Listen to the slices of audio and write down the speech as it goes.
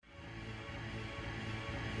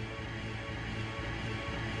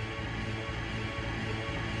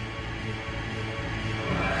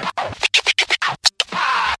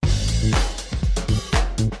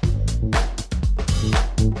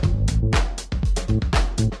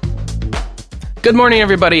Good morning,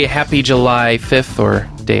 everybody. Happy July 5th, or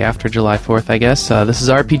day after July 4th, I guess. This is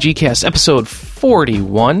RPGCast, episode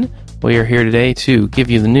 41. We are here today to give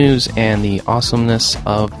you the news and the awesomeness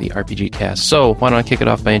of the RPGCast. So, why don't I kick it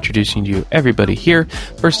off by introducing you everybody here.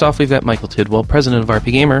 First off, we've got Michael Tidwell, president of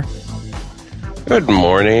RP Gamer. Good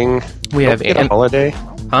morning. We have a holiday.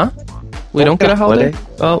 Huh? We don't get a holiday?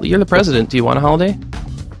 Well, you're the president. Do you want a holiday?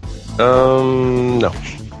 No.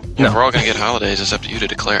 Yeah, we're all going to get holidays. It's up to you to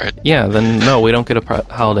declare it. Yeah, then no, we don't get a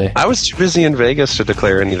holiday. I was too busy in Vegas to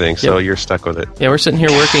declare anything, so You're stuck with it. Yeah, we're sitting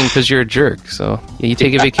here working because you're a jerk. So you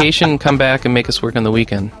take a vacation, come back, and make us work on the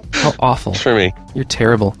weekend. How awful. For me. You're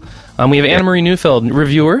terrible. We have Anna Marie Neufeld,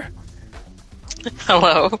 reviewer.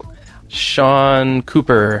 Hello. Sean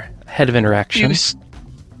Cooper, head of interaction.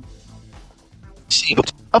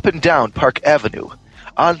 Up and down Park Avenue,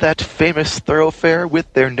 on that famous thoroughfare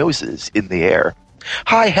with their noses in the air.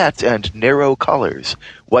 High hats and narrow collars,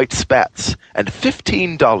 white spats, and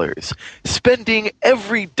 $15, spending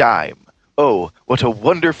every dime. Oh, what a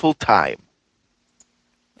wonderful time.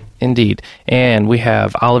 Indeed. And we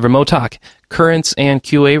have Oliver Motok, currents and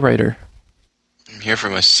QA writer. I'm here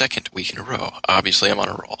for my second week in a row. Obviously, I'm on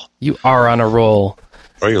a roll. You are on a roll.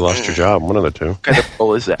 Or you lost your job, one of the two. What kind of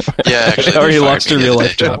roll is that? Yeah, actually. Or you lost your real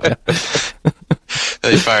life job. Yeah.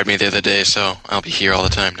 They fired me the other day, so I'll be here all the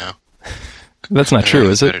time now. That's not true,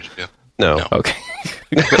 is it? No. Okay.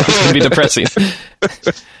 It's going to be depressing.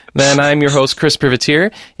 Then I'm your host, Chris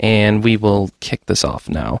Privateer, and we will kick this off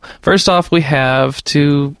now. First off, we have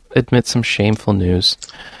to admit some shameful news.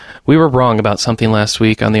 We were wrong about something last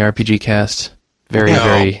week on the RPGcast.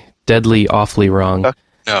 Very deadly, awfully wrong.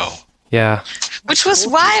 No. Yeah. Which was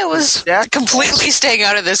why I was completely staying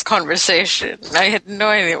out of this conversation. I had no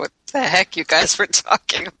idea what the heck you guys were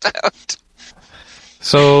talking about.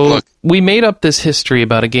 So, we made up this history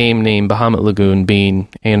about a game named Bahamut Lagoon being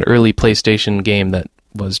an early PlayStation game that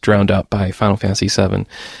was drowned out by Final Fantasy VII.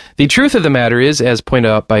 The truth of the matter is, as pointed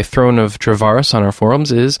out by Throne of Travaris on our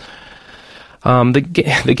forums, is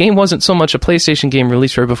the game wasn't so much a PlayStation game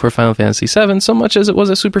released right before Final Fantasy VII, so much as it was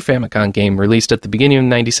a Super Famicom game released at the beginning of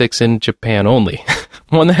 '96 in Japan only.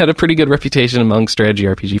 One that had a pretty good reputation among strategy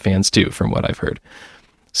RPG fans, too, from what I've heard.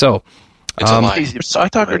 So... It's a lie. So I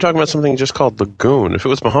thought we were talking about something just called Lagoon. If it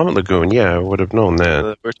was Bahamut Lagoon, yeah, I would have known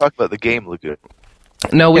that. We're talking about the game Lagoon.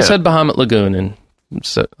 No, we said Bahamut Lagoon and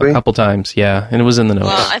a couple times, yeah, and it was in the notes.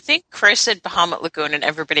 Well, I think Chris said Bahamut Lagoon and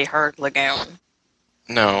everybody heard Lagoon.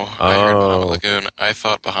 No, I heard Bahamut Lagoon.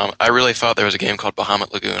 I really thought there was a game called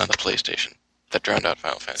Bahamut Lagoon on the PlayStation that drowned out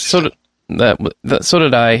Final Fantasy VII. So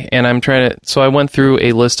did I, and I'm trying to. So I went through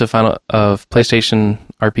a list of PlayStation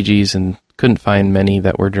RPGs and couldn't find many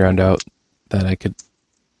that were drowned out that I could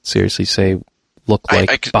seriously say look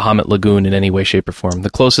like Bahamut Lagoon in any way, shape, or form. The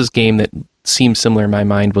closest game that seemed similar in my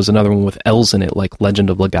mind was another one with L's in it, like Legend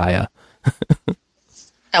of Legaia.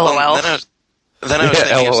 LOL. Then I was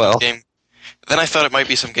thinking of some game. Then I thought it might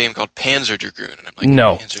be some game called Panzer Dragoon, and I'm like,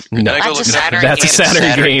 no. That's a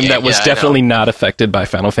Saturn game that was definitely not affected by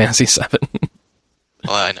Final Fantasy VII.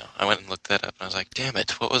 Well, I know. I went and looked that up, and I was like, damn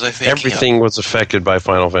it, what was I thinking Everything was affected by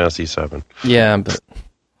Final Fantasy VII. Yeah, but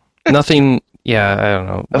nothing... Yeah, I don't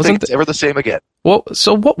know. Nothing's ever the same again.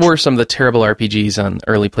 So what were some of the terrible RPGs on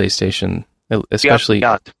early PlayStation? Especially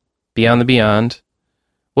Beyond the Beyond.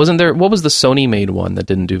 Wasn't there... What was the Sony-made one that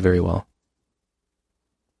didn't do very well?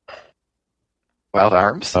 Wild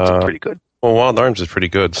Arms? That's pretty good. Well, Wild Arms is pretty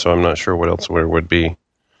good, so I'm not sure what else there would be.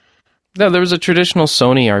 No, there was a traditional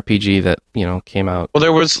Sony RPG that, came out. Well,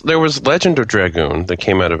 there was Legend of Dragoon that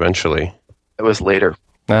came out eventually. It was later.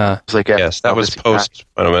 It was like that was post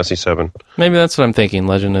Final Fantasy VII. Maybe that's what I'm thinking,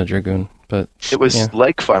 Legend of Dragoon. But it was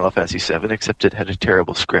like Final Fantasy VII, except it had a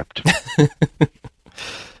terrible script.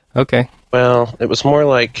 Okay. Well, it was more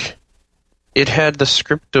like it had the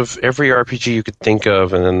script of every RPG you could think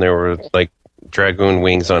of, and then there were like dragoon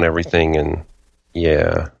wings on everything, and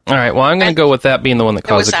yeah. All right. Well, I'm going to go with that being the one that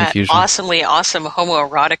caused the confusion. It was that awesomely awesome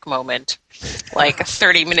homoerotic moment, like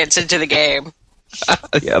 30 minutes into the game.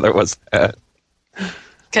 Yeah, there was that.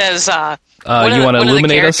 Because you want to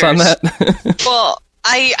illuminate us on that? Well,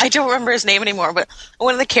 I don't remember his name anymore, but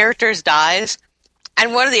one of the characters dies,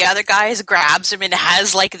 and one of the other guys grabs him and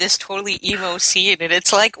has like this totally emo scene, and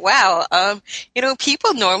it's like, wow,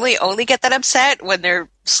 people normally only get that upset when they're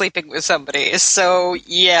sleeping with somebody. So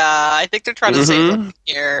yeah, I think they're trying to say something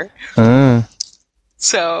here.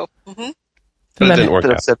 So that didn't work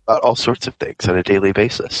out. Upset about all sorts of things on a daily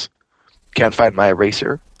basis. Can't find my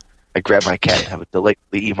eraser. I grab my cat and have a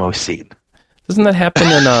delightfully emo scene. Doesn't that happen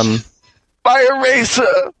in My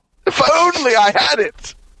eraser! If only I had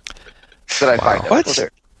it! Then I find out. What? Oh,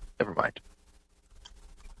 there. Never mind.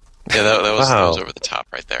 Yeah, that was over the top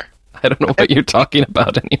right there. I don't know what you're talking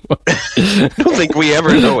about anymore. I don't think we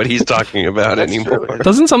ever know what he's talking about anymore. True.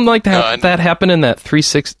 Doesn't something like that happen in that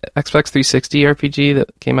Xbox 360 RPG that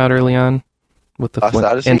came out early on with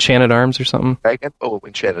the Enchanted Arms or something?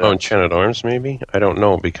 Enchanted Arms. Enchanted Arms, maybe? I don't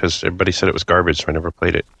know, because everybody said it was garbage, so I never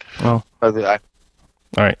played it. Oh. All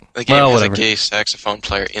right. The game has a gay saxophone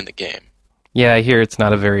player in the game. Yeah, I hear it's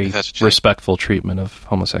not a very respectful treatment of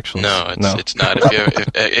homosexuals. No, it's not.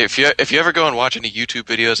 If you ever go and watch any YouTube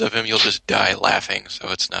videos of him, you'll just die laughing. So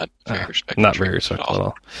it's not very respectful. Not very respectful at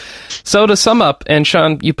all. So to sum up, and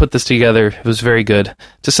Sean, you put this together. It was very good.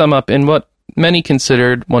 To sum up, in what many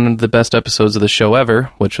considered one of the best episodes of the show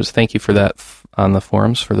ever, which was thank you for that on the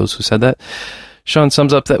forums for those who said that. Sean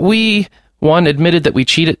sums up that we, one, admitted that we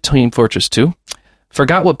cheated Team Fortress 2.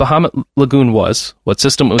 Forgot what Bahamut Lagoon was, what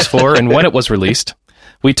system it was for, and when it was released.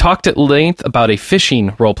 We talked at length about a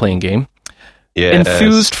fishing role-playing game. Yes.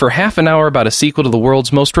 Enthused for half an hour about a sequel to the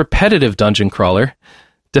world's most repetitive dungeon crawler.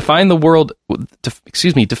 Define the word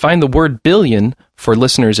billion for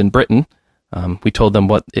listeners in Britain. We told them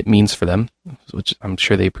what it means for them, which I'm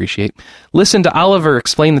sure they appreciate. Listen to Oliver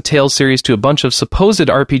explain the Tales series to a bunch of supposed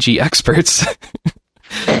RPG experts.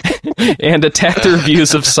 And attack the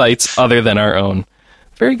reviews of sites other than our own.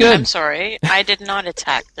 Very good. I'm sorry. I did not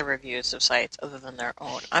attack the reviews of sites other than their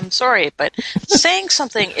own. I'm sorry, but saying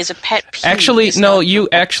something is a pet peeve. Actually, no, you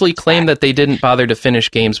actually claim that they didn't bother to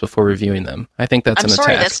finish games before reviewing them. I think that's an attack. I'm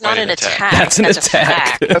sorry, that's not an attack. That's an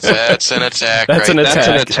attack. That's an attack. That's an attack. That's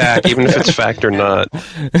an attack, even if it's fact or not.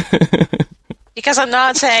 Because I'm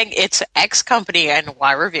not saying it's X company and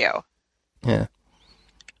Y review. Yeah.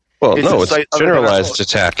 Well, no, it's generalized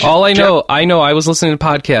attack. All I know, I was listening to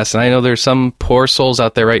podcasts, and I know there's some poor souls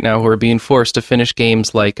out there right now who are being forced to finish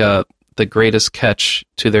games like The Greatest Catch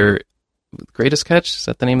to their... Greatest Catch? Is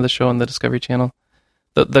that the name of the show on the Discovery Channel?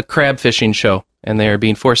 The crab fishing show, and they are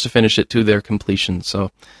being forced to finish it to their completion.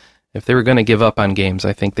 So if they were going to give up on games,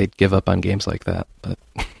 I think they'd give up on games like that. But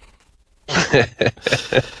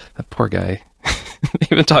that poor guy. They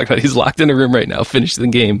even talk about he's locked in a room right now, finishing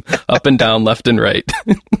the game up and down, left and right.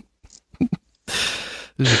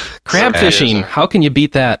 Crab fishing. How can you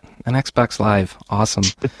beat that? An Xbox Live. Awesome.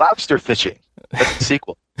 It's lobster fishing. That's the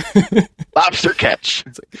sequel. Lobster catch.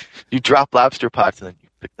 You drop lobster pots and then you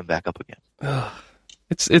pick them back up again.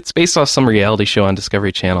 It's based off some reality show on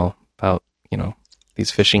Discovery Channel about,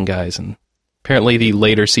 these fishing guys, and apparently the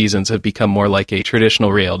later seasons have become more like a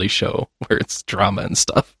traditional reality show where it's drama and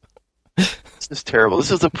stuff. This is terrible.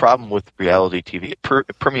 This is the problem with reality TV. It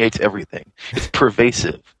permeates everything. It's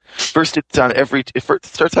pervasive. First, it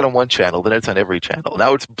starts out on one channel, then it's on every channel.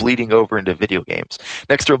 Now it's bleeding over into video games.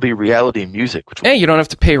 Next, there'll be reality music. Hey, you don't have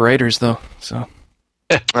to pay writers, though. So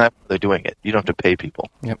they're doing it. You don't have to pay people.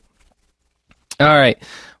 Yep. All right.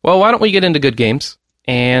 Well, why don't we get into good games?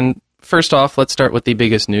 And first off, let's start with the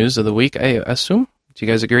biggest news of the week, I assume. Do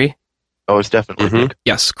you guys agree? Oh, it's definitely big.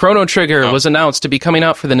 Yes. Chrono Trigger was announced to be coming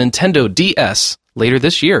out for the Nintendo DS later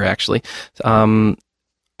this year, actually.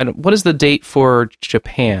 What is the date for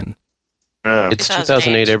Japan? It's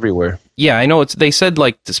 2008 everywhere. Yeah, I know. They said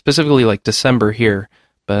specifically December here,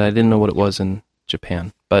 but I didn't know what it was in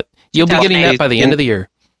Japan. But you'll be getting that by the end of the year.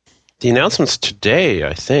 The announcement's today,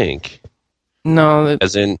 I think. No,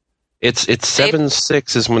 as in it's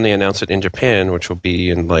 7/6 is when they announce it in Japan, which will be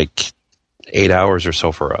in 8 hours or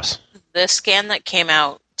so for us. The scan that came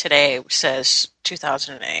out today says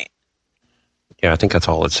 2008. Yeah, I think that's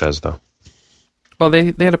all it says, though. Well,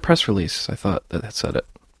 they had a press release, I thought, that said it.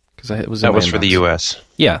 That was for the U.S.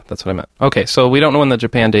 Yeah, that's what I meant. Okay, so we don't know when the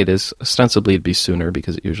Japan date is. Ostensibly, it'd be sooner,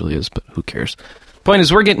 because it usually is, but who cares? Point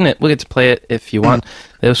is, we're getting it. We'll get to play it if you want.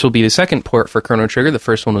 This will be the second port for Chrono Trigger. The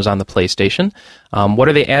first one was on the PlayStation. What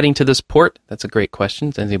are they adding to this port? That's a great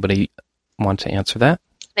question. Does anybody want to answer that?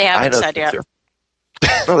 They haven't said yet.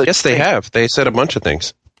 Yes, they have. They said a bunch of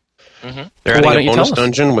things. Mm-hmm. They're adding a bonus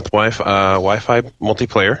dungeon with Wi-Fi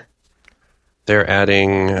multiplayer. They're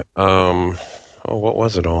adding, what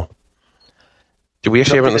was it all? Did we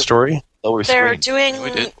actually have it in the story? They're doing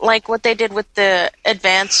what they did with the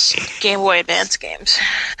Game Boy Advance games.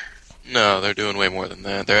 No, they're doing way more than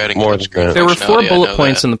that. They're adding more than that. There were 4 bullet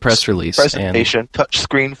points in the press release. Presentation,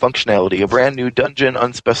 touchscreen functionality, a brand new dungeon,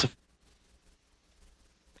 unspecified.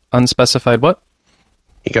 Unspecified what?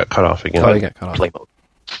 He got cut off again. Oh, he got cut off. Play mode.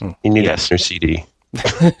 You need a new CD.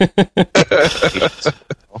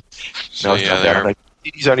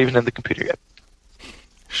 CDs aren't even in the computer yet.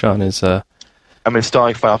 Sean is... I'm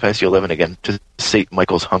installing Final Fantasy XI again to sate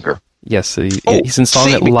Michael's hunger. Yes, he's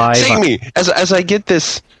installing it live. Sate me! As I get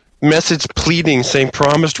this message pleading, saying,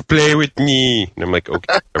 promise to play with me. And I'm like,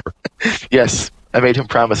 okay, whatever. Yes, I made him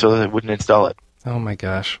promise or I wouldn't install it. Oh my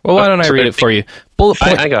gosh. Well, why don't I read it for you? Bullet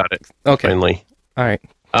point. I got it. Okay. Finally. All right.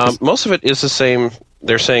 Most of it is the same.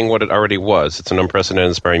 They're saying what it already was. It's an unprecedented,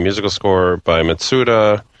 inspiring musical score by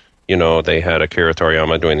Mitsuda. You know, they had Akira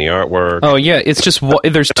Toriyama doing the artwork. Oh, yeah, it's just,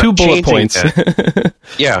 there's 2 bullet points.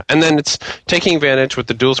 Yeah, and then it's taking advantage with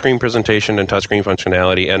the dual-screen presentation and touchscreen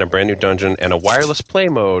functionality and a brand new dungeon and a wireless play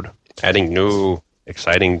mode, adding new,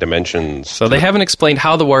 exciting dimensions. So they haven't explained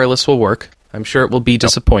how the wireless will work. I'm sure it will be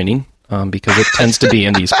disappointing, because it tends to be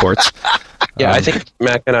in these ports. Yeah, I think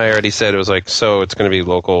Mac and I already said it was like, so it's going to be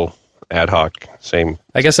local, ad hoc, same.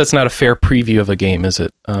 I guess that's not a fair preview of a game, is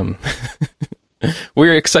it?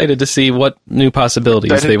 We're excited to see what new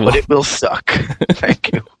possibilities they will. But it will suck.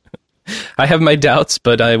 Thank you. I have my doubts,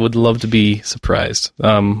 but I would love to be surprised. The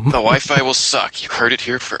Wi-Fi will suck. You heard it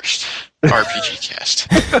here first.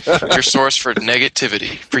 RPGCast. Your source for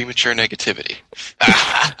negativity, premature negativity.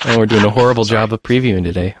 Oh, we're doing a horrible job of previewing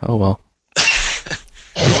today. Oh, well.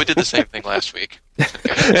 We did the same thing last week. And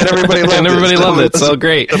everybody loved it, so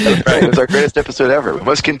great. Right, it was our greatest episode ever. We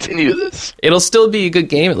must continue this. It'll still be a good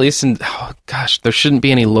game, at least. And, oh, gosh, there shouldn't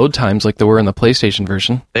be any load times like there were in the PlayStation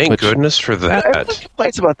version. Thank goodness for that. I have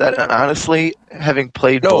complaints about that. And honestly, having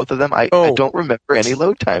played both of them, I don't remember any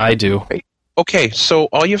load time. I do. Right? Okay, so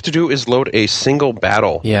all you have to do is load a single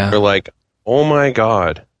battle. Yeah. You're like, oh my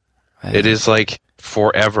god. It is like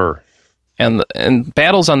forever. And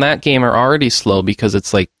battles on that game are already slow because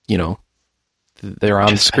it's like, you know, they're on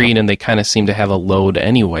the screen and they kind of seem to have a load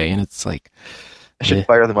anyway. And it's like... I should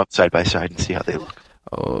fire them up side by side and see how they look.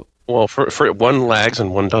 Oh. Well, for one lags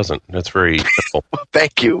and one doesn't. That's very simple.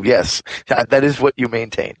 Thank you. Yes, that is what you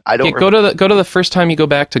maintain. I don't go to the first time you go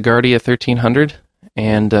back to Guardia 1300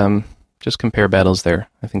 and just compare battles there.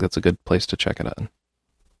 I think that's a good place to check it out.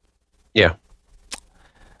 Yeah.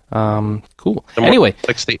 Cool. The more anyway,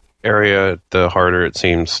 complex the area, the harder it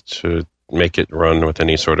seems to make it run with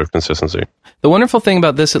any sort of consistency. The wonderful thing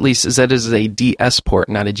about this, at least, is that it is a DS port,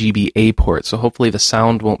 not a GBA port. So hopefully the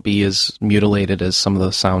sound won't be as mutilated as some of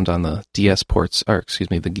the sound on the DS ports, or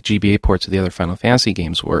excuse me, the GBA ports of the other Final Fantasy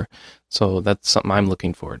games were. So that's something I'm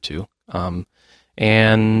looking forward to.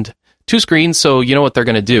 And 2 screens, so you know what they're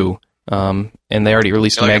going to do. And they already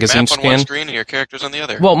released a magazine scan. On one screen and your characters on the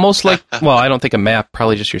other. Well, well, I don't think a map,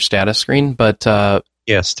 probably just your status screen, but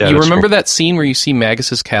yeah, status you remember screen. that scene where you see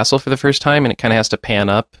Magus's castle for the first time and it kind of has to pan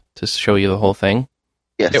up to show you the whole thing?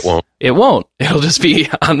 Yes. It won't. It won't. It'll just be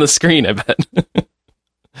on the screen, I bet.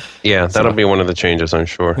 Yeah, that'll be one of the changes, I'm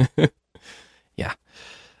sure. Yeah.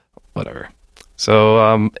 Whatever. So,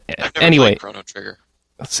 I've never anyway. played Chrono Trigger.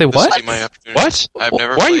 Say what? What? I've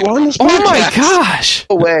never Why are you played on this Oh podcast? my gosh!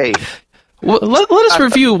 Away. Well, let us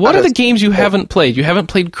review. What are the games you haven't played? You haven't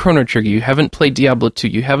played Chrono Trigger. You haven't played Diablo 2.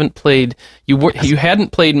 You haven't played. You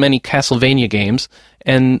hadn't played many Castlevania games,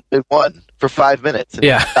 and It won for 5 minutes. And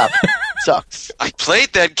Yeah. stopped. Sucks. I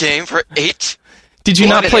played that game for 8. did you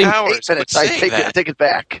not play? hours? 8 minutes. Would I say take it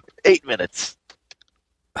back. 8 minutes.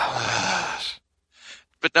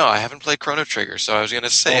 But no, I haven't played Chrono Trigger, so I was going to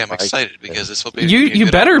say I'm excited because this will be.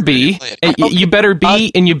 You better be. You better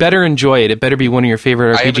be, and you better enjoy it. It better be one of your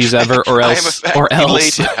favorite RPGs ever, or else.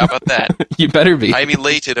 Elated. How about that? You better be. I'm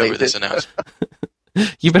elated over this announcement.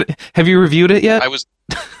 Have you reviewed it yet?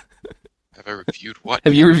 Have I reviewed what?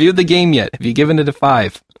 Have you reviewed the game yet? Have you given it a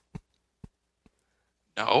 5?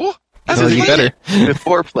 No. Well, you better.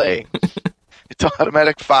 Before playing. It's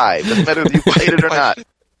automatic 5. Doesn't matter if you played it or not.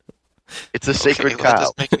 It's a sacred cow. That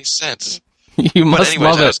doesn't make any sense. You must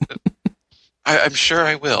love it. I'm sure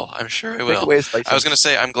I will. I was going to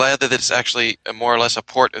say, I'm glad that it's actually more or less a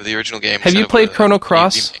port of the original game. Have you played Chrono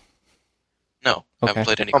Cross? No, I haven't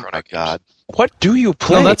played any Chrono games. God. What do you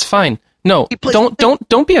play? No, that's fine. No,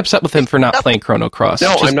 don't be upset with him for not playing Chrono Cross.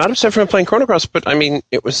 No, I'm not upset for him playing Chrono Cross, but I mean,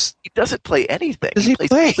 it was... He doesn't play anything. Does he plays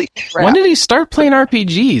play? complete crap. When did he start playing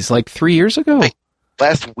RPGs? Like 3 years ago?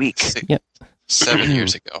 Last week. Yeah. 7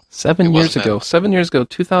 years ago. 7 years ago. 7 years ago,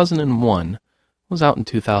 2001. It was out in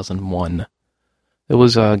 2001. It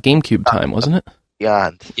was GameCube time, wasn't it?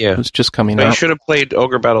 Beyond. Yeah. It was just coming No, out. you should have played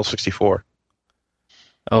Ogre Battle 64.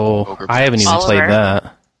 Oh, I haven't even played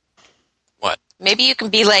that. What? Maybe you can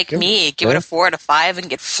be like me, give it a 4 out of 5 and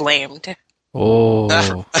get flamed. Oh.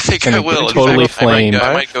 I think I will. Totally in fact, flamed.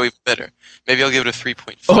 I might go even better. Maybe I'll give it a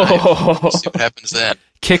 3.5. Oh. See what happens then.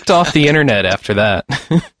 Kicked off the internet after that.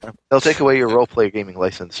 They'll take away your role-play gaming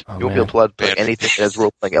license. Oh, You won't be able to play Man. anything that has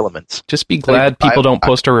role-playing elements. Just be glad people don't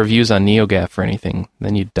post our reviews on NeoGAF or anything.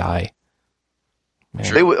 Then you'd die.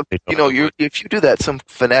 Man. They would, if you do that, some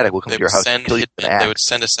fanatic will come They to your would house send and kill you with an They would axe.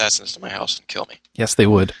 send assassins to my house and kill me. Yes, they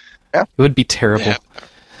would. Yeah. It would be terrible. Yeah.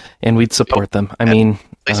 And we'd support them. I mean,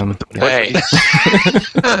 Hey.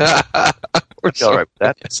 We're all right with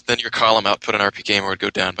that. Yes, then your column output on RP Gamer would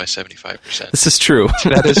go down by 75%. This is true.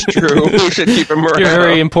 That is true. We should keep him around. You're a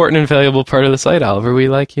very important and valuable part of the site, Oliver. We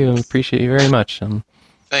like you and appreciate you very much. Thanks.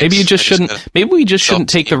 Maybe you just shouldn't. Maybe we just shouldn't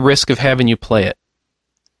take the self-esteem. risk of having you play it.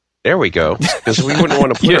 There we go. Because we wouldn't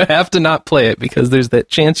want to You put have to not play it because there's that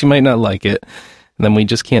chance you might not like it, and then we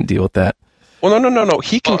just can't deal with that. Well, no.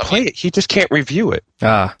 He can play it. He just can't review it.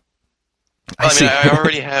 Ah, I see. mean, I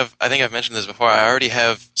already have, I think I've mentioned this before, I already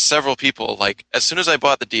have several people, like, as soon as I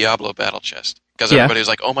bought the Diablo Battle Chest, because everybody was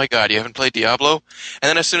like, oh my god, you haven't played Diablo? And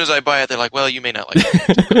then as soon as I buy it, they're like, well, you may not like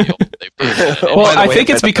it. Well, I think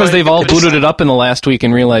it's because they've all booted it up in the last week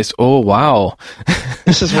and realized, oh, wow.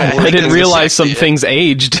 This is what I didn't realize some things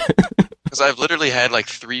aged. Because I've literally had like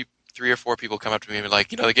three or four people come up to me and be like,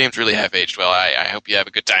 the games really have aged well. I hope you have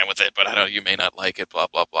a good time with it, but I know you may not like it, blah,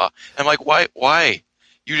 blah, blah. I'm like, why?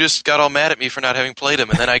 You just got all mad at me for not having played them,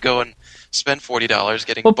 and then I go and spend $40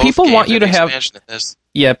 getting both people games want you and to have expansion in this.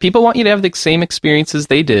 Yeah, people want you to have the same experiences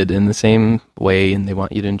they did in the same way, and they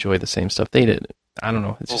want you to enjoy the same stuff they did. I don't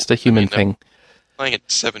know. It's just a human thing. Playing it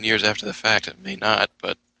 7 years after the fact, it may not,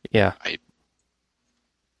 but yeah, I'm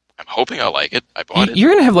hoping I'll like it. I bought it.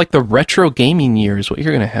 You're gonna have like the retro gaming year is what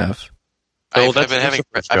you're gonna have. I've been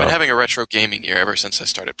having a retro gaming year ever since I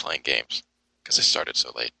started playing games because I started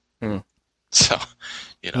so late. So,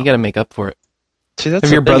 You got to make up for it. See, that's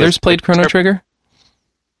have your brothers played Chrono Trigger?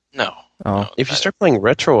 No. Oh. No, If you start playing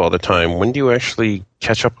retro all the time, when do you actually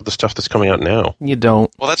catch up with the stuff that's coming out now? You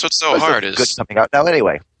don't. Well, that's what's so hard is. Good coming out now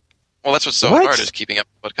anyway. Well, that's what's so hard is keeping up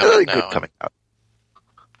with what comes Really out good now. coming out.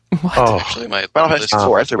 What? Oh, Actually, my Final list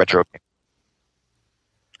Fantasy IV, that's a retro game.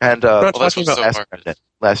 And Not that's talking what's about so hard.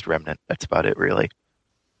 Last Remnant. That's about it, really.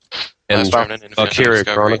 and Last Remnant, Infinite Valkyria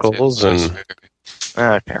Discovery, Chronicles too.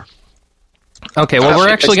 and Fair. Okay, well, we're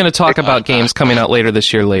actually going to talk Good. about games coming out later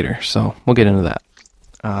this year later, so we'll get into that.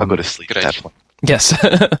 I'll go to sleep good at that idea. point. Yes.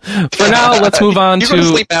 For now, let's move on you're going to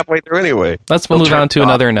to sleep halfway through anyway. let's move on to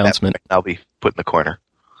another announcement. I'll be put in the corner.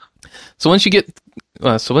 So once you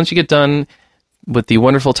get done with the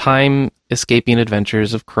wonderful time escaping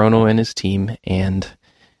adventures of Chrono and his team, and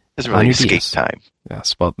It's on really your escape DS. time.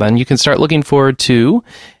 Yes, well, then you can start looking forward to.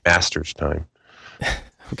 Master's time.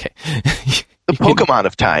 Okay. The Pokemon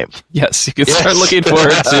of time. Yes, you can start looking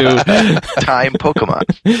forward to Time Pokemon.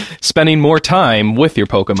 spending more time with your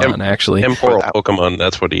Pokemon. Actually, Temporal Pokemon,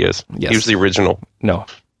 that's what he is. Yes. He was the original. no.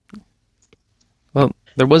 Well,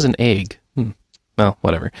 there was an egg. Well,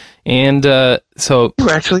 whatever. And so You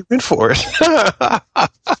actually went for it.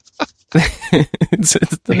 Here,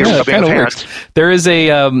 it rubbing kind of of works. hands. There is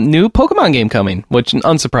a new Pokemon game coming, which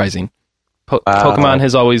unsurprising. Pokemon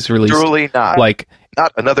has always released Truly not.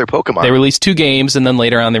 Not another Pokemon. they release 2 games, and then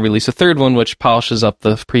later on they release a third one, which polishes up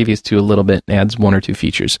the previous 2 a little bit, and adds 1 or 2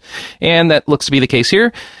 features. And that looks to be the case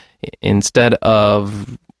here. Instead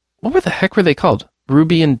of what the heck were they called?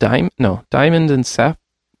 Ruby and Diamond? No, Diamond and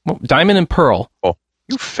Diamond and Pearl. Oh,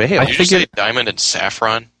 you failed. Did you say Diamond and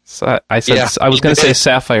Saffron? I said Yeah, I was going to say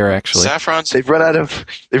Sapphire actually. Saffron's. They've run out of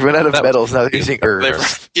metals now. They're using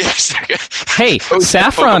Earth. Yes. Hey,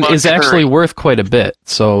 Saffron Pokemon is actually curry. worth quite a bit,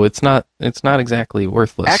 so it's not exactly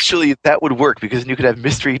worthless. Actually, that would work because you could have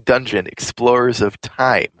Mystery Dungeon Explorers of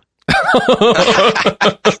Time.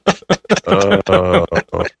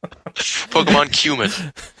 Pokemon Cumin.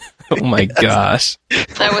 Oh my gosh.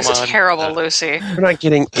 That was Pokemon, terrible, Lucy. We're not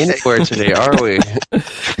getting anywhere today, are we?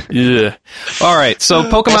 Yeah. All right, so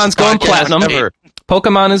Pokemon's going platinum. Ever.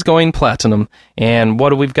 Pokemon is going platinum. And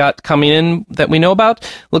what do we've got coming in that we know about?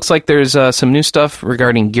 Looks like there's some new stuff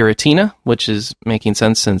regarding Giratina, which is making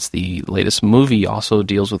sense since the latest movie also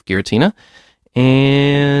deals with Giratina.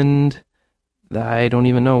 And I don't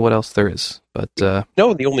even know what else there is. But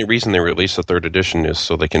No, the only reason they released the 3rd edition is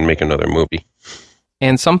so they can make another movie.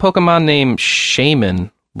 and some Pokemon named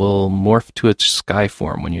Shaman will morph to its sky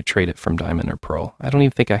form when you trade it from Diamond or Pearl. I don't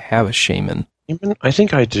even think I have a Shaman. I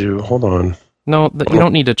think I do. Hold on. No, you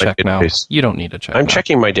don't need to check now. database. You don't need to check I'm now.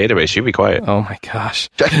 checking my database. You be quiet. Oh my gosh.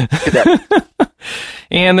 Look at that.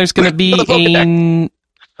 And there's going to be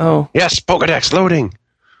Yes, Pokedex loading.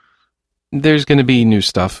 there's going to be new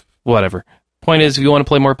stuff. Whatever. Point is, if you want to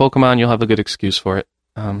play more Pokemon, you'll have a good excuse for it.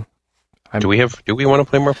 Do we want to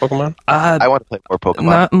play more Pokemon? I want to play more Pokemon.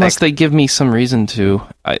 Not unless they give me some reason to.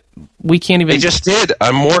 We can't even. They just did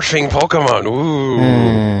a morphing Pokemon.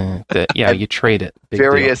 Ooh. Yeah, you trade it. Big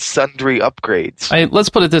deal. various sundry upgrades. Let's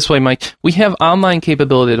put it this way, Mike. We have online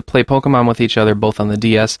capability to play Pokemon with each other, both on the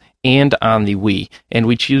DS and on the Wii, and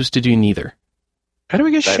we choose to do neither. How do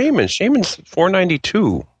we get Shaman? Shaman's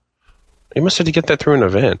 $4.92. They must have to get that through an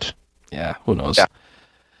event. Yeah, who knows? Yeah.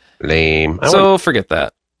 Lame. So forget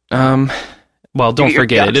that. Well, don't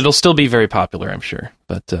forget it. guts. It'll still be very popular, I'm sure.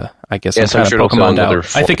 But I guess Yes, I'm I'm kind sure of it'll sell Pokemon'd another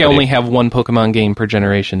out. I think I 40. only have one Pokemon game per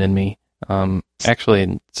generation in me.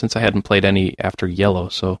 Actually, since I hadn't played any after Yellow,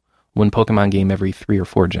 so one Pokemon game every 3 or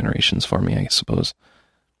 4 generations for me, I suppose.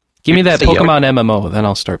 Give me that The yellow- Pokemon MMO, then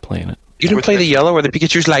I'll start playing it. You didn't play the yellow where the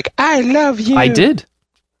Pikachu's like, I love you. I did.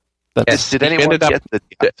 Yes, did anyone ended up- get the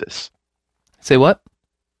Deoxys? Say what?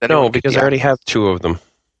 Did No, anyone get because the I already Deoxys? have 2 of them.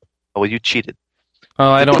 Oh, well, you cheated. Oh,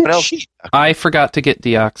 I don't. Anyone else? Cheat. I forgot to get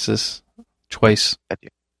Deoxys twice,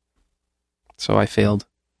 so I failed.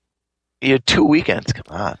 You had 2 weekends.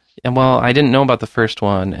 Come on. And well, I didn't know about the first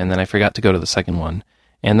one, and then I forgot to go to the second one,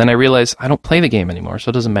 and then I realized I don't play the game anymore, so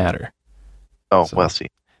it doesn't matter. Oh, So- well, see.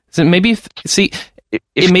 So maybe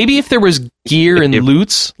maybe if there was gear and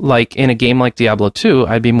loots like in a game like Diablo 2,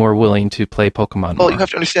 I'd be more willing to play Pokemon. Well, more. you have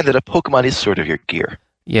to understand that a Pokemon is sort of your gear.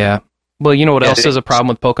 Yeah. Well, you know what Yeah, else it is a problem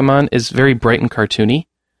with Pokemon? Is very bright and cartoony.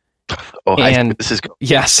 Oh, And- this is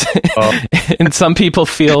Yes. Oh. And some people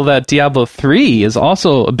feel that Diablo 3 is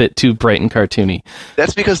also a bit too bright and cartoony.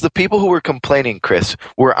 that's because the people who were complaining, Chris,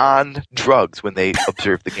 were on drugs when they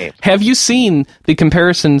observed the game. Have you seen the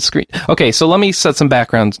comparison screen? Okay, so let me set some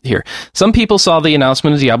background here. Some people saw the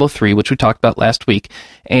announcement of Diablo 3, which we talked about last week,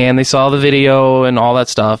 and they saw the video and all that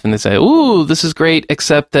stuff, and they say, ooh, this is great,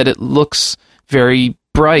 except that it looks very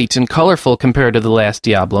bright and colorful compared to the last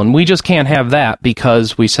Diablo, and we just can't have that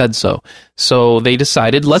because we said so. So they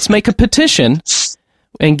decided, let's make a petition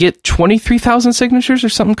and get 23,000 signatures or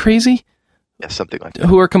something crazy Yeah, something like that.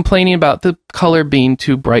 who are complaining about the color being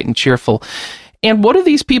too bright and cheerful. And what do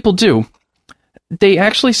these people do? They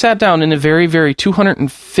actually sat down in a very, very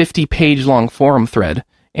 250-page long forum thread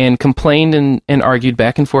and complained and argued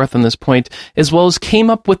back and forth on this point, as well as came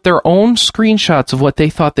up with their own screenshots of what they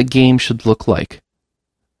thought the game should look like.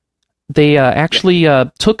 They actually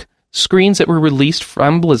took screens that were released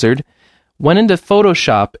from Blizzard, went into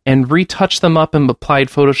Photoshop, and retouched them up and applied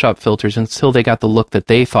Photoshop filters until they got the look that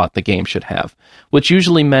they thought the game should have, which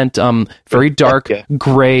usually meant very dark, Yeah.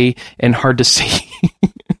 gray, and hard to see.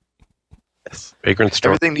 Vagrant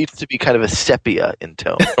Storm. Everything needs to be kind of a sepia in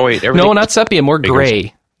tone. Oh, wait. No, not sepia, more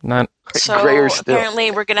gray. Not So Grayer still. apparently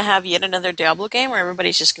we're going to have yet another Diablo game where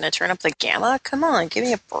everybody's just going to turn up the gamma? Come on, give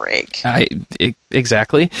me a break.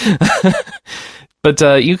 exactly. But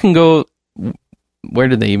you can go. Where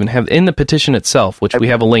did they even have in the petition itself, which we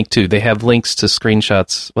have a link to? They have links to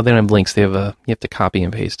screenshots. Well, they don't have links. They have you have to copy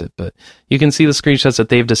and paste it, but you can see the screenshots that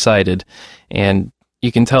they've decided, and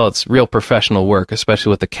you can tell it's real professional work, especially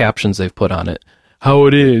with the captions they've put on it. How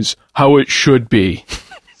it is, how it should be.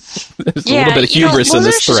 There's a little bit of hubris in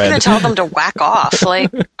this Blizzard's just going thread. to tell them to whack off.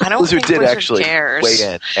 Like, I don't Blizzard think did Blizzard actually cares.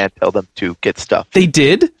 weigh in and tell them to get stuffed. They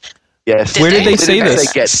did? Yes. Where did they say didn't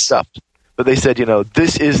this? Get stuffed. But they said,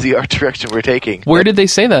 this is the art direction we're taking. Where did they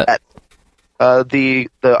say that? The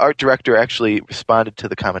art director actually responded to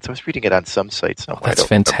the comments. I was reading it on some site somewhere. That's I don't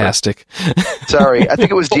remember. fantastic. Sorry, I think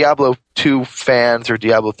it was Diablo 2 fans or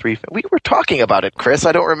Diablo 3 fans. We were talking about it, Chris.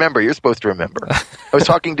 I don't remember. You're supposed to remember. I was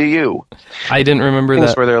talking to you. I didn't remember Things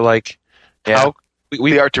that. where they're like, Yeah. how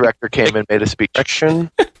we The art director came and made a speech. action,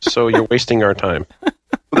 so you're wasting our time.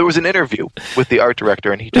 There was an interview with the art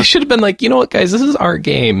director, and he They just should have been like, you know what, guys, this is our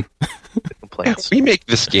game. complains. We make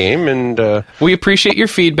this game, and We appreciate your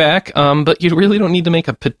feedback, but you really don't need to make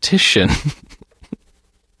a petition.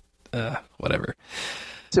 Whatever.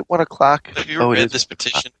 Is it 1 o'clock? Have you Oh, it read is. this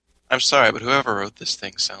petition? I'm sorry, but whoever wrote this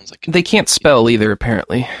thing sounds like They can't spell either,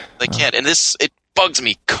 apparently. they can't. And it bugs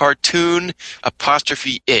me. Cartoon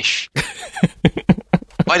apostrophe ish.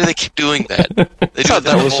 Why do they keep doing that? They do thought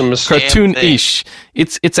that was a mistake. Cartoon-ish.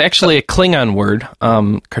 It's actually a Klingon word,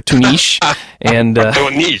 cartoonish, and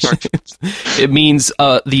niche. it means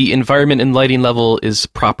the environment and lighting level is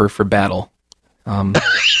proper for battle.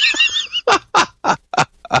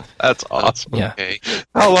 That's awesome. Yeah. Okay.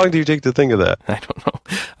 How long do you take to think of that? I don't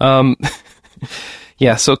know.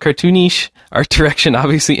 Yeah, so cartoonish art direction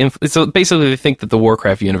obviously. So basically, they think that the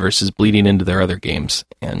Warcraft universe is bleeding into their other games,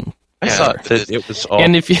 and I Yeah, thought that it was all.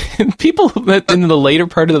 and if you, people that in the later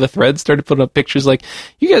part of the thread started putting up pictures like,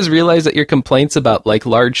 you guys realize that your complaints about like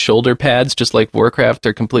large shoulder pads, just like Warcraft,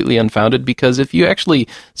 are completely unfounded, because if you actually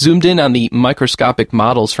zoomed in on the microscopic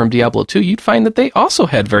models from Diablo 2, you'd find that they also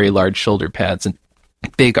had very large shoulder pads and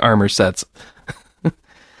big armor sets.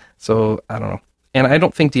 So I don't know. And I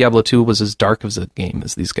don't think Diablo 2 was as dark of a game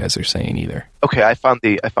as these guys are saying either. Okay, I found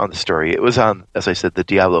the story. It was on, as I said, the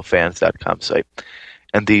DiabloFans.com site.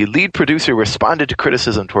 And the lead producer responded to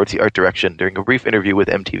criticism towards the art direction during a brief interview with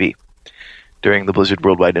MTV. during the Blizzard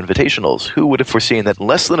Worldwide Invitationals. Who would have foreseen that in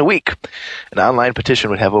less than a week, an online petition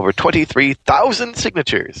would have over 23,000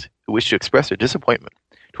 signatures who wish to express their disappointment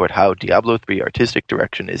toward how Diablo 3 artistic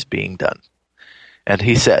direction is being done? And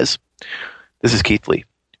he says, this is Keith Lee,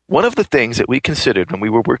 one of the things that we considered when we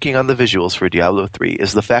were working on the visuals for Diablo 3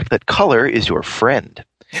 is the fact that color is your friend.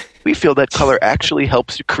 We feel that color actually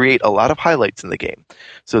helps to create a lot of highlights in the game,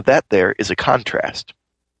 so that there is a contrast.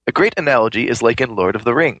 A great analogy is like in Lord of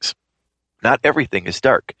the Rings. Not everything is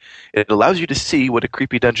dark. It allows you to see what a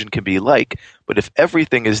creepy dungeon can be like, but if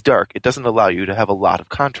everything is dark, it doesn't allow you to have a lot of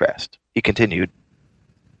contrast. He continued,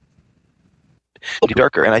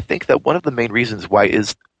 darker, and I think that one of the main reasons why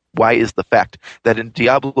is the fact that in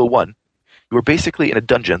Diablo 1, you were basically in a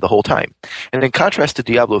dungeon the whole time. And in contrast to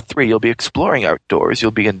Diablo 3, you'll be exploring outdoors,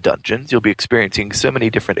 you'll be in dungeons, you'll be experiencing so many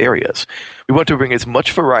different areas. We want to bring as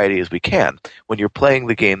much variety as we can when you're playing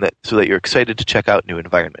the game so that you're excited to check out new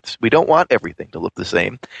environments. We don't want everything to look the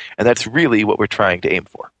same, and that's really what we're trying to aim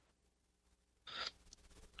for.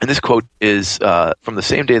 And this quote is from the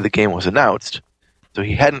same day the game was announced, so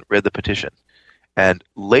he hadn't read the petition. And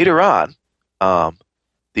later on,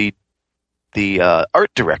 the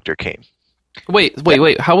art director came. Wait.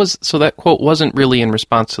 So that quote wasn't really in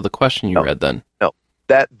response to the question you read then? No.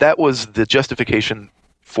 That was the justification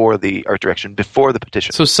for the art direction before the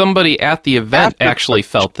petition. So somebody at the event actually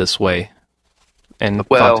felt this way and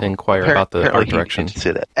thought to inquire about the art direction. He didn't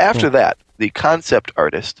say that. After that, the concept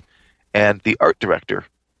artist and the art director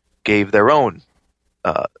gave their own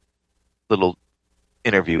little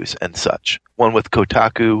interviews and such. One with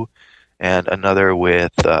Kotaku and another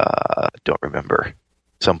with, don't remember,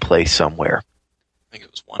 someplace somewhere. I think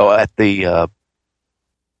it was one. Oh, at the,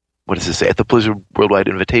 what does it say? At the Blizzard Worldwide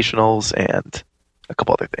Invitationals and a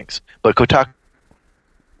couple other things. But Kotaku,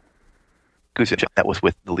 that was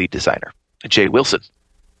with the lead designer, Jay Wilson.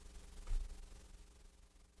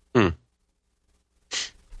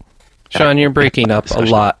 Sean, you're breaking up a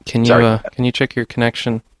lot. Can you check your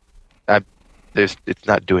connection? It's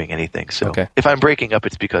not doing anything. So okay. If I'm breaking up,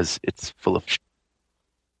 it's because it's full of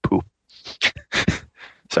poop.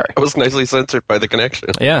 Sorry. I was nicely censored by the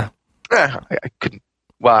connection. Yeah. I couldn't.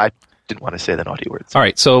 Well, I didn't want to say the naughty words. All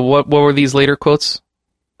right. So what were these later quotes?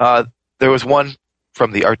 There was one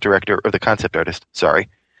from the art director, or the concept artist, sorry,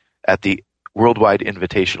 at the Worldwide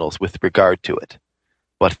Invitationals with regard to it.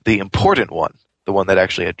 But the important one, the one that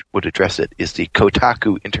actually would address it, is the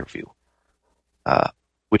Kotaku interview,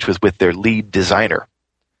 which was with their lead designer.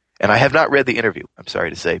 And I have not read the interview, I'm sorry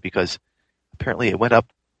to say, because apparently it went up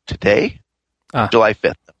today, July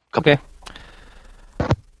 5th. Okay.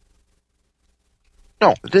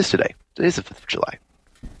 No, it is today. Today's the 5th of July.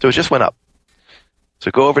 So it just went up.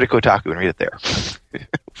 So go over to Kotaku and read it there.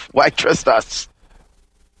 Why trust us?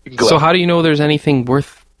 So how do you know there's anything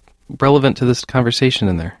relevant to this conversation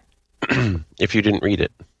in there? If you didn't read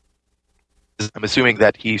it. I'm assuming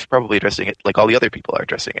that he's probably addressing it like all the other people are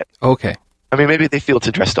addressing it. Okay. I mean, maybe they feel it's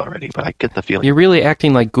addressed already, but I get the feeling. You're really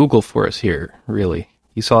acting like Google for us here, really.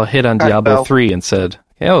 You saw a hit on Diablo 3 and said,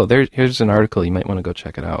 oh, here's an article. You might want to go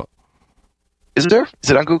check it out. Is there? Is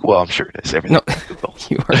it on Google? Well, I'm sure it is. Everything no, on Google.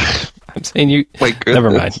 You are. I'm saying you...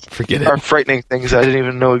 Never mind. Forget it. There are frightening things I didn't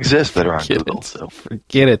even know exist that are on Google. So.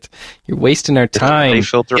 Forget it. You're wasting our time. They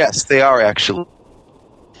filter. Yes, they are actually.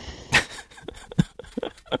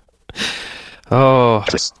 Oh.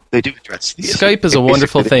 They do address the Skype is a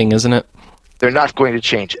wonderful thing, isn't it? They're not going to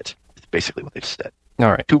change it. That's basically what they've said. All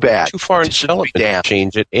right. Too bad. Too far in development to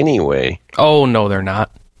change it anyway. Oh, no, they're not.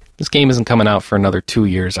 This game isn't coming out for another 2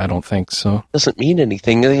 years, I don't think so. Doesn't mean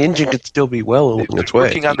anything. The engine could still be well on its way.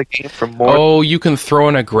 Working on the game for more. Oh, you can throw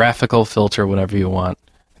in a graphical filter whenever you want.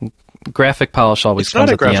 Graphic polish always it's comes not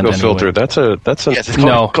a at the end graphical filter. Anyway. That's a Yes,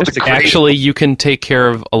 no. Actually, you can take care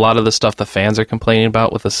of a lot of the stuff the fans are complaining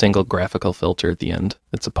about with a single graphical filter at the end.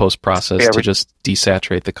 It's a post-process to just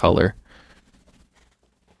desaturate the color.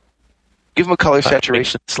 Give them a color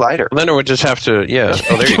saturation slider. Then it would just have to, yeah.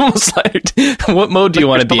 Oh, there you go. What mode do you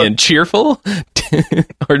want to be in? Cheerful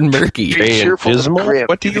or murky? Cheerful dismal?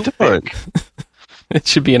 What do you want? It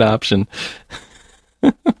should be an option.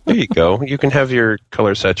 There you go. You can have your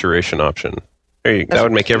color saturation option. That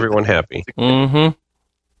would make everyone happy. Mm-hmm.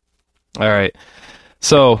 All right.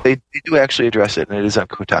 So they do actually address it, and it is on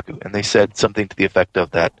Kotaku, and they said something to the effect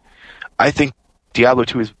of that. I think Diablo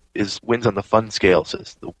 2 is wins on the fun scale,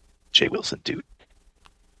 says the Jay Wilson dude.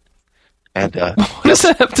 And what does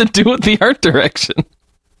that have to do with the art direction?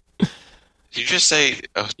 Did you just say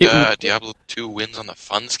Diablo 2 wins on the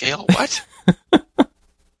fun scale? What?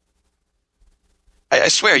 I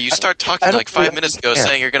swear, you start talking like 5 minutes ago,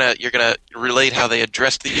 saying you're gonna relate how they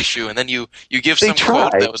addressed the issue, and then you give some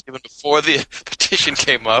quote that was given before the petition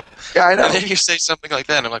came up. Yeah, I know. And then you say something like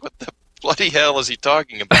that, and I'm like, what the bloody hell is he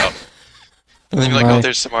talking about? And then you're like, oh,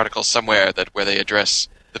 there's some article somewhere where they address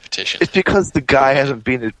the petition. It's because the guy hasn't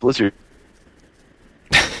been at Blizzard.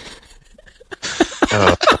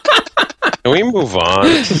 Can we move on?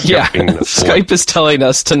 Yeah, Skype is telling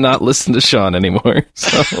us to not listen to Sean anymore,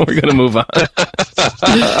 so we're going to move on.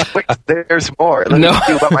 Wait, there's more. Let me tell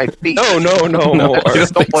you about my feet. No, more. There's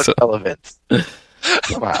so much relevance.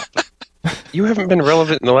 Come on. You haven't been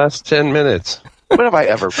relevant in the last 10 minutes. When have I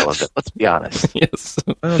ever relevant? Let's be honest. Yes.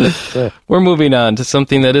 We're moving on to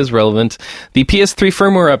something that is relevant. The PS3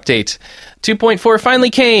 firmware update. 2.4 finally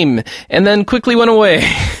came, and then quickly went away.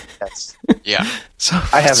 Yes. Yeah. So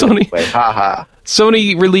I have Sony, it anyway. Ha.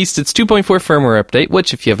 Sony released its 2.4 firmware update,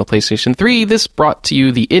 which, if you have a PlayStation 3, this brought to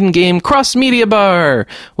you the in-game cross-media bar,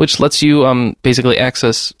 which lets you basically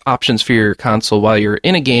access options for your console while you're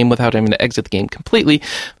in a game without having to exit the game completely,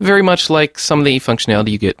 very much like some of the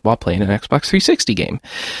functionality you get while playing an Xbox 360 game.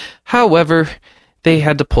 However, they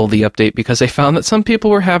had to pull the update because they found that some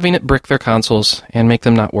people were having it brick their consoles and make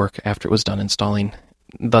them not work after it was done installing,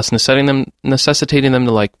 thus necessitating them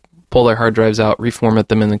to pull their hard drives out, reformat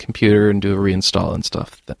them in the computer, and do a reinstall and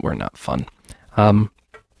stuff that were not fun.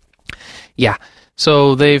 Yeah,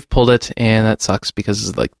 so they've pulled it, and that sucks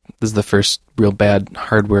because this is the first real bad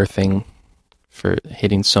hardware thing for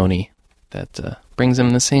hitting Sony that brings them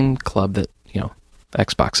in the same club that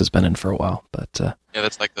Xbox has been in for a while. But yeah,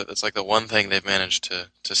 that's like the one thing they've managed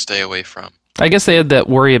to stay away from. I guess they had that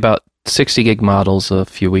worry about 60 gig models a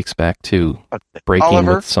few weeks back too, breaking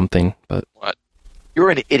Oliver, with something. But what? You're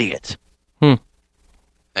an idiot.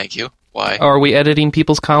 Thank you. Why? Are we editing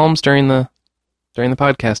people's columns during the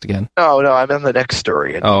podcast again? No, I'm in the next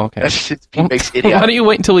story. Oh, okay. He makes idiot. Why don't you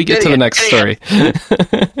wait until we get to the next story?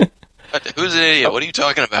 Who's an idiot? What are you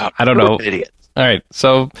talking about? I don't know. An idiot. All right,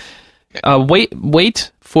 so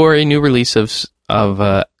wait for a new release of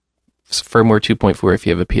firmware 2.4 if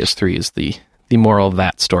you have a PS3 is the moral of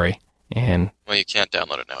that story. And well, you can't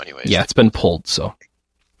download it now anyways. Yeah, it's been pulled, so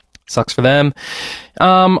sucks for them.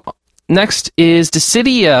 Next is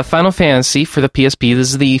Dissidia Final Fantasy for the PSP.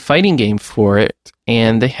 This is the fighting game for it,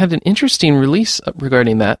 and they had an interesting release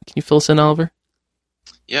regarding that. Can you fill us in, Oliver?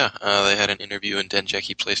 Yeah, they had an interview in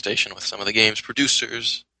Dengeki PlayStation with some of the game's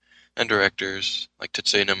producers and directors, like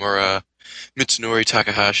Tetsuya Nomura, Mitsunori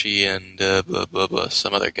Takahashi, and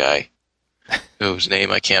some other guy whose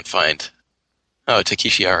name I can't find. Oh,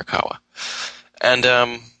 Takeshi Arakawa. And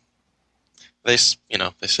they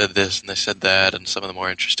said this and they said that, and some of the more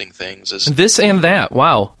interesting things is this and that.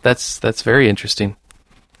 Wow, that's very interesting.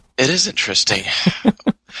 It is interesting.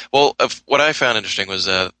 Well, what I found interesting was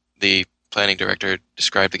the planning director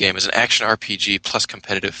described the game as an action RPG plus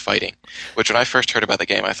competitive fighting, which when I first heard about the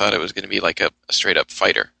game, I thought it was going to be like a straight-up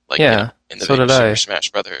fighter, like in the Super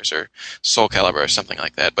Smash Brothers or Soul Calibur or something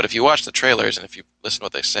like that. But if you watch the trailers and if you listen to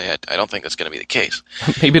what they say, I don't think that's going to be the case.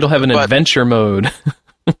 Maybe it'll have an adventure mode,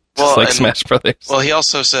 just like Smash Brothers. Well, he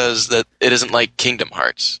also says that it isn't like Kingdom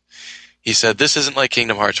Hearts. He said, this isn't like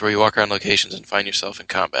Kingdom Hearts where you walk around locations and find yourself in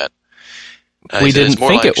combat. We didn't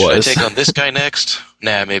think it was. Should I take on this guy next?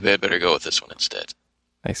 Nah, maybe I better go with this one instead.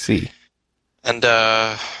 I see. And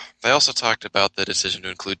they also talked about the decision to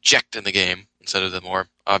include Jecht in the game instead of the more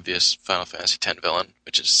obvious Final Fantasy X villain,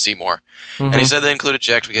 which is Seymour. Mm-hmm. And he said they included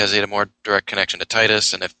Jecht because he had a more direct connection to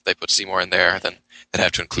Titus, and if they put Seymour in there, then they'd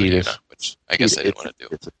have to include Yuna, which I guess they didn't want to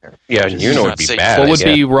do. Yeah, Yuna would be bad. What would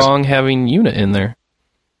be wrong having Yuna in there?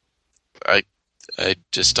 I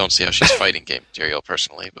just don't see how she's fighting game material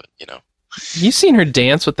personally, but You seen her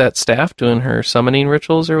dance with that staff doing her summoning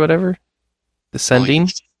rituals or whatever? The sending?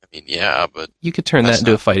 Yeah, but you could turn that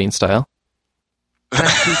into a fighting style.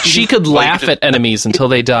 She could laugh at enemies until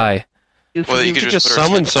they die. Well, you could just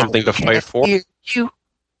summon something to fight for.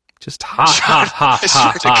 Just ha ha ha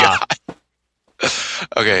ha.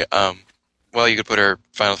 Okay, well, you could put her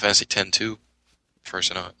Final Fantasy X-2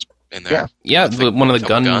 persona in there. Yeah, one of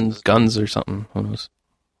the guns or something. Who knows?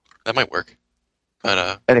 That might work.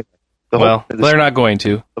 But anyway. They're not going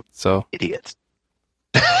to. So idiots.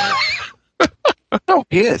 No,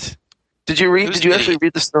 he is. Did you actually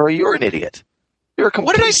read the story? You're an idiot. You're a complete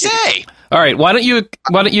What did I say? All right, why don't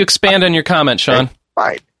you expand on your comment, Sean?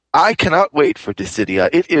 Fine. I cannot wait for Dissidia.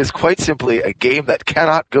 It is quite simply a game that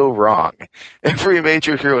cannot go wrong. Every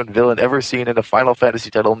major hero and villain ever seen in a Final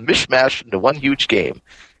Fantasy title mishmashed into one huge game,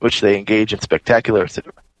 which they engage in spectacular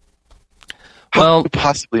cinema. How could you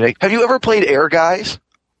possibly make? Have you ever played Air Guys?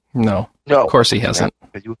 No. Of course he hasn't.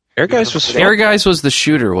 Air Guys was the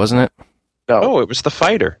shooter, wasn't it? No, it was the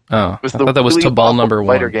fighter. Oh, It was I thought that was really Tabal awful number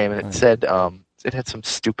fighter 1. game, and it said it had some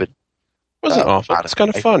stupid. It wasn't awful. It's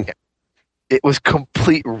kind of fun. It was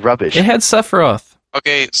complete rubbish. It had Sephiroth.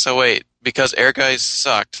 Okay, so wait, because Air Guys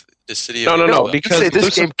sucked, the city No, of no, no. You Because say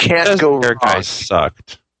this game can't because go Air wrong. Guys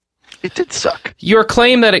sucked. It did suck. Your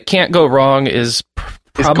claim that it can't go wrong is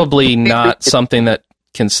probably not something that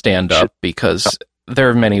can stand up, because there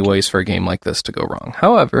are many ways for a game like this to go wrong.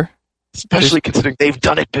 However, Especially considering they've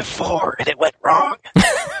done it before and it went wrong.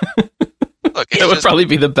 Look, that would probably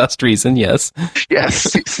be the best reason, yes.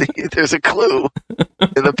 Yes, you see, there's a clue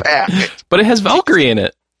in the pack. But it has Valkyrie in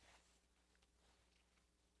it.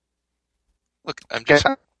 Look, I'm just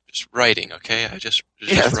writing, okay? Just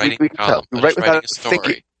Yes, writing we a column. can I'm tell. just Right writing without a story.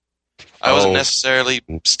 thinking. I wasn't Oh. necessarily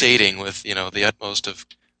stating with, the utmost of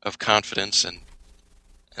confidence and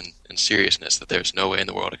seriousness that there's no way in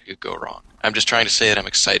the world it could go wrong. I'm just trying to say that I'm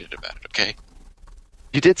excited about it, okay?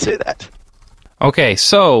 You did say that. Okay,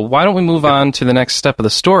 so why don't we move on to the next step of the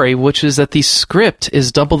story, which is that the script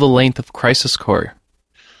is double the length of Crisis Core.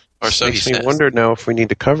 Or so he Makes me says. wonder now if we need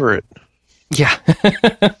to cover it. Yeah.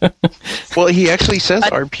 Well, he actually says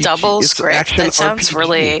A RPG. double It's script. action That sounds RPG.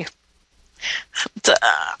 really.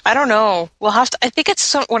 I don't know. We'll have to. I think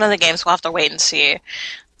it's one of the games we'll have to wait and see.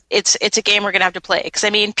 It's a game we're gonna have to play because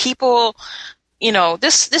people,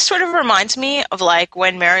 this sort of reminds me of like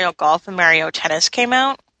when Mario Golf and Mario Tennis came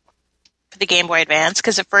out for the Game Boy Advance.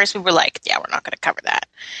 Because at first we were like, yeah, we're not gonna cover that,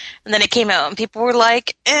 and then it came out and people were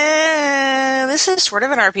like, this is sort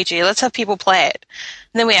of an RPG. Let's have people play it.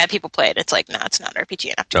 And then we had people play it. It's like, no, it's not an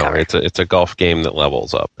RPG enough to No, cover. it's a golf game that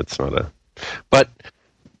levels up. It's not a. But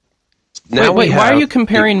now wait, we why are have- you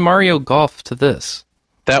comparing Mario Golf to this?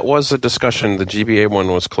 That was a discussion. The GBA one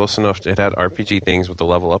was close enough. It had RPG things with the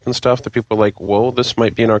level up and stuff that people were like, well, this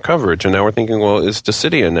might be in our coverage. And now we're thinking, well, is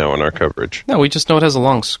Dissidia now in our coverage? No, we just know it has a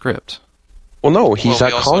long script. Well, no, he's Well, we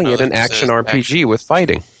not also calling know it an that it action says RPG action. with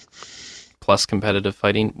fighting. Plus competitive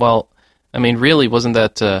fighting. Well, I mean, really, wasn't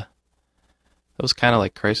that... that was kind of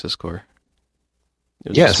like Crisis Core. It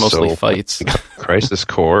was Yes, just mostly so- fights. Crisis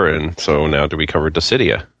Core, and so now do we cover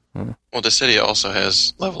Dissidia? Well, Dissidia also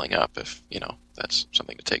has leveling up, if that's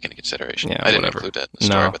something to take into consideration. Yeah, I didn't whatever. include that in the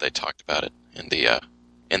story, No. but they talked about it in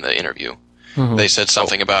the interview. Mhm. They said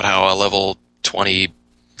something about how a level 20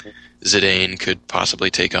 Zidane could possibly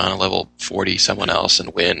take on a level 40 someone else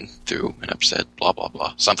and win through an upset. Blah blah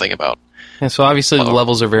blah. Something about Yeah, so obviously the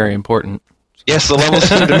levels are very important. Yes, the levels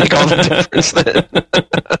seem to make all the difference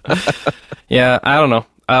then. Yeah, I don't know.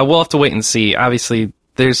 We'll have to wait and see. Obviously,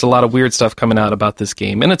 there's a lot of weird stuff coming out about this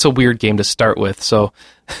game, and it's a weird game to start with, so...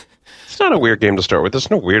 It's not a weird game to start with.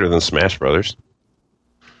 It's no weirder than Smash Brothers.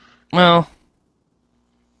 Well...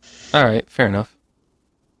 Alright, fair enough.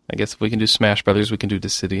 I guess if we can do Smash Brothers, we can do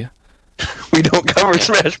Dissidia. We don't cover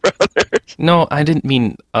Smash Brothers. No, I didn't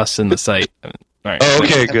mean us in the site. Alright. Oh,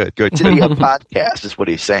 okay, good. To be a podcast is what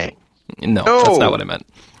he's saying. No, No. that's not what I meant.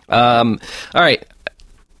 Alright.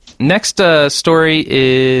 Next story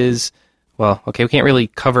is... Well, okay, we can't really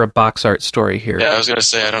cover a box art story here. yeah. I was gonna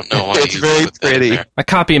say I don't know why It's you very put that in pretty. there. I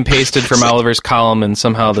copy and pasted from Oliver's column, and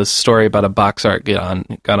somehow this story about a box art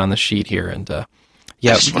got on the sheet here. And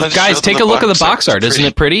yeah, just wanted to guys, show take them a the look at the box box art. art. It's Isn't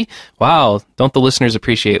it pretty? Wow! Don't the listeners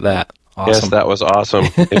appreciate that? Awesome. Yes, that was awesome.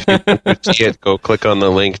 If you didn't see it, go click on the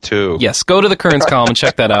link too. Yes, go to the Kearns column and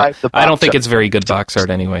check that out. The box I don't think art. it's very good box art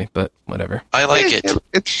anyway, but whatever. I like it.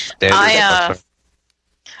 It's standard.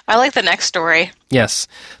 I like the next story. Yes,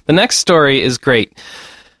 the next story is great.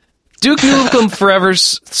 Duke Nukem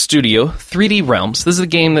Forever's studio, 3D Realms. This is a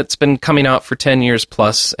game that's been coming out for 10 years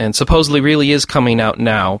plus, and supposedly really is coming out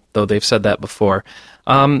now, though they've said that before.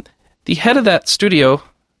 The head of that studio,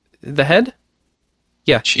 the head?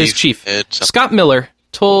 Yeah, his chief. Head, something. Scott Miller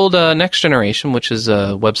told Next Generation, which is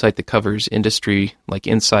a website that covers industry, like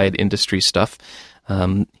inside industry stuff,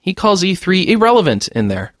 he calls E3 irrelevant in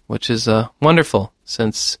there, which is wonderful,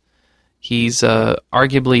 since he's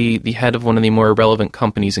arguably the head of one of the more relevant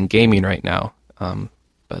companies in gaming right now.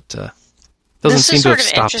 But doesn't This seem is to have sort of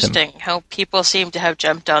stopped him. interesting how people seem to have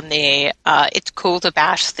jumped on the it's cool to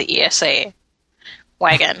bash the ESA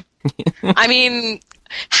wagon. I mean,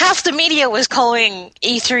 half the media was calling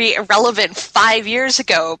E3 irrelevant 5 years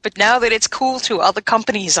ago, but now that it's cool to, all the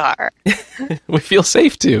companies are. We feel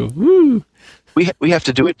safe to. Woo! We have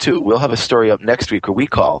to do it too. We'll have a story up next week where we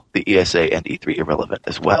call the ESA and E3 irrelevant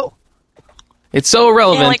as well. It's so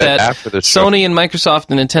irrelevant Yeah, like- that After the show. Sony and Microsoft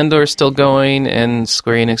and Nintendo are still going, and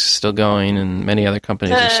Square Enix is still going, and many other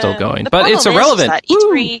companies are still going. The But it's problem is irrelevant. that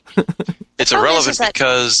Woo! E3 It's problem irrelevant is that-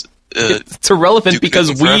 because It's irrelevant Duke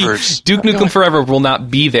because Nukem Forever's- Duke Nukem Forever will not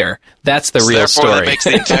be there. That's the real therefore story. that makes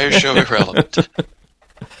the entire show irrelevant.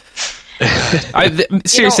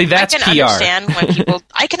 Seriously, that's PR.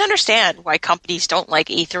 I can understand why companies don't like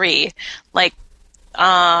E3. Like,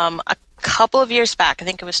 a couple of years back, I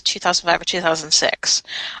think it was 2005 or 2006.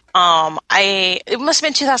 It must have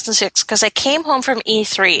been 2006 because I came home from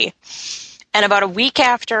E3, and about a week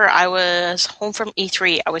after I was home from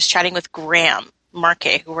E3, I was chatting with Graham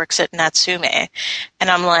Marque, who works at Natsume, and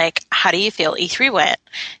I'm like, "How do you feel E3 went?"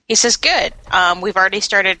 He says, "Good. We've already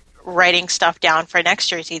started writing stuff down for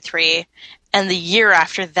next year's E3, and the year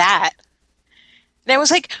after that." And I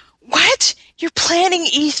was like, "What? You're planning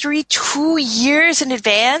E3 2 years in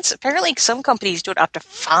advance?" Apparently, some companies do it up to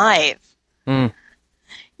 5. Mm.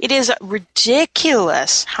 It is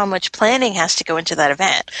ridiculous how much planning has to go into that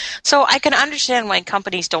event. So I can understand why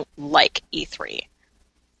companies don't like E3,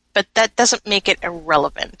 but that doesn't make it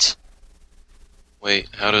irrelevant. Wait,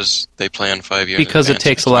 how does they plan 5 years? Because it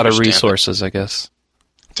takes a lot of resources, I guess.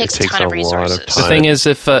 It takes a ton of resources. The thing is,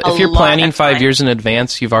 if you're planning 5 years in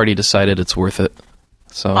advance, you've already decided it's worth it.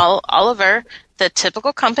 So Oliver, the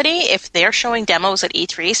typical company, if they're showing demos at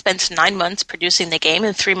E3, spends 9 months producing the game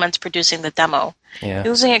and 3 months producing the demo. Yeah.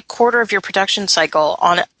 You're losing a quarter of your production cycle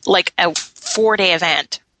on like a 4-day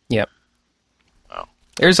event. Yep. Wow.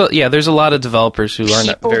 There's a lot of developers who are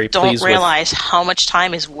not very pleased with. People don't realize how much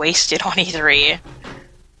time is wasted on E3.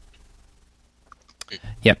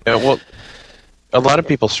 Yep. Yeah, well, a lot of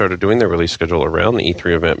people started doing their release schedule around the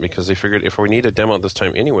E3 event because they figured if we need a demo at this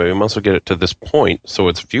time anyway, we might as well get it to this point so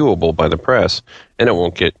it's viewable by the press and it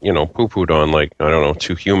won't get, poo-pooed on like, I don't know,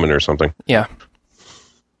 Too Human or something. Yeah.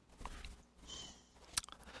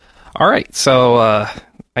 All right, so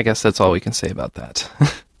I guess that's all we can say about that.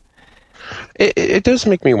 It does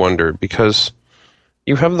make me wonder because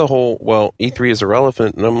you have the whole, E3 is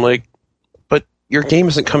irrelevant, and I'm like, but your game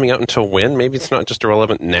isn't coming out until when? Maybe it's not just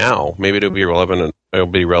irrelevant now. Maybe it'll be relevant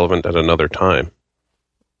at another time.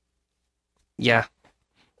 Yeah.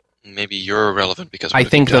 Maybe you're irrelevant because I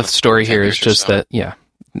think the story here is just that,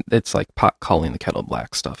 it's like pot calling the kettle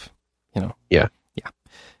black stuff, Yeah. Yeah.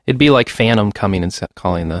 It'd be like Phantom coming and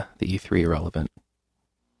calling the E3 irrelevant.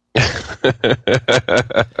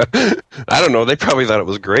 I don't know. They probably thought it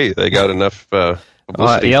was great. They got enough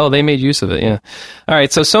publicity. They made use of it, yeah. All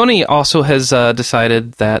right, so Sony also has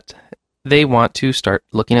decided that they want to start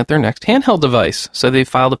looking at their next handheld device. So they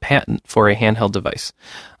filed a patent for a handheld device.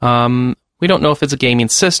 We don't know if it's a gaming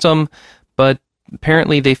system, but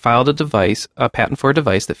apparently they filed a patent for a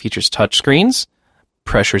device that features touchscreens,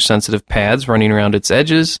 pressure-sensitive pads running around its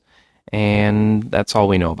edges, and that's all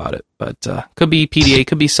we know about it. But could be PDA,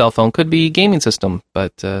 could be cell phone, could be gaming system,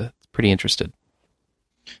 but pretty interested.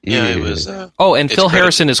 Yeah, it was... and Phil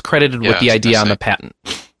Harrison is credited with the idea on the patent.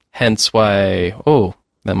 Hence why,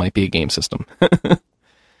 that might be a game system.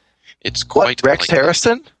 It's quite... What, Rex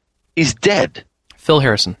Harrison? He's dead. Phil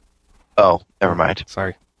Harrison. Oh, never mind.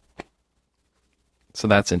 Sorry. So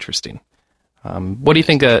that's interesting. What do you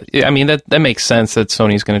think? That makes sense that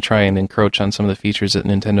Sony's going to try and encroach on some of the features that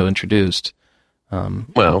Nintendo introduced.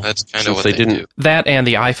 That's kind of what they do. That and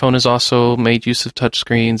the iPhone has also made use of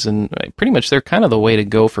touchscreens, and pretty much they're kind of the way to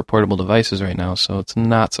go for portable devices right now, so it's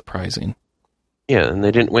not surprising. Yeah, and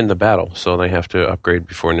they didn't win the battle, so they have to upgrade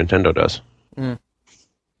before Nintendo does. Mm.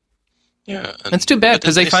 Yeah, it's too bad,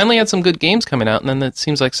 because they finally had some good games coming out, and then it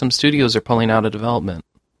seems like some studios are pulling out of development.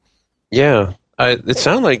 Yeah. It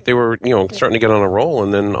sounded like they were, starting to get on a roll,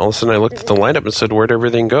 and then all of a sudden I looked at the lineup and said, "Where'd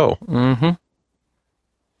everything go?" Mm-hmm.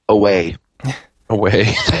 Away.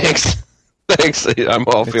 Thanks. I'm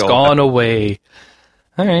all feeling. It's gone away.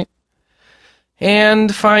 All right.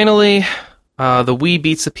 And finally, the Wii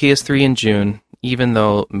beats the PS3 in June, even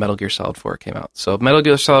though Metal Gear Solid 4 came out. So Metal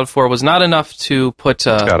Gear Solid 4 was not enough to put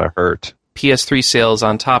it's gotta hurt. PS3 sales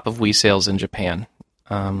on top of Wii sales in Japan.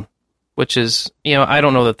 Which is, I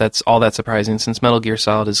don't know that that's all that surprising since Metal Gear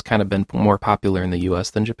Solid has kind of been more popular in the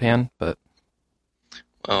U.S. than Japan, but...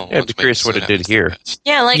 I'd be curious what it did here.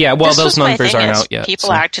 Those numbers aren't out yet.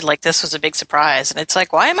 People acted like this was a big surprise, and it's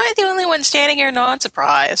like, why am I the only one standing here not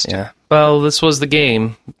surprised? Yeah, well, this was the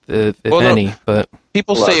game, if any, but...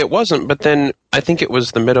 People say it wasn't, but then I think it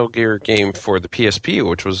was the Metal Gear game for the PSP,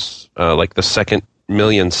 which was like the second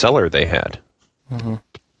million seller they had. Mm-hmm.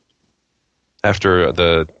 After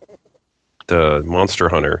the Monster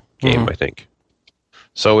Hunter game, I think.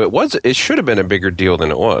 So it should have been a bigger deal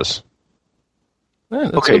than it was. Yeah,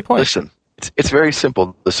 that's a good point. Listen. It's very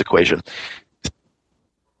simple, this equation.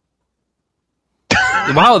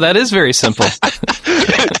 Wow, that is very simple.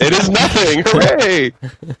 It is nothing. Hooray!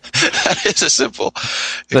 That is a simple.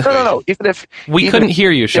 No. Even if couldn't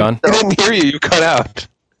hear you, Sean. I didn't hear you. You cut out.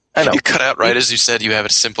 I know. You cut out right as you said you have a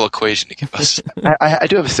simple equation to give us. I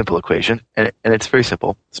do have a simple equation, and it's very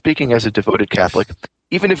simple. Speaking as a devoted Catholic,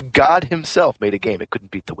 even if God himself made a game, it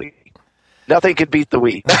couldn't beat the Wii. Nothing could beat the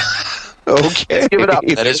Wii. Okay. Give it up.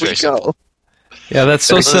 That is very simple. Yeah, that's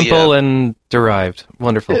so simple and derived.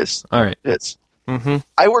 Wonderful. It is. All right. It is. Mm-hmm.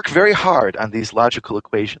 I work very hard on these logical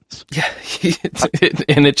equations. Yeah,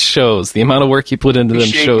 and it shows. The amount of work you put into them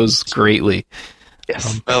shows greatly.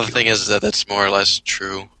 Yes. Well, the thing is that that's more or less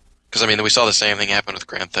true. Because, I mean, we saw the same thing happen with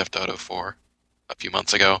Grand Theft Auto 4 a few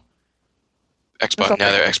months ago.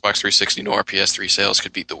 Neither Xbox 360 nor PS3 sales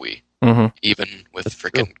could beat the Wii, even with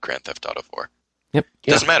freaking Grand Theft Auto 4. Yep.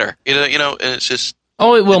 Doesn't matter. You know, it's just...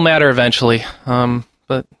 Oh, it will matter eventually.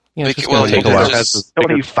 But, you know, it's just going to take a while.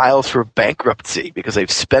 Somebody files for bankruptcy because they've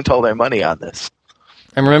spent all their money on this.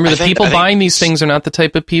 And remember, the people buying these things are not the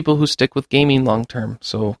type of people who stick with gaming long term,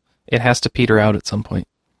 so it has to peter out at some point.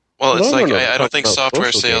 Well, it's I don't think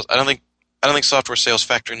software sales... I don't think software sales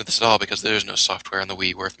factor into this at all because there's no software on the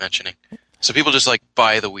Wii worth mentioning. So people just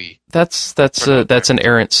buy the Wii. That's an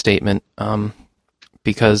errant statement.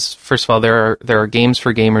 Because first of all, there are games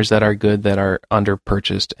for gamers that are good that are under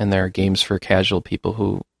purchased, and there are games for casual people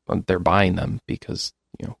who they're buying them because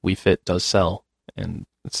Wii Fit does sell and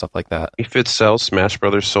stuff like that. Wii Fit sells. Smash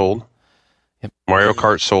Brothers sold. Yep. Mario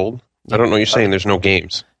Kart sold. Yep. I don't know. You're saying there's no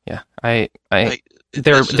games. Yeah,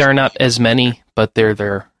 there are not as many, but they're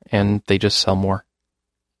there, and they just sell more.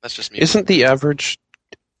 That's just me. Isn't the average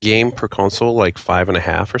game per console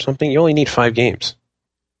 5.5 or something? You only need 5 games.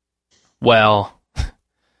 Well,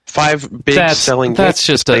 5 big selling games.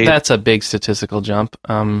 That's a big statistical jump.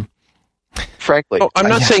 Frankly, I'm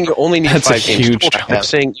not saying you only need 5 games. Huge I'm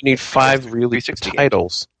saying you need 5 really good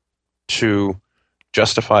titles to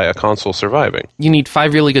justify a console surviving. You need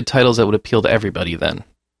 5 really good titles that would appeal to everybody then.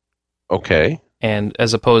 Okay. And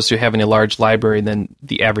as opposed to having a large library and then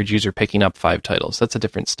the average user picking up 5 titles. That's a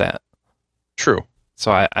different stat. True.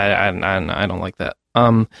 So I don't like that.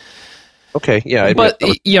 Okay, yeah. But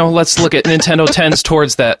let's look at Nintendo tends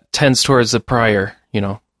towards the prior,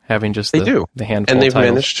 having just the handful and they've of titles.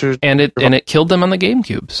 managed to, and it killed them on the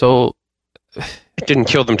GameCube. So it didn't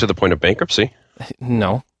kill them to the point of bankruptcy.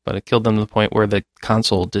 No, but it killed them to the point where the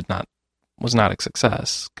console was not a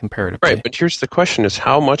success comparatively. Right, but here's the question: is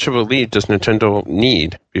how much of a lead does Nintendo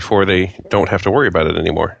need before they don't have to worry about it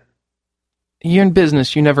anymore? You're in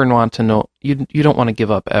business. You never want to know. You don't want to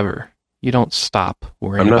give up ever. You don't stop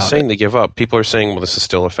worrying about it. I'm not saying they give up. People are saying, well, this is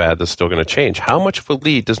still a fad. This is still going to change. How much of a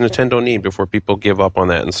lead does Nintendo need before people give up on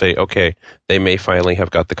that and say, okay, they may finally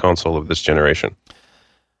have got the console of this generation?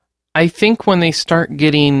 I think when they start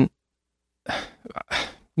getting...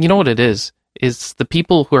 You know what it is? Is the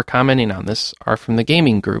people who are commenting on this are from the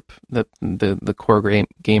gaming group, the core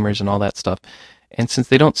gamers and all that stuff. And since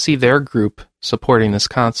they don't see their group supporting this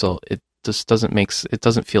console, it just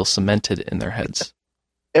doesn't feel cemented in their heads.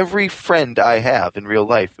 Every friend I have in real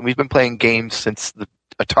life, and we've been playing games since the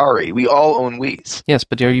Atari, we all own Wiis. Yes,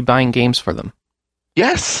 but are you buying games for them?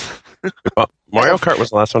 Yes. Mario Kart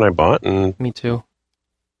was the last one I bought, and me too.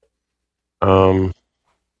 I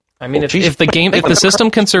mean, if the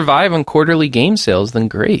system can survive on quarterly game sales, then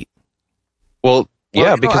great. Well,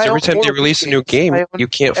 because every time they release a new game, you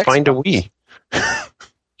can't find a Wii.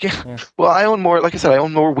 Yeah. Well, I own more. Like I said, I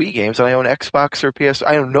own more Wii games, and I own Xbox or PS.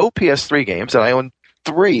 I own no PS3 games, and I own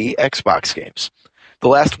 3 Xbox games. The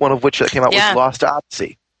last one of which that came out was Lost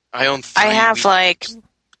Odyssey. I own 3. I have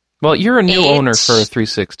Well, you're a new owner for a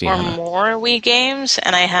 360. Or more Wii games,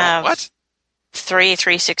 and I have 3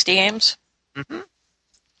 360 games. Mm-hmm.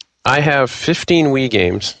 I have 15 Wii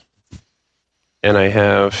games, and I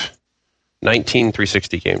have 19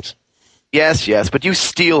 360 games. Yes, but you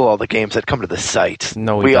steal all the games that come to the site.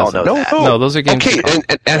 No, we all know that. No, those are games. Okay,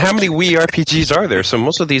 and how many Wii RPGs are there? So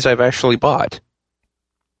most of these I've actually bought.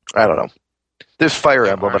 I don't know. There's Fire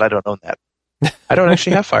Emblem, but I don't own that. I don't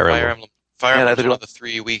actually have Fire Emblem. Fire Emblem is one of the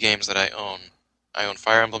 3 Wii games that I own. I own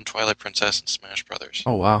Fire Emblem, Twilight Princess, and Smash Brothers.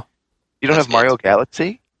 Oh, wow. You don't have Mario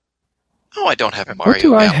Galaxy? No, I don't have a Mario Galaxy.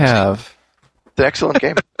 What do Galaxy. I have? It's an excellent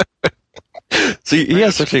game. See, he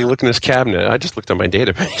has actually looked in his cabinet. I just looked at my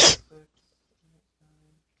database.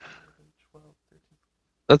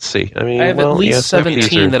 Let's see. I mean, I have at least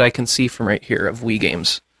 17 that I can see from right here of Wii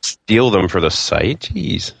games. Steal them for the site?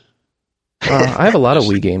 Jeez. I have a lot of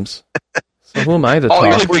Wii games. So who am I to talk?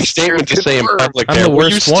 You're a big statement to say in public. I'm the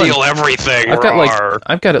worst you one. Steal everything.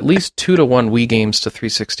 I've got at least 2 to 1 Wii games to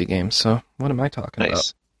 360 games. So what am I talking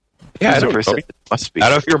about? Yeah, I don't know. Must be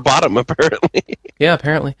out of your bottom, apparently. Yeah,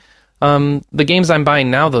 apparently. The games I'm buying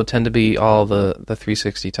now, though, tend to be all the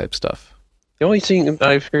 360 type stuff. The only thing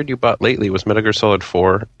I've heard you bought lately was Metal Gear Solid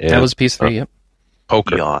 4. And, that was PS3, yep.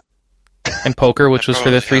 Poker. Beyond. And Poker, which was for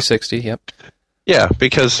the Probably, yeah. 360. Yep. Yeah,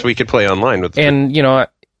 because we could play online with the And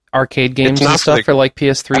arcade games It's not and stuff for for like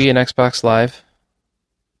PS3 and Xbox Live.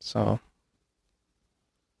 So,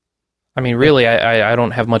 I mean, really, I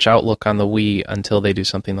don't have much outlook on the Wii until they do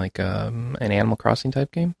something like an Animal Crossing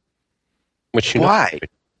type game. which Why?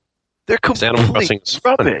 They're Animal completely Crossing is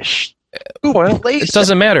fun. rubbish. Well, It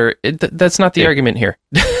doesn't matter. That's not the argument here.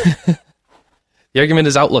 The argument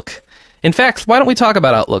is Outlook. In fact, why don't we talk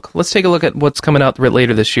about Outlook? Let's take a look at what's coming out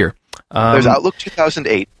later this year. There's Outlook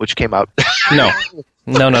 2008, which came out. No,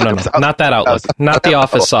 not that Outlook, not the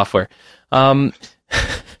Office software.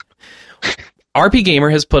 RP Gamer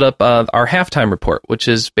has put up our halftime report, which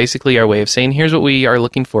is basically our way of saying here's what we are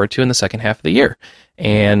looking forward to in the second half of the year.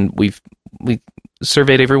 And we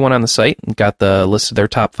surveyed everyone on the site and got the list of their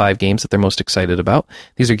top 5 games that they're most excited about.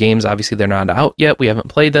 These are games, obviously, they're not out yet. We haven't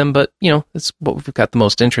played them, but, it's what we've got the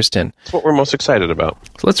most interest in. That's what we're most excited about.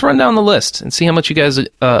 So let's run down the list and see how much you guys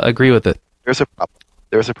agree with it. There's a problem.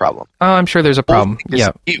 There's a problem. I'm sure there's a problem.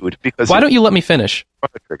 Yeah. Skewed because Why don't you let me finish?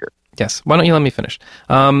 Chrono Trigger. Yes. Why don't you let me finish?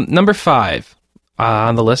 Number 5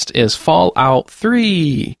 on the list is Fallout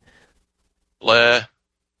 3. Bleh.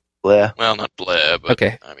 Bleh. Well, not bleh, but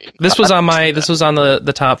Okay. I mean, This was on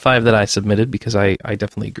the top 5 that I submitted because I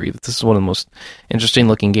definitely agree that this is one of the most interesting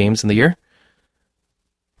looking games in the year.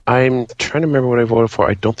 I'm trying to remember what I voted for.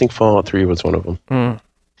 I don't think Fallout 3 was one of them. I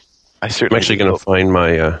I'm certainly actually going to find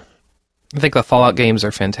my... I think the Fallout games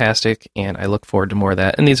are fantastic, and I look forward to more of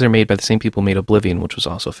that. And these are made by the same people who made Oblivion, which was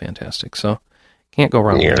also fantastic. So can't go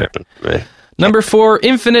wrong with it. Number 4,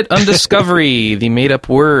 Infinite Undiscovery. The made-up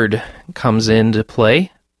word comes into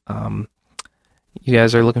play. You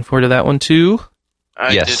guys are looking forward to that one too?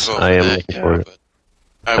 Yes, did vote I for am that, looking forward. but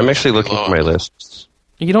I I'm was actually pretty looking low for my on it. lists.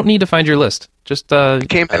 You don't need to find your list. Just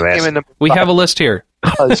came in number we 5 have a list here.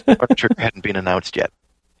 because Chrono Trigger hadn't been announced yet.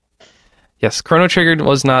 Yes, Chrono Trigger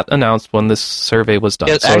was not announced when this survey was done,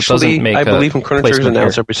 Yes, so actually, it doesn't make I believe when Chrono Trigger's placement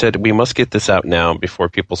announced, here. we said we must get this out now before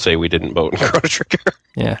people say we didn't vote in Chrono Trigger.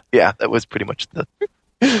 Yeah. Yeah, that was pretty much the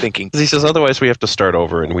thinking. He says otherwise we have to start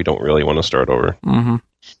over, and we don't really want to start over. Mm-hmm.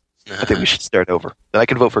 I think we should start over. Then I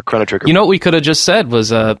can vote for Chrono Trigger. You know what we could have just said was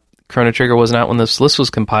Chrono Trigger wasn't out when this list was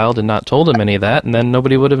compiled and not told him any of that, and then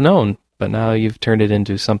nobody would have known. But now you've turned it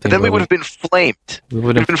into something. But then we where would have been flamed. We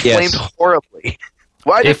would have been flamed horribly.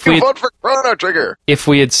 Why did you vote for Chrono Trigger? If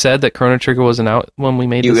we had said that Chrono Trigger wasn't out when we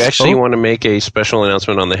made this You actually vote? want to make a special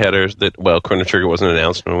announcement on the headers that, Chrono Trigger wasn't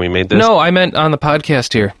announced when we made this? No, I meant on the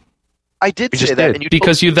podcast here. I did You say just that, did. and you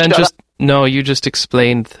Because told you me then to shut just you just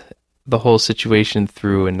explained the whole situation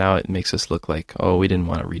through, and now it makes us look like, oh, we didn't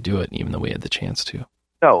want to redo it, even though we had the chance to. up.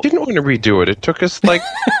 No, Didn't want to redo it. It took us, 3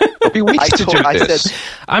 weeks to do I this. said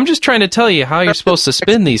I'm just trying to tell you how you're supposed to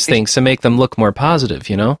spin these things to make them look more positive,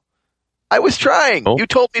 I was trying. Oh. You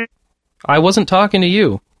told me I wasn't talking to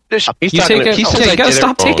you. to shut He's You talking take to- he says you I gotta did it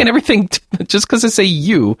stop wrong. taking everything. Just because I say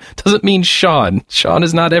you doesn't mean Sean. Sean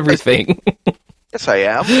is not everything. Yes, I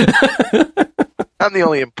am. I'm the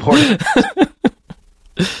only important.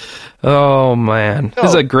 Oh man, this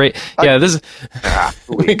is a great. Yeah, this is.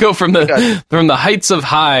 We go from the heights of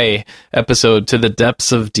high episode to the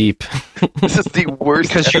depths of deep. This is the worst.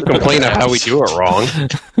 Because you complain of how we do it wrong.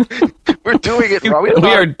 We're doing it wrong. We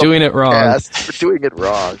are doing it wrong. Yes, we're doing it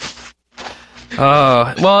wrong.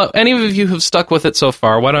 Well, any of you who've stuck with it so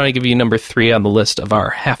far, why don't I give you number 3 on the list of our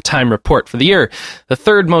halftime report for the year? The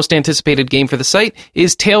third most anticipated game for the site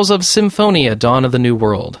is Tales of Symphonia: Dawn of the New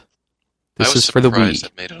World. This is for the Wii.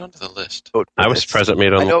 It made it onto the list. I was surprised it made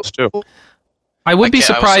it on the list, too. I would be I was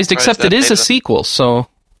surprised, surprised except that it is made a it. sequel, so...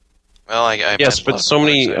 Well, I Yes, met a but lot so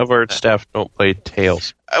many players of our that- staff don't play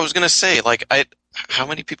Tales. I was gonna say, how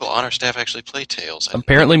many people on our staff actually play Tales?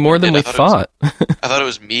 Apparently more than we thought. I thought it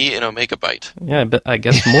was me and Omega Byte. Yeah, but I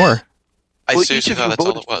guess more. I Well, seriously each of thought you that's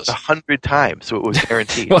all voted it was. 100 times, so it was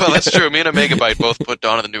guaranteed. Well, that's true. Me and Omega Byte both put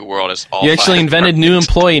Dawn of the New World as all You actually 5. invented new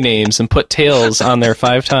employee names and put Tails on there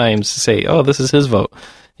 5 times to say, oh, this is his vote.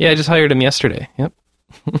 Yeah, I just hired him yesterday. Yep.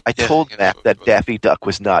 I told Matt that Daffy Duck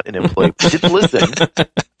was not an employee. He didn't listen.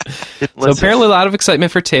 So apparently a lot of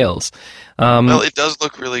excitement for Tails. Well, it does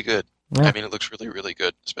look really good. Yeah. I mean, it looks really, really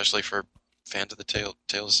good, especially for fans of the Tales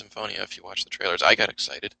of Symphonia. If you watch the trailers, I got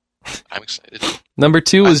excited. I'm excited. Number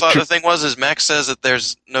 2 I is... thought the thing is Max says that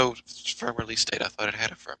there's no firm release date. I thought it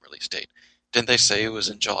had a firm release date. Didn't they say it was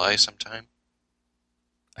in July sometime?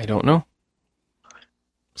 I don't know.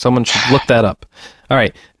 Someone should look that up. All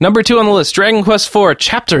right. Number 2 on the list, Dragon Quest IV,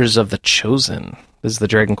 Chapters of the Chosen. This is the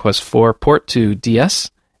Dragon Quest IV port to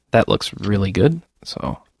DS. That looks really good,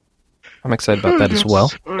 so I'm excited about that as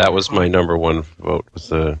well. That was my number 1 vote. Was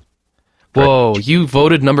the Whoa, you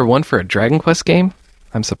voted number 1 for a Dragon Quest game?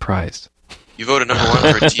 I'm surprised. You voted number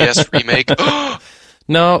 1 for a DS remake?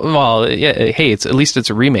 No, well, yeah, hey, at least it's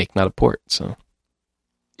a remake, not a port, so.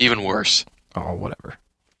 Even worse. Oh, whatever.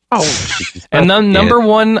 Oh, And then number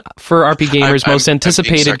 1 for RP Gamer's most I'm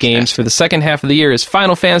anticipated being games for the second half of the year is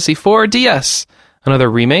Final Fantasy IV DS.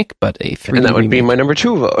 Another remake, but a 3D and that would be remake. my number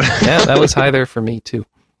 2 vote. Yeah, that was high there for me, too.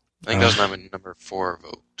 I think that was my number 4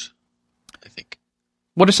 vote. I think.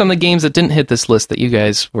 What are some of the games that didn't hit this list that you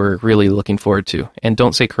guys were really looking forward to? And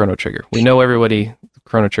don't say Chrono Trigger. We know everybody,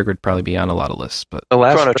 Chrono Trigger would probably be on a lot of lists, but... The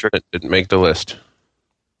Last Chrono Remnant didn't make the list.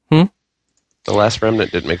 Hmm? The Last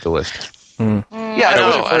Remnant didn't make the list. Yeah, I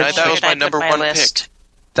know, and that was my number 1 pick.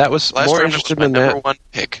 That was Last more Remnant interested was in my number that. 1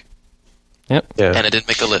 pick. Yep. Yeah. And it didn't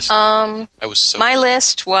make the list. I was so... My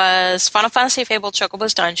list was Final Fantasy Fable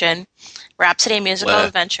Chocobo's Dungeon, Rhapsody Musical Bleh.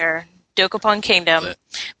 Adventure, Dokapon Kingdom, Bleh.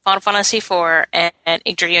 Final Fantasy IV, and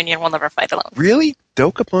Igdra Union Will Never Fight Alone. Really?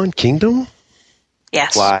 Dokapon Kingdom?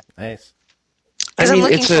 Yes. Why? Nice. Because I mean, I'm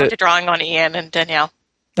looking it's forward a- to drawing on Ian and Danielle.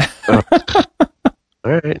 All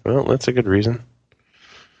right. Well, that's a good reason.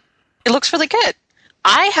 It looks really good.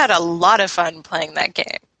 I had a lot of fun playing that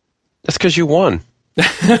game. That's because you won.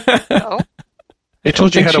 So They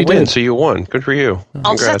told you think how to she win, did. so you won. Good for you.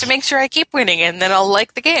 I'll just have Congrats. to make sure I keep winning, and then I'll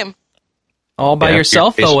like the game. All by Yeah,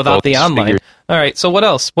 yourself, your though, without the baseball online. figure. All right, so what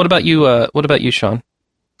else? What about you, Sean?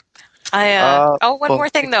 One well, more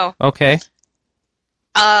thing, though. Okay.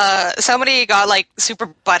 Somebody got, super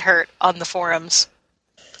butthurt on the forums.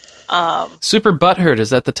 Super butthurt, is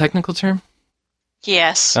that the technical term?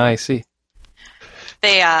 Yes. I see.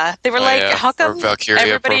 They were Oh, like, yeah, how or come Valkyria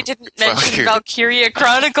everybody from- didn't mention Valkyria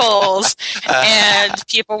Chronicles? And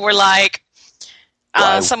people were like,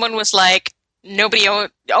 Why? someone was like, nobody owned.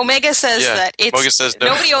 Omega says Yeah, that it's Omega says no.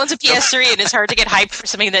 nobody owns a PS3 and it's hard to get hyped for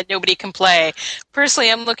something that nobody can play. Personally,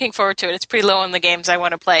 I'm looking forward to it. It's pretty low on the games I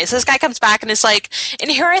want to play. So this guy comes back and is like, and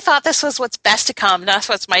here I thought this was what's best to come, not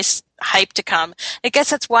what's my hype to come. I guess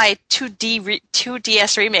that's why two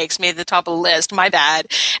DS remakes made the top of the list. My bad.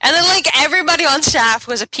 And then everybody on staff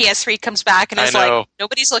who has a PS3 comes back and I is know. like,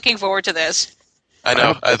 nobody's looking forward to this. I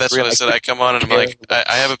know. I have a That's PS3, what I said. I come on and I'm care. like,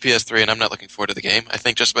 I have a PS3 and I'm not looking forward to the game. I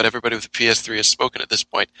think just about everybody with a PS3 has spoken at this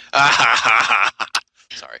point.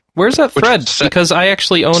 Sorry. Where's that Which thread? is- Because I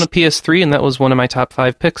actually own a PS3, and that was one of my top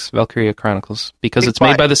 5 picks, Valkyria Chronicles, because it's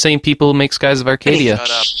made by the same people who make Skies of Arcadia. Shut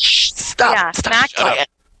up. Stop! Yeah, Stop! Mac- Shut up.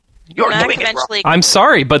 You're Mac doing it wrong. eventually. I'm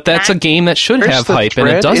sorry, but that's a game that should Where's have the hype, thread?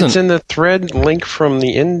 and it doesn't. It's in the thread link from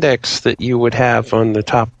the index that you would have on the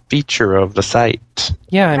top feature of the site.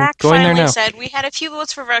 Yeah, I'm Mac going there finally now. said we had a few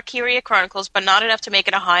votes for Valkyria Chronicles, but not enough to make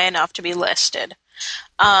it a high enough to be listed.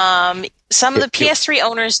 Some of the PS3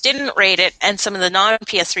 owners didn't rate it, and some of the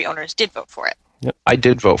non-PS3 owners did vote for it. I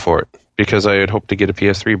did vote for it because I had hoped to get a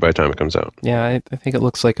PS3 by the time it comes out. Yeah, I think it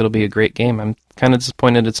looks like it'll be a great game. I'm kind of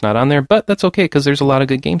disappointed it's not on there, but that's okay because there's a lot of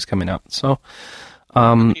good games coming out. So,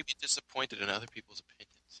 How can you be disappointed in other people's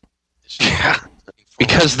opinions? It's just Yeah. looking forward.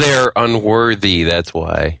 Because they're unworthy, that's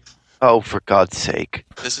why. Oh, for God's sake!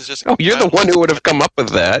 This is just. Oh, you're the one who would have come up with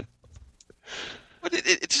that. But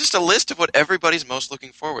it's just a list of what everybody's most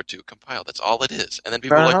looking forward to compiled. That's all it is. And then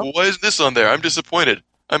people are like, well, why isn't this on there? I'm disappointed.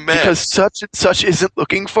 I'm mad. Because such and such isn't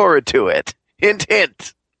looking forward to it. Hint,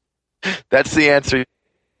 hint. That's the answer.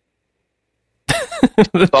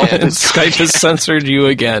 Skype has censored you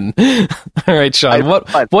again. All right, Sean.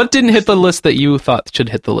 What didn't hit the list that you thought should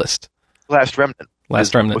hit the list? Last Remnant.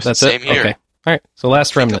 Last Remnant. That's Same it. here. Okay. All right. So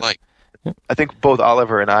Last Remnant. Like, I think both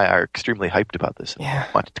Oliver and I are extremely hyped about this. Yeah.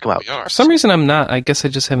 Want it to come out. we are. For some reason, I'm not. I guess I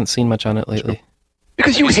just haven't seen much on it lately.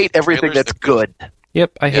 Because you hate everything Trailers, that's they're good.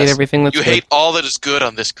 Yep, I hate Yes. everything that's You good. hate all that is good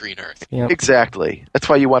on this green earth. Yep. Exactly. That's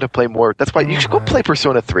why you want to play more. That's why you should go play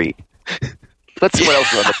Persona 3. Let's see what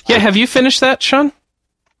else is on the Yeah, have you finished that, Sean?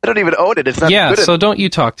 I don't even own it. It's not Yeah, good. so don't you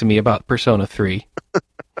talk to me about Persona 3.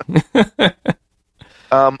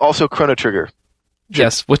 Also, Chrono Trigger.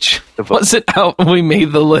 Yes, which The vote. was it out when we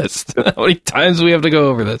made the list? How many times do we have to go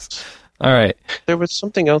over this? All right. There was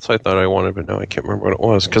something else I thought I wanted, but now I can't remember what it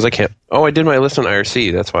was because I can't. Oh, I did my list on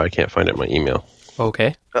IRC. That's why I can't find it in my email.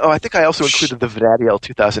 Okay. Oh, I think I also included the Vanadiel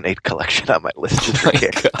 2008 collection on my list. Just for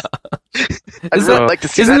kicks. I'd Is really that- like to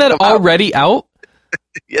see Isn't that come out. already out?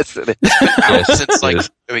 Yes, it is. Yes, Since like it is.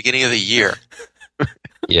 the beginning of the year.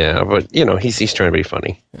 Yeah, but he's trying to be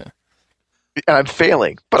funny. And I'm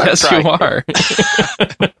failing, but Yes, I'm you trying. are.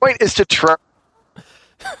 The point is to try.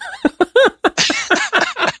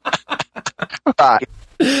 Yeah,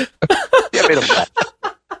 made him laugh.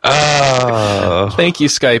 Oh, Thank you,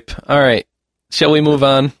 Skype. All right. Shall we move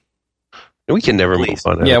on? we can never Please.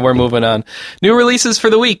 move on. Yeah, we're moving on. New releases for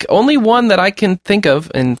the week. Only one that I can think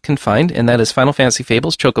of and can find, and that is Final Fantasy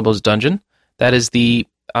Fables Chocobo's Dungeon. That is the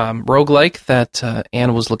roguelike that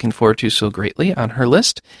Anne was looking forward to so greatly on her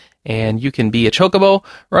list. And you can be a chocobo,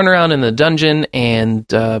 run around in the dungeon, and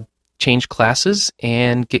change classes,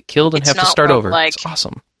 and get killed and have to start over. It's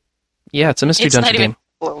awesome. Yeah, it's a mystery dungeon game.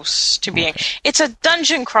 Close to being. It's a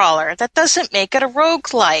dungeon crawler. That doesn't make it a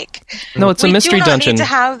roguelike. No, it's a mystery dungeon. We do not need to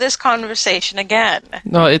have this conversation again.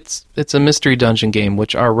 No, it's a mystery dungeon game,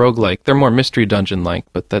 which are roguelike. They're more mystery dungeon-like,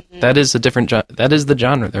 but that is a different that is the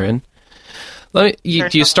genre they're in. Do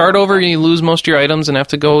you start over and you lose most of your items and have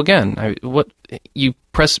to go again? You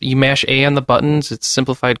mash A on the buttons. It's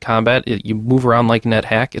simplified combat. You move around like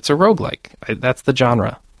NetHack. It's a roguelike. That's the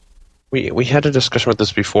genre. We had a discussion with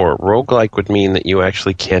this before. Roguelike would mean that you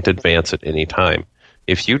actually can't advance at any time.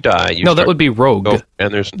 If you die, that would be rogue.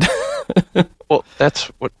 And there's well, that's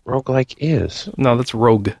what roguelike is. No, that's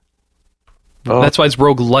rogue. Oh. That's why it's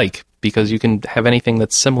roguelike, because you can have anything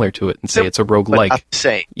that's similar to it and say it's a roguelike.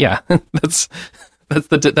 Same. Yeah, that's what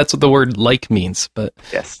the word like means. But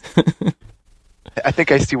yes, I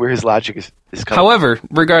think I see where his logic is coming. However,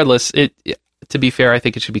 regardless, to be fair, I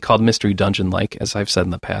think it should be called Mystery Dungeon-like, as I've said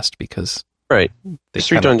in the past, because right,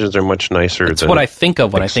 mystery dungeons are much nicer. That's what I think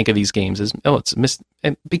of when I think of these games.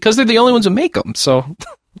 Because they're the only ones who make them. So,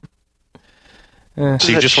 so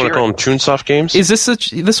you just want to call them Chunsoft games? Is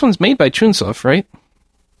this one's made by Chunsoft, right?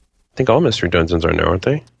 I think all mystery dungeons are now, aren't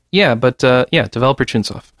they? Yeah, but developer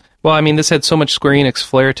Chunsoft. Well, I mean, this had so much Square Enix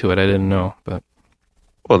flair to it, I didn't know, but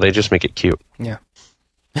well, they just make it cute. Yeah,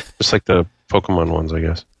 just like the Pokemon ones, I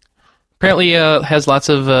guess. Apparently, has lots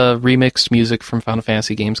of remixed music from Final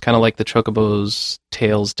Fantasy games, kind of like the Chocobo's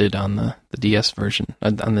Tales did on the DS version,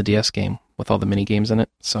 on the DS game, with all the mini games in it.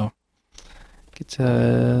 So, it's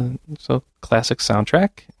classic soundtrack,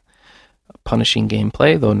 punishing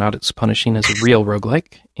gameplay, though not as punishing as a real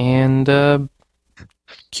roguelike, and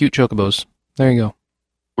cute Chocobos. There you go.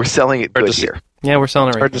 We're selling it good here. Yeah, we're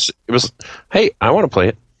selling it right. It was. Hey, I want to play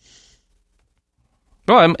it.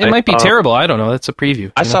 Well, it might be terrible. I don't know. That's a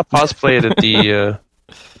preview. I saw Paz play it at the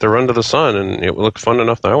Run to the Sun, and it looked fun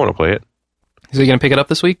enough that I want to play it. Is he going to pick it up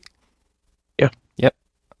this week? Yeah. Yep.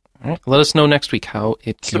 All right. Let us know next week how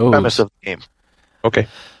it goes. The premise of the game. Okay.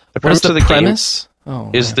 The premise of the premise?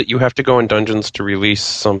 Is that you have to go in dungeons to release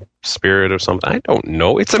some spirit or something. I don't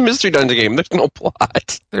know. It's a mystery dungeon game. There's no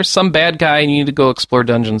plot. There's some bad guy, and you need to go explore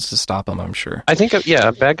dungeons to stop him, I'm sure. I think,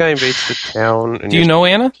 a bad guy invades the town. And do you know,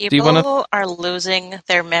 Anna? People are losing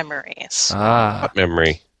their memories. What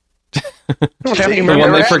memory? The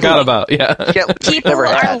one they forgot about, yeah. People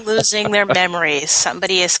are losing their memories.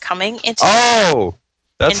 Somebody is coming into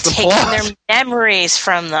that's and taking their memories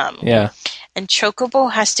from them. Yeah. And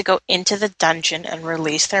Chocobo has to go into the dungeon and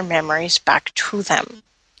release their memories back to them.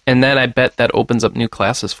 And then I bet that opens up new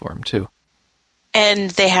classes for them, too. And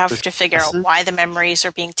they have to figure out why the memories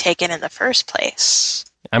are being taken in the first place.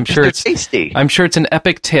 I'm sure it's tasty. I'm sure it's an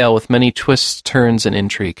epic tale with many twists, turns, and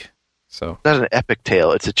intrigue. So not an epic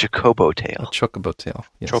tale, it's a Chocobo tale. A Chocobo tale.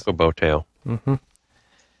 Yes. Chocobo tale. Mm-hmm.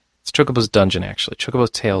 It's Chocobo's Dungeon, actually.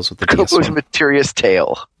 Chocobo's Tales with the Chocobo's Mysterious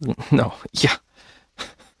Tale. No, yeah.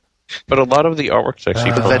 But a lot of the artwork's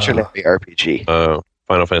actually Adventure RPG.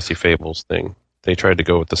 Final Fantasy Fables thing. They tried to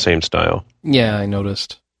go with the same style. Yeah, I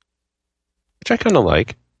noticed. Which I kind of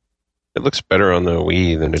like. It looks better on the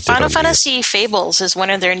Wii than it did Final on Fantasy Fables is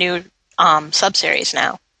one of their new sub-series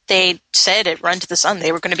now. They said at Run to the Sun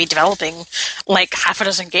they were going to be developing like half a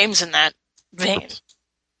dozen games in that vein.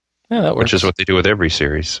 Yeah, that works. Which is what they do with every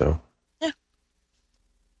series, so. Yeah.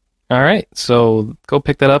 All right, so go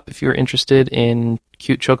pick that up if you're interested in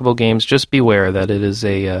cute Chocobo games. Just beware that it is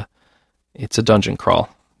it's a dungeon crawl,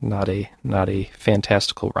 not a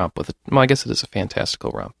fantastical romp with it. Well, I guess it is a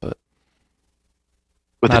fantastical romp, but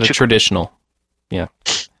with not a traditional. Yeah.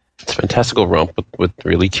 It's a fantastical romp with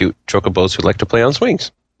really cute Chocobos who like to play on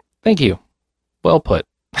swings. Thank you. Well put.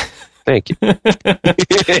 Thank you.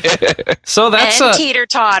 So that's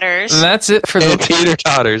teeter-totters. That's it for the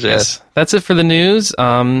teeter-totters. Yes, that's it for the news.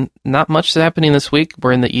 Not much is happening this week.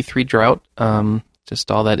 We're in the E3 drought. Just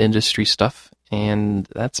all that industry stuff, and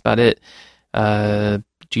that's about it.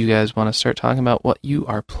 Do you guys want to start talking about what you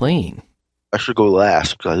are playing? I should go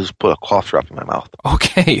last because I just put a cough drop in my mouth.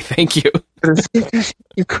 Okay, thank you.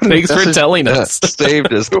 Thanks for telling us.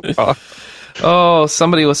 Saved us. Oh,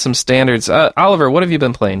 somebody with some standards. Oliver, what have you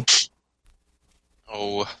been playing?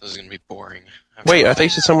 Oh, this is going to be boring. Wait, I thought you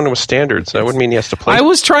said someone with standards. That would mean he has to play. I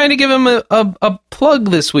was trying to give him a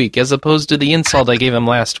plug this week as opposed to the insult I gave him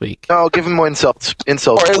last week. No, give him more insults.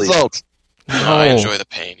 Insults, please. Insults. No, I enjoy the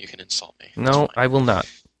pain. You can insult me. No, I will not.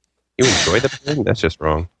 You enjoy the pain? That's just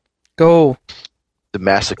wrong. Go. The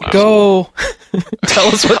masochist. Go. Tell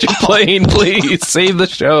us what you're playing, please. Save the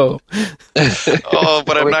show. Oh,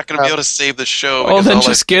 but I'm not going to be able to save the show. Oh, then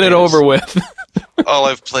just get it over with. All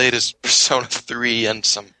I've played is Persona 3 and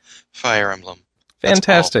some Fire Emblem.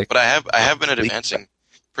 Fantastic. But I have been advancing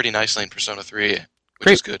pretty nicely in Persona 3, which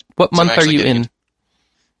Great. is good. What month are you in?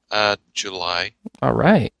 July. All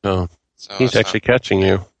right. Oh, So he's actually catching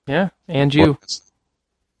you. Yeah, and you.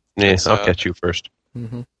 Yeah, I'll catch you first.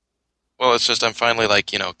 Mm-hmm. Well, it's just I'm finally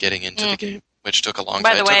getting into the game, which took a long By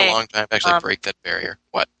time. the It took way, a long time to actually break that barrier.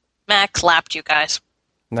 What? Mac slapped you guys.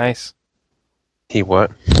 Nice. He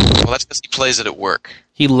what? Well, that's because he plays it at work.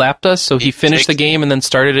 He lapped us, so he finished the game and then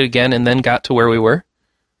started it again and then got to where we were?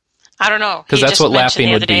 I don't know. Because that's just what mentioned lapping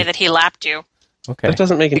the would other day be. that he lapped you. Okay. That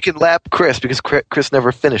doesn't make You it. can lap Chris because Chris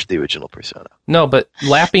never finished the original Persona. No, but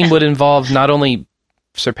lapping would involve not only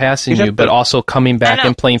surpassing You'd you, have but to- also coming back I know.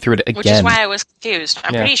 and playing through it again. Which is why I was confused.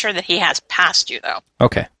 I'm Yeah. pretty sure that he has passed you, though.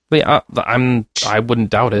 Okay. But yeah, I wouldn't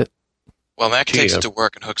doubt it. Well, Mac takes Yeah. it to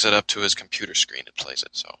work and hooks it up to his computer screen and plays it.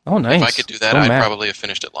 So Oh, nice. if I could do that, Oh, I'd Mac. probably have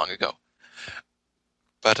finished it long ago.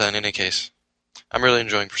 But in any case, I'm really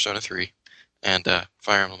enjoying Persona 3 and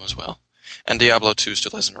Fire Emblem as well. And Diablo 2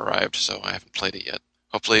 still hasn't arrived, so I haven't played it yet.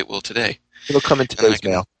 Hopefully it will today. It'll come in And then I today's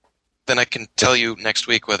mail. Then I can tell you next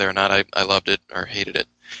week whether or not I loved it or hated it.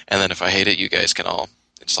 And then if I hate it, you guys can all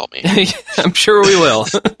insult me. I'm sure we will.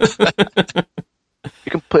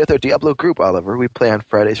 You can play with our Diablo group, Oliver. We play on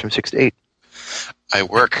Fridays from 6 to 8. I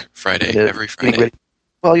work Friday, And, every getting Friday. ready-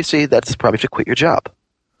 Well, you see, that's probably to quit your job.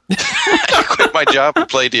 I quit my job and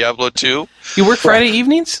play Diablo 2. You work Friday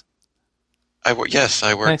evenings? Yes,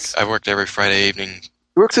 I work. Nice. I worked every Friday evening.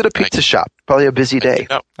 He works at a pizza shop. Probably a busy day.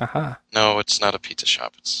 No, Aha. no, it's not a pizza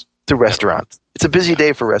shop. It's It's a restaurant. It's a busy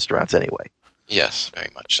day for restaurants anyway. yes, very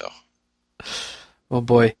much so. Oh,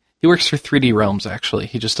 boy. He works for 3D Realms, actually.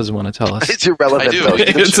 He just doesn't want to tell us. It's irrelevant, I do. though.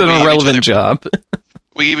 It's an We give each irrelevant other- job.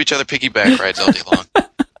 We give each other piggyback rides all day long.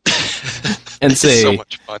 And It's so say,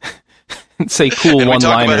 much fun. say cool And we talk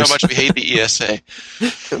about one-liners. how much we hate the ESA.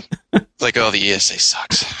 It's like, oh, the ESA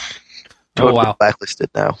sucks. Oh, wow. Blacklisted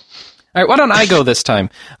now. All right, why don't I go this time?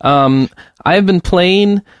 I've been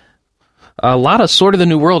playing a lot of Sword of the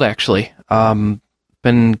New World, actually.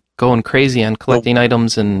 Been going crazy on collecting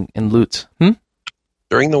items and loot.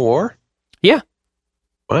 During the war? Yeah.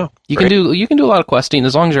 Wow. You Great. can do a lot of questing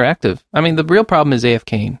as long as you're active. I mean, the real problem is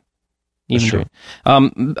AFKing. That's true.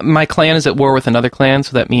 My clan is at war with another clan,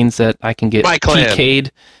 so that means that I can get My clan.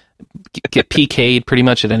 PK'd, get PK'd pretty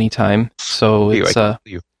much at any time. So it's Hunt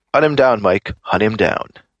Hunt him down, Mike. Hunt him down.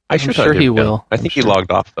 I should sure hunt him he down. will. I think I'm he sure.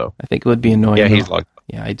 logged off though. I think it would be annoying. Yeah, he's though. logged off.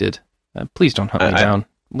 Yeah, I did. Please don't hunt me I- down.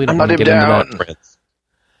 We don't Hunt want to him get into down. that. Friends.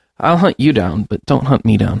 I'll hunt you down, but don't hunt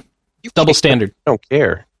me down. You Double can't- standard. I don't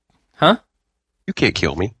care. Huh? You can't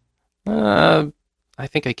kill me. I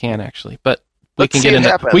think I can actually, but we Let's can see get it into.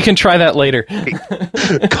 happen. We can try that later.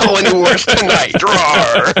 Calling wars tonight.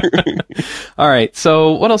 Roar. All right.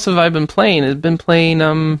 So what else have I been playing? I've been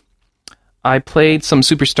playing. I played some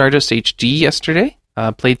Super Stardust HD yesterday.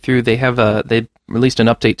 Played through. They released an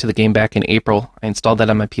update to the game back in April. I installed that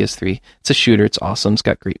on my PS3. It's a shooter. It's awesome. It's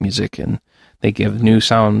got great music, and they give new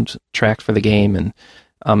soundtrack for the game and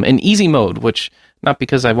an easy mode, which not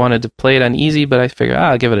because I wanted to play it on easy, but I figured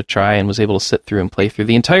I'll give it a try and was able to sit through and play through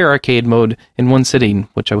the entire arcade mode in one sitting,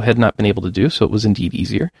 which I had not been able to do. So it was indeed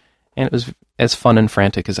easier, and it was as fun and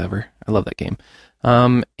frantic as ever. I love that game.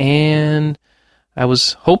 And I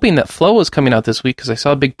was hoping that Flow was coming out this week because I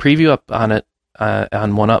saw a big preview up on it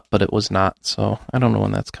on 1UP, but it was not. So I don't know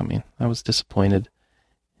when that's coming. I was disappointed.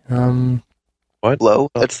 What? Low.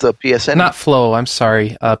 That's the PSN. Not Flow. I'm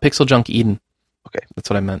sorry. Pixel Junk Eden. Okay. That's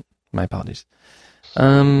what I meant. My apologies.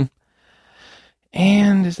 And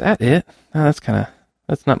is that it? No,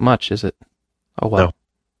 that's not much, is it? Oh well.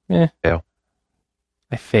 No. Fail.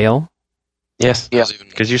 I fail. Yes. Yeah.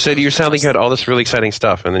 Because you said you sounded like you had all this really exciting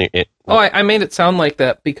stuff, and then I made it sound like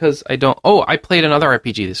that because I don't. Oh, I played another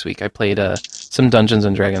RPG this week. I played some Dungeons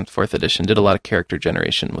and Dragons 4th edition. Did a lot of character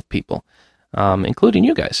generation with people, including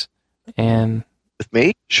you guys. And With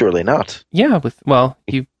me? Surely not. yeah, with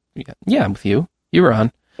you. Yeah, with you. You were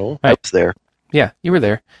on. Oh. I was there. Yeah, you were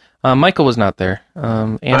there. Michael was not there.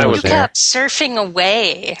 Anna I was You there. kept surfing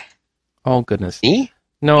away. Oh goodness. me?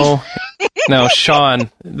 No, no,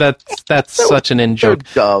 Sean. That's such an in They're joke.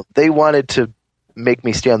 dumb. They wanted to make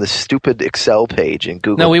me stay on the stupid Excel page in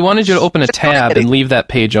Google. No, we wanted you to open a It's not tab getting- and leave that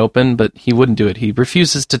page open, but he wouldn't do it. He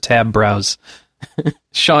refuses to tab browse.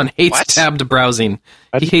 Sean hates What? tabbed browsing.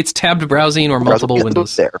 He hates tabbed browsing or multiple Yeah,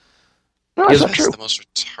 windows. There. No, that's not That's true. the most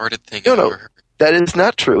retarded thing No, I've no. ever heard. That is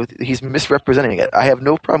not true. He's misrepresenting it. I have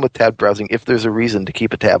no problem with tab browsing if there's a reason to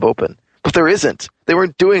keep a tab open. But there isn't. They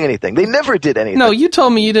weren't doing anything. They never did anything. No, you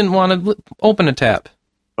told me you didn't want to open a tab.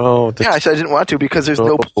 Oh, Yeah, I said I didn't want to because there's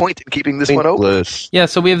no point in keeping this one open. Yeah,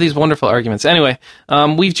 so we have these wonderful arguments. Anyway,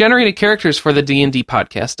 we've generated characters for the D&D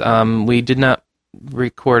podcast. We did not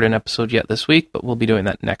record an episode yet this week, but we'll be doing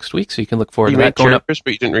that next week, so you can look forward to that. You made characters,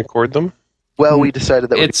 but you didn't record them? Well, we decided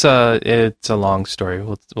that it's a long story.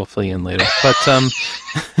 We'll fill you in later. But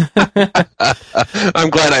I'm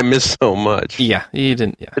glad I missed so much. Yeah, you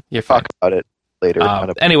didn't. Yeah, you're fine. Talk about it later.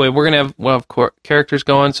 Anyway, we're gonna have characters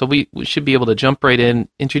going, so we should be able to jump right in,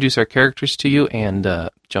 introduce our characters to you, and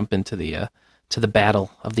jump into the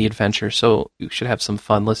battle of the adventure. So you should have some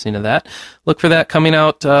fun listening to that. Look for that coming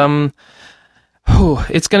out.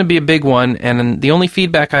 It's going to be a big one, and the only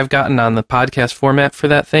feedback I've gotten on the podcast format for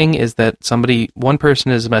that thing is that one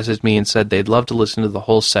person has messaged me and said they'd love to listen to the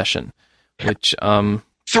whole session, which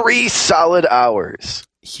 3 solid hours.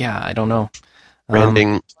 Yeah, I don't know.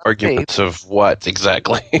 Branding arguments of what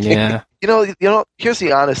exactly? Yeah. You know. Here's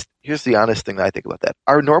the honest thing that I think about that.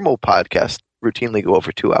 Our normal podcasts routinely go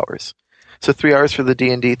over 2 hours, so 3 hours for the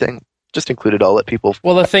D&D thing. Just included all that people.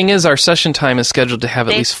 Well, the thing is, our session time is scheduled to have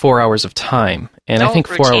at least 4 hours of time, and I think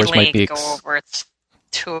 4 hours might be. Go over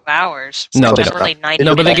 2 hours. No, they don't.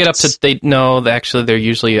 No, but they get up to actually, they're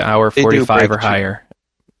usually an hour 45 or higher.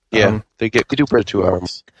 Yeah, they do for 2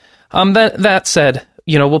 hours. That said,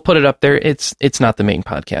 we'll put it up there. It's not the main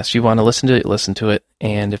podcast. You want to listen to it,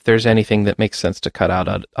 and if there's anything that makes sense to cut out,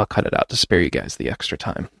 I'll cut it out to spare you guys the extra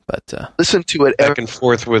time. But listen to it back and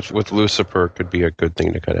forth with Lucifer could be a good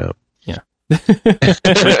thing to cut out. Yeah, because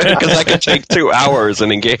that could take 2 hours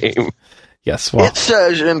in a game. Yes, well, it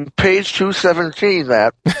says in page 217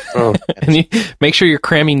 that. Oh. And make sure you're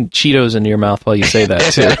cramming Cheetos into your mouth while you say that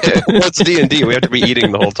too. What's D&D? We have to be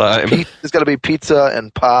eating the whole time. There's got to be pizza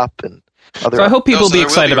and pop and other. So I hope people will be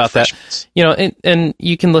excited about that. And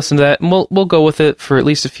you can listen to that, and we'll go with it for at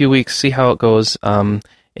least a few weeks, see how it goes.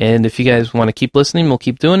 And if you guys want to keep listening, we'll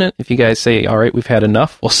keep doing it. If you guys say, all right, we've had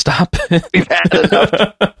enough, we'll stop. We've had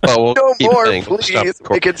enough. We'll no more, playing. please.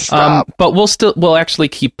 Make it stop. But we'll actually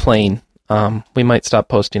keep playing. We might stop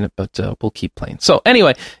posting it, but we'll keep playing. So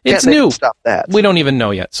anyway, it's new. Stop that. We don't even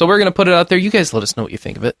know yet. So we're going to put it out there. You guys let us know what you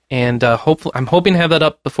think of it. And hopefully, I'm hoping to have that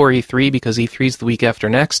up before E3, because E3 is the week after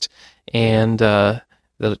next. And that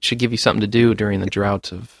should give you something to do during the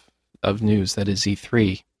drought of news that is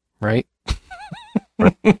E3, right?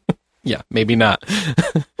 Yeah, maybe not.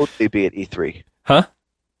 I'll totally be at E3. Huh?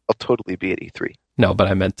 I'll totally be at E3. No, but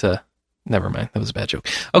I meant to... Never mind. That was a bad joke.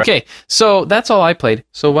 Okay, so that's all I played.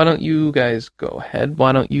 So why don't you guys go ahead?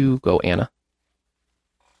 Why don't you go, Anna?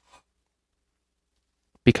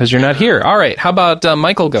 Because you're not here. All right, how about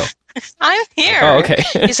Michael go? I'm here. Oh, okay.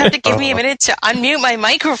 You just have to give me a minute to unmute my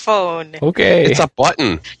microphone. Okay. It's a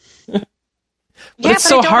button. But it's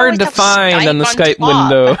so hard to find on the Skype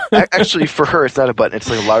window. Actually, for her, it's not a button. It's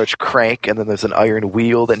like a large crank, and then there's an iron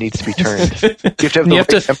wheel that needs to be turned.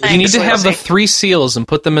 You need to have the 3 seals and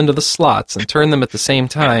put them into the slots and turn them at the same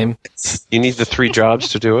time. You need the 3 jobs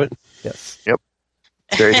to do it? Yes. Yep.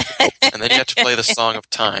 Very difficult. And then you have to play the Song of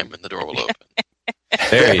Time, and the door will open.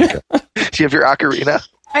 There you go. Do you have your ocarina?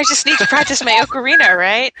 I just need to practice my ocarina,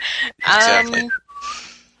 right? Exactly.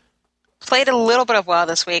 Played a little bit of WoW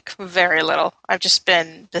this week, very little. I've just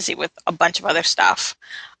been busy with a bunch of other stuff.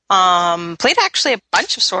 Played actually a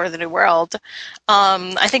bunch of Sword of the New World.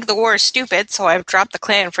 I think the war is stupid, so I've dropped the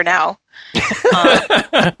clan for now.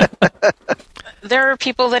 There are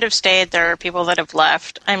people that have stayed. There are people that have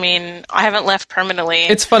left. I mean, I haven't left permanently.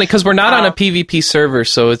 It's funny because we're not on a PvP server,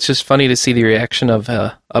 so it's just funny to see the reaction of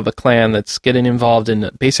a clan that's getting involved in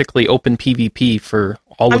basically open PvP for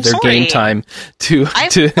all of their game time.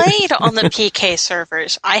 I've played on the PK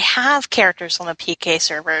servers. I have characters on the PK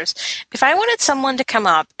servers. If I wanted someone to come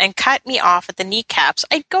up and cut me off at the kneecaps,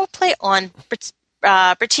 I'd go play on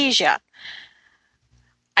Britesia.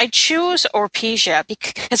 I choose Orpesia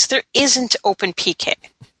because there isn't open PK.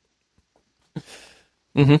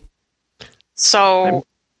 Mm-hmm. So,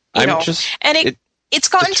 it's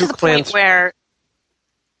gotten to the point where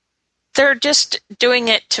they're just doing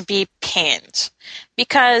it to be pains.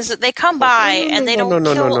 Because they come by and they don't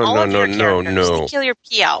kill all of your characters. They kill your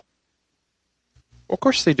PL. Of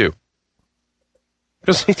course they do.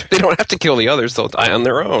 Because they don't have to kill the others. They'll die on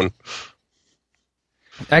their own.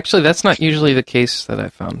 Actually, that's not usually the case that I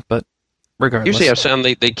found, but regardless. Usually I've found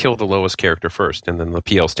they kill the lowest character first, and then the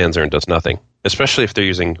PL stands there and does nothing, especially if they're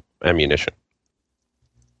using ammunition.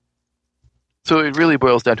 So it really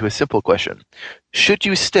boils down to a simple question. Should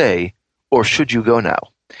you stay, or should you go now?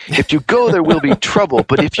 If you go, there will be trouble,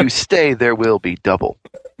 but if you stay, there will be double.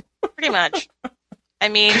 Pretty much. I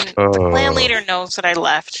mean, the clan leader knows that I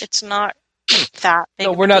left. It's not that big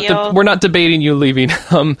No, of a deal. we're not debating you leaving.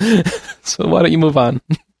 So why don't you move on?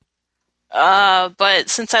 But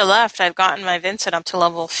since I left, I've gotten my Vincent up to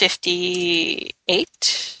level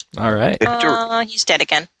 58. All right. He's dead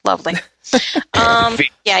again. Lovely.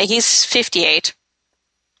 Yeah, he's 58.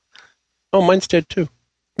 Oh, mine's dead too.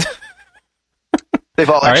 They've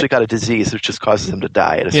all actually got a disease which just causes them to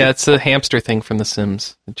die. Yeah, it's a hamster thing from The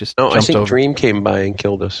Sims. It just No, I jumped think over. Dream came by and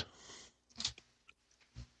killed us.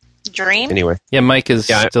 Dream? Anyway, Yeah, Mike is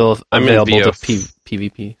still I'm in available to VO.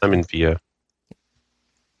 PvP. I'm in VIA.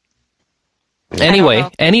 Anyway,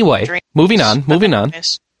 Dream- moving on.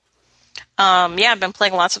 Yeah, I've been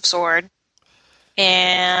playing lots of Sword.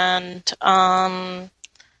 And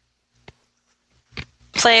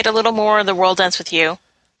played a little more of The World Ends With You.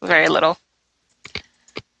 Very little.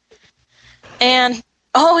 And,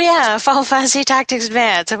 Final Fantasy Tactics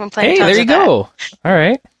Advance. I've been playing tons Hey, there you of that. go. All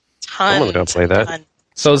right. I'm gonna play that. Tons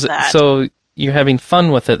So of that. so you're having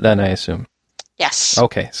fun with it then, I assume. Yes.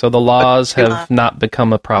 Okay, so the laws have not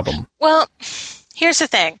become a problem. Well, here's the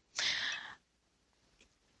thing.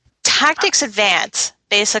 Tactics Advance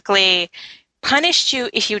basically punished you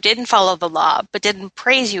if you didn't follow the law, but didn't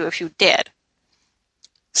praise you if you did.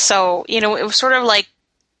 So, it was sort of like,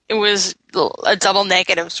 it was a double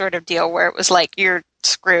negative sort of deal where it was like, you're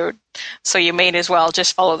screwed, so you may as well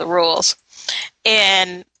just follow the rules.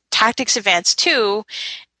 In Tactics Advance 2,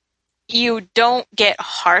 you don't get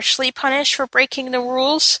harshly punished for breaking the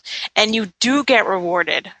rules, and you do get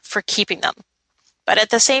rewarded for keeping them. But at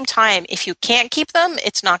the same time, if you can't keep them,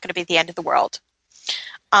 it's not going to be the end of the world.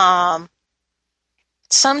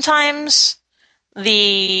 Sometimes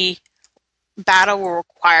the battle will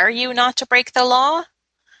require you not to break the law,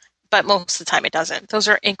 but most of the time it doesn't. Those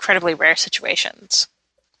are incredibly rare situations.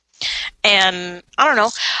 And I don't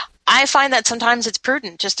know, I find that sometimes it's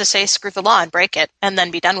prudent just to say screw the law and break it and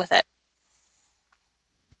then be done with it.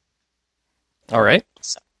 All right.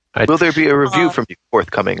 Will there be a review from you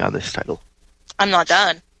forthcoming on this title? I'm not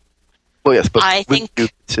done. Well, yes, but I will think you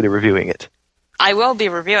consider reviewing it? I will be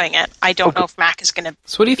reviewing it. I don't know if Mac is going to.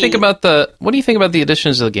 So what do you think about the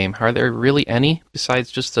additions to the game? Are there really any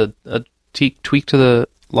besides just a tweak to the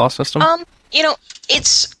law system?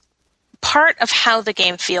 It's part of how the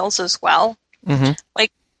game feels as well. Mm-hmm.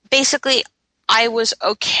 Like, basically, I was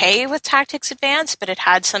okay with Tactics Advance, but it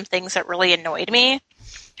had some things that really annoyed me.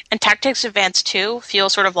 And Tactics Advance 2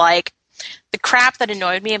 feels sort of like the crap that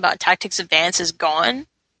annoyed me about Tactics Advance is gone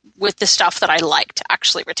with the stuff that I liked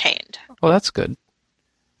actually retained. Well, that's good.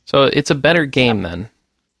 So it's a better game then.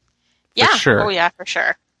 Yeah. Sure. Oh, yeah, for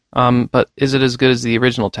sure. But is it as good as the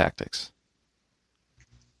original Tactics?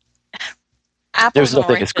 Apples There's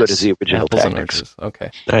nothing as good as the original Apples and Tactics. oranges.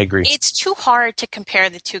 Okay. I agree. It's too hard to compare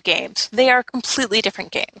the two games. They are completely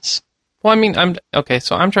different games. Well, I mean, I'm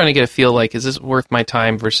trying to get a feel like, is this worth my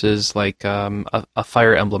time versus like a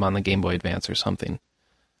Fire Emblem on the Game Boy Advance or something?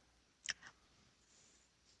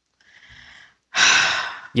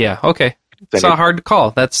 Yeah. Okay. It's not hard to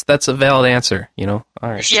call. That's a valid answer. All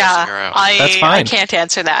right. Stressing Yeah, her out. That's fine. I can't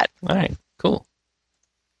answer that. All right. Cool.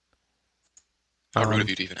 How rude of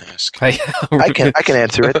you to even ask. I can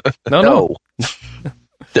answer it. No.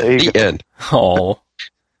 There you The go. end. Oh.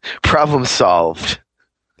 Problem solved.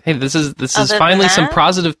 Hey, this is Other than finally some that?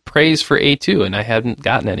 positive praise for A2, and I haven't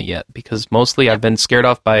gotten any yet because mostly I've been scared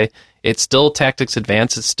off by it's still Tactics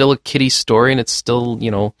Advance, it's still a kiddie story, and it's still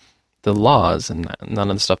the laws and none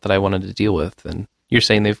of the stuff that I wanted to deal with. And you're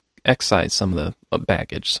saying they've excised some of the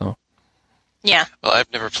baggage, so Yeah. Well,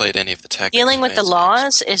 I've never played any of the tech. Dealing with the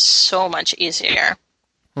laws is so much easier.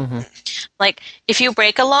 Mhm. Like, if you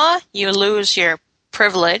break a law, you lose your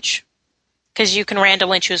privilege because you can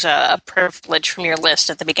randomly choose a privilege from your list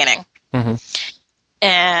at the beginning. Mhm.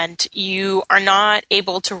 And you are not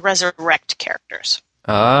able to resurrect characters.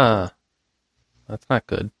 that's not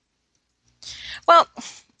good. Well,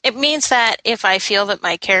 it means that if I feel that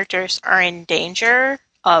my characters are in danger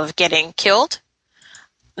of getting killed,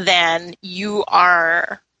 then you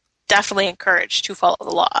are definitely encouraged to follow the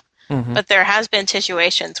law. Mhm. But there has been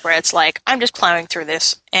situations where it's like, I'm just plowing through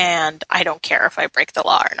this and I don't care if I break the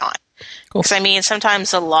law or not. Cool. Because, I mean, sometimes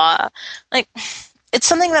the law, like, it's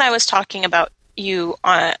something that I was talking about you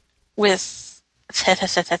with... I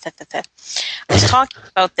was talking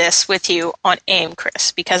about this with you on AIM,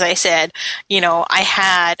 Chris, because I said, I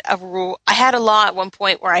had a law at one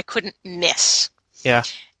point where I couldn't miss. Yeah.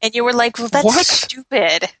 And you were like, well, that's What?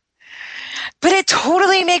 stupid. But it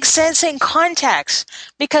totally makes sense in context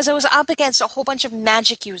because I was up against a whole bunch of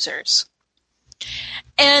magic users.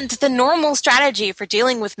 And the normal strategy for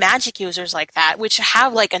dealing with magic users like that, which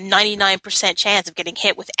have like a 99% chance of getting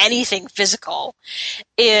hit with anything physical,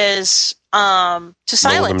 is to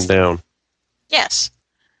silence them down. Yes.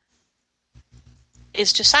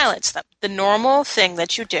 Is to silence them. The normal thing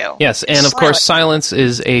that you do. Yes, and of course, silence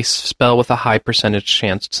is a spell with a high percentage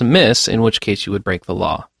chance to miss, in which case you would break the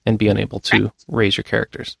law and be unable to raise your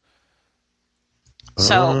characters.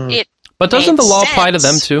 So it. But doesn't the law apply to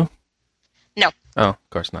them too? No. Oh, of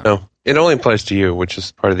course not. No, it only applies to you, which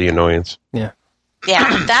is part of the annoyance. Yeah.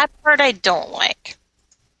 Yeah, that part I don't like.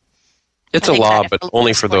 It's a law, but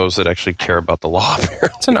only for those that actually care about the law.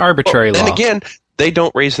 It's an arbitrary law. And again, they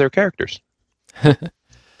don't raise their characters.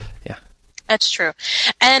 Yeah. That's true.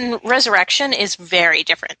 And Resurrection is very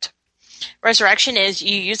different. Resurrection is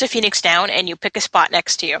you use a Phoenix down and you pick a spot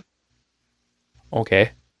next to you.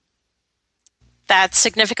 Okay. That's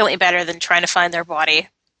significantly better than trying to find their body.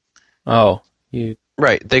 Oh, you.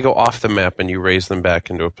 Right, they go off the map and you raise them back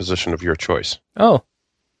into a position of your choice. Oh,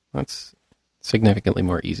 that's significantly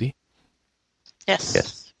more easy. Yes.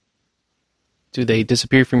 Yes. Do they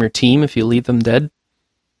disappear from your team if you leave them dead?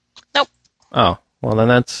 Nope. Oh, well then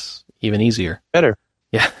that's even easier. Better.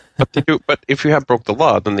 Yeah. But if you have broke the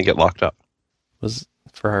law, then they get locked up. Was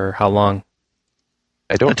for how long?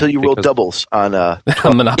 I don't Until you roll doubles on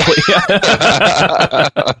Monopoly.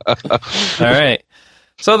 All right.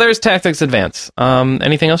 So there's Tactics Advance.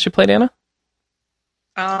 Anything else you played, Anna?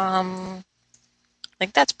 I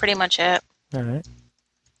think that's pretty much it. All right.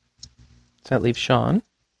 Does that leave Sean?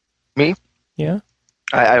 Me? Yeah.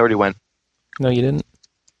 I already went. No, you didn't.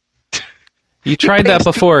 You tried that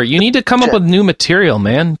before. You need to come up with new material,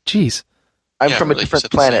 man. Jeez. I'm from a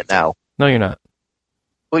different planet now. No, you're not.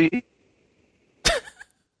 Well, you...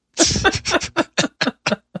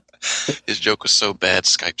 His joke was so bad,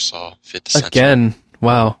 Skype saw fit to censor. Again.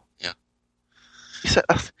 Wow. Yeah. He said,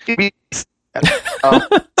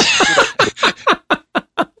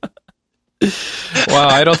 Wow,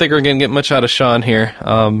 I don't think we're going to get much out of Sean here.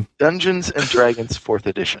 Dungeons and Dragons 4th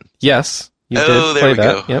edition. Yes, you did there play we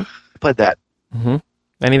that. go. Yep. I played that. Mm-hmm.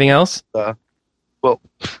 Anything else? Well,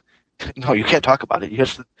 no, you can't talk about it. You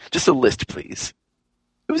have to, just a list, please.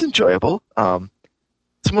 It was enjoyable.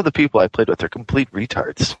 Some of the people I played with are complete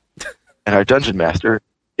retards, and our dungeon master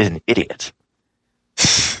is an idiot.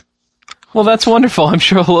 Well, that's wonderful. I'm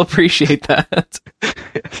sure he'll appreciate that.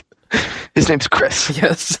 His name's Chris.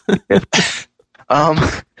 Yes.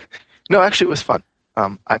 No, actually, it was fun.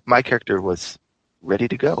 My character was ready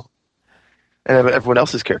to go, and everyone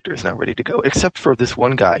else's character is now ready to go, except for this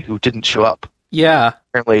one guy who didn't show up. Yeah.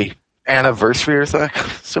 Apparently, anniversary or something.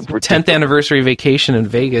 Some 10th anniversary vacation in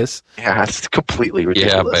Vegas. Yeah, it's completely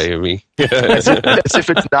ridiculous. Yeah, baby. as if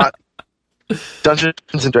it's not. Dungeons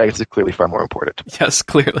and Dragons is clearly far more important. Yes,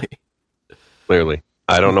 clearly. Clearly.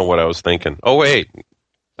 I don't know what I was thinking. Oh, wait.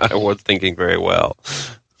 I was thinking very well.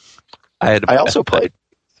 I also played,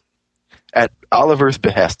 at Oliver's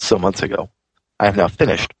behest some months ago, I have now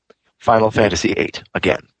finished Final Fantasy VIII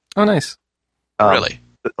again. Oh, nice. Really?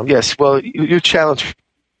 Yes, well, you challenge...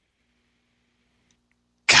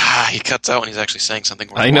 God, he cuts out when he's actually saying something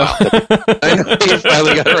worthwhile. I know. I know. He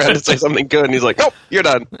finally got around to say something good, and he's like, nope, you're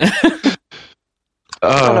done.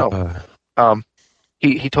 No.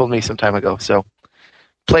 He told me some time ago, so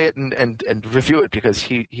play it and review it, because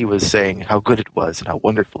he was saying how good it was and how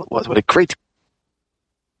wonderful it was. What a great...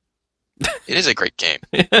 It is a great game.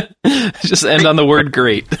 Just end on the word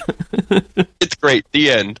great. It's great.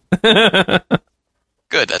 The end.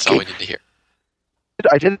 Good, that's all we need to hear.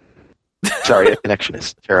 I didn't... Sorry, the connection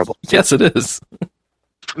is terrible. Yes, it is.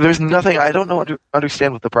 There's nothing... I don't know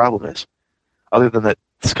understand what the problem is, other than that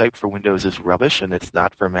Skype for Windows is rubbish and it's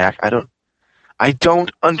not for Mac. I don't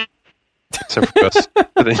Except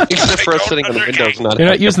for us sitting on the Windows. You're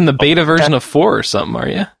not using the beta version of 4 or something, are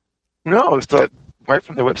you? No, it's right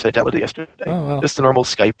from their website. Downloaded yesterday. Oh, well. Just the normal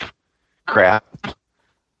Skype crap.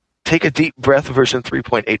 Take a deep breath version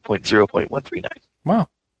 3.8.0.139. Wow.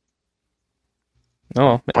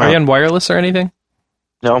 Oh, are you on wireless or anything?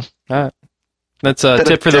 No. That's a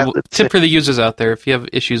tip for the users out there. If you have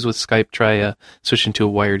issues with Skype, try switching to a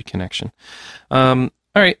wired connection. All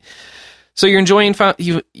right. So you're enjoying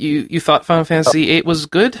you thought Final Fantasy VIII was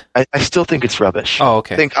good? I still think it's rubbish. Oh,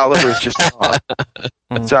 okay. I think Oliver's just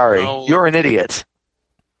sorry. No. You're an idiot.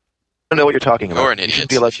 I don't know what you're talking about. You're an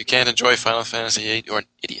idiot. If you can't enjoy Final Fantasy VIII, you're an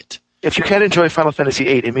idiot. If you can't enjoy Final Fantasy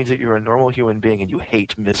VIII, it means that you're a normal human being and you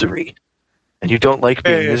hate misery. And you don't like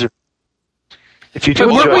being miserable. If you do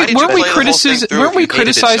weren't we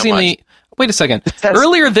criticizing the... Wait a second.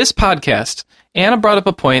 Earlier this podcast, Anna brought up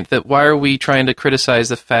a point that why are we trying to criticize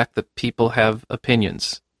the fact that people have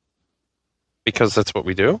opinions? Because that's what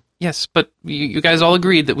we do? Yes, but you guys all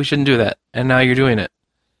agreed that we shouldn't do that, and now you're doing it.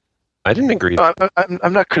 I didn't agree.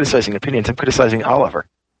 I'm not criticizing opinions. I'm criticizing Oliver.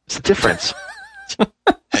 It's the difference. Yeah,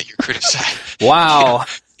 you're criticizing. Wow.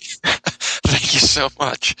 Thank you so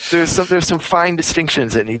much. There's some fine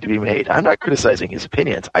distinctions that need to be made. I'm not criticizing his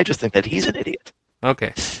opinions. I just think that he's an idiot.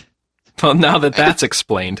 Okay. Well, now that that's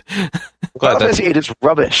explained. Final Fantasy VIII is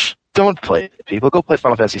rubbish. Don't play it. People go play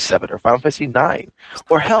Final Fantasy VII or Final Fantasy IX.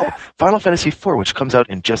 Or hell, Final Fantasy IV, which comes out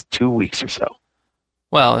in just 2 weeks or so.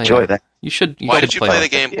 Well, enjoy that. You should. Why did you play the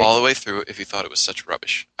game all the way through if you thought it was such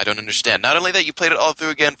rubbish? I don't understand. Not only that, you played it all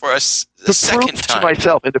through again for a second time. To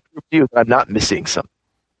myself and to prove to you that I'm not missing something.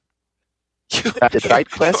 I did the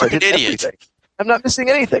night quest. I did everything. I'm not missing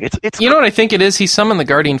anything. It's. You know what I think it is? He summoned the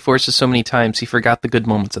Guardian Forces so many times he forgot the good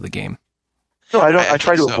moments of the game. No, I don't. I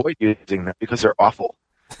try to avoid using them because they're awful.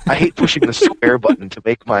 I hate pushing the square button to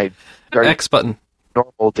make my Guardian X button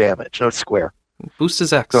normal damage. No, it's square. Boost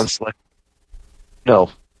is X. No,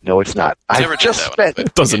 it's not. I just spent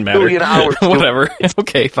it doesn't matter. 1 billion hours. Whatever.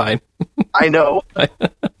 Okay, fine. I know. But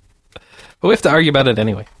we have to argue about it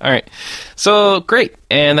anyway. All right. So, great.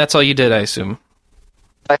 And that's all you did, I assume.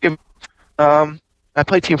 I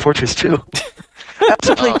played Team Fortress 2. I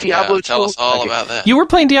also played Diablo 2. Tell us all about that. You were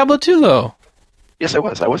playing Diablo 2, though. Yes, I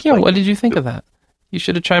was. Yeah, what did you think of that? You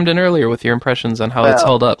should have chimed in earlier with your impressions on how it's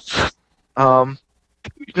held up.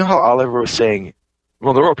 You know how Oliver was saying,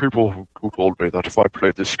 well, there are people who told me that if I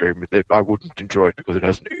played this game, I wouldn't enjoy it because it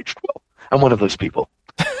hasn't aged well. I'm one of those people.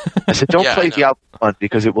 I said, don't play Diablo 1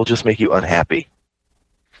 because it will just make you unhappy.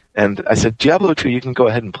 And I said, Diablo 2, you can go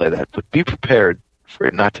ahead and play that, but be prepared for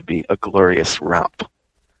it not to be a glorious romp.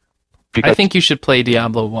 I think you should play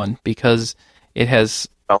Diablo 1 because it has...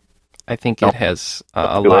 I think it has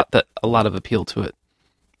a lot of appeal to it.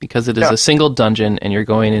 Because it is a single dungeon, and you're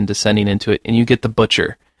going and descending into it, and you get the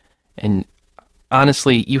butcher. And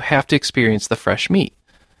honestly, you have to experience the fresh meat.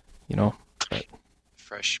 You know?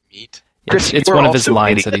 Fresh meat? Chris, it's one of his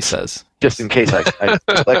lines that he says. Just in case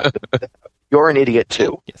you're an idiot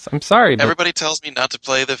too. Yes, I'm sorry. But everybody tells me not to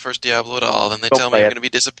play the first Diablo at all, then they tell me I'm going to be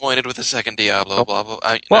disappointed with the second Diablo, blah, blah.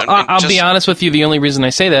 I'll be honest with you, the only reason I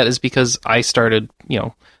say that is because I started,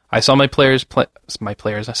 I saw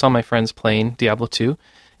I saw my friends playing Diablo 2,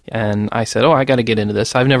 and I said, I got to get into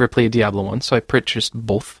this. I've never played Diablo 1, so I purchased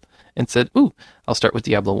both and said, I'll start with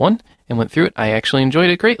Diablo 1, and went through it. I actually enjoyed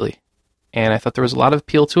it greatly. And I thought there was a lot of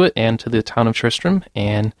appeal to it and to the town of Tristram,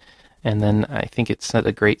 and then I think it set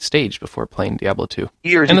a great stage before playing Diablo 2.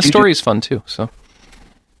 And the story is fun, too. So.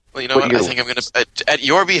 Well, you know what? I think I'm going to... At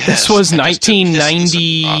your behest... This was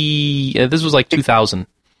 1990... this was like 2000.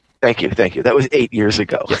 Thank you. That was 8 years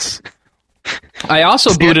ago. Yes. I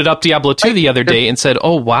also booted up Diablo 2 the other day and said,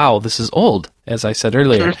 wow, this is old, as I said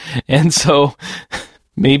earlier. And so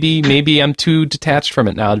maybe I'm too detached from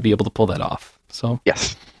it now to be able to pull that off. So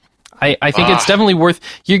yes. I think it's definitely worth...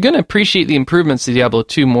 You're going to appreciate the improvements to Diablo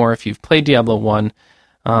 2 more if you've played Diablo 1.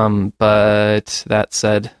 But that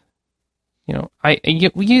said,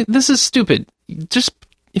 this is stupid. Just,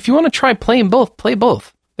 if you want to try playing both, play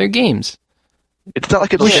both. They're games. It's not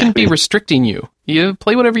like we shouldn't be restricting you. You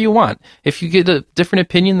play whatever you want. If you get a different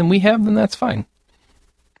opinion than we have, then that's fine.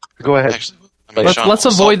 Go ahead. Actually, let's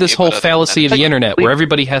avoid this whole fallacy of the internet where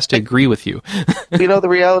everybody has to agree with you. The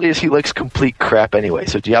reality is he likes complete crap anyway,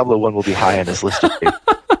 so Diablo 1 will be high on his list of games.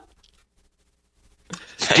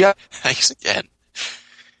 Thanks again.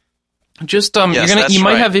 Just you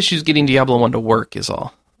might have issues getting Diablo 1 to work is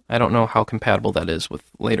all. I don't know how compatible that is with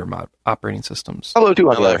later operating systems. Diablo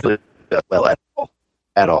 2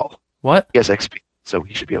 at all. What? He has XP, so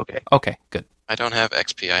he should be okay. Okay, good. I don't have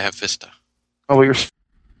XP, I have Vista. Oh, well, you're...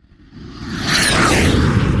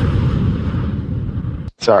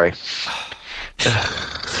 Sorry. You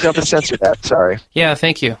have to censor that, sorry. Yeah,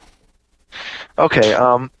 thank you. Okay,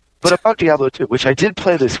 but about Diablo 2, which I did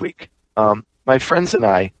play this week, my friends and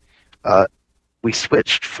I, we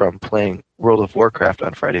switched from playing World of Warcraft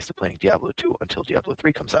on Fridays to playing Diablo 2 until Diablo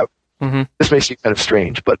 3 comes out. Mm-hmm. This may seem kind of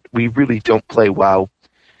strange, but we really don't play WoW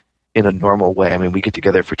in a normal way. I mean, we get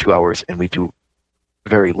together for 2 hours and we do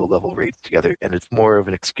very low-level raids together, and it's more of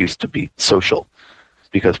an excuse to be social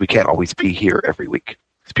because we can't always be here every week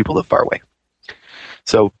because people live far away.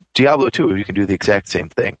 So Diablo 2, you can do the exact same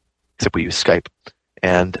thing, except we use Skype,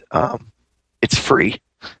 and it's free,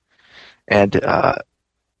 and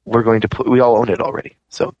we're going to we all own it already,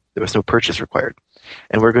 so there was no purchase required,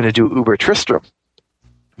 and we're going to do Uber Tristram,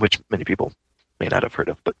 which many people may not have heard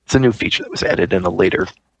of, but it's a new feature that was added in a later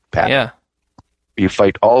patch. Yeah. You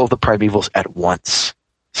fight all of the primevals at once.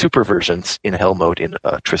 Super versions in Hell mode in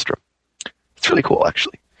Tristram. It's really cool,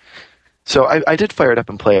 actually. So I did fire it up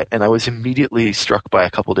and play it, and I was immediately struck by a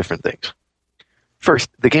couple different things. First,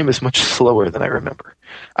 the game is much slower than I remember.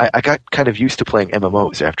 I got kind of used to playing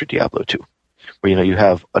MMOs after Diablo 2, where you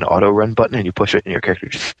have an auto-run button, and you push it, and your character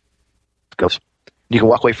just goes. You can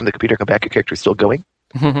walk away from the computer, come back, your character is still going.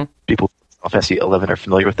 Mm-hmm. People on Fantasy 11 are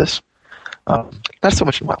familiar with this. Not so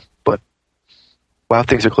much in WoW, but WoW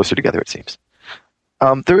things are closer together, it seems.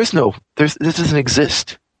 This doesn't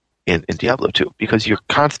exist in Diablo 2 because you're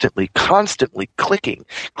constantly clicking.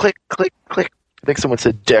 Click, click, click. I think someone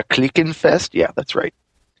said, Der Klickenfest? Yeah, that's right.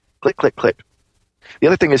 Click, click, click. The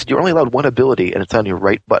other thing is you're only allowed one ability, and it's on your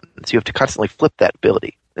right button, so you have to constantly flip that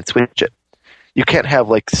ability and switch it. You can't have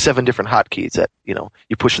like 7 different hotkeys that,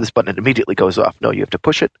 you push this button and it immediately goes off. No, you have to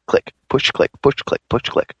push it, click, push, click, push, click, push,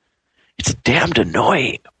 click. It's damned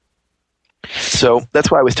annoying. So that's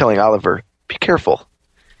why I was telling Oliver, be careful.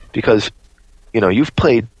 Because, you've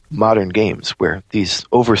played modern games where these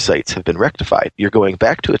oversights have been rectified. You're going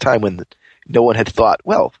back to a time when no one had thought,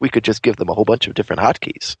 well, we could just give them a whole bunch of different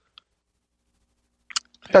hotkeys.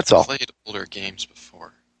 That's all. I've played older games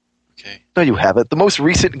before. Okay. No, you haven't. The most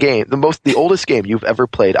recent game, the oldest game you've ever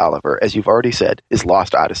played, Oliver, as you've already said, is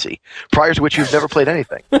Lost Odyssey. Prior to which you've never played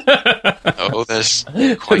anything. Oh, that's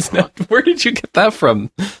quite wrong. Where did you get that from?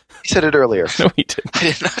 He said it earlier. No, he didn't. I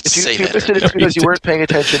did not say If you that. missed it, it's because you weren't paying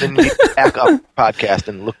attention and you need to back up podcast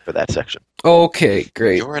and look for that section. Okay,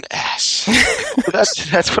 great. You're an ass.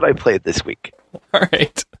 That's what I played this week. All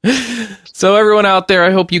right. So everyone out there,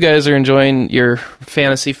 I hope you guys are enjoying your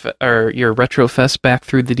or your retro fest back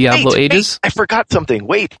through the Diablo ages. I forgot something.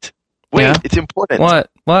 Wait, Yeah? it's important.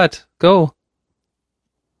 What? Go.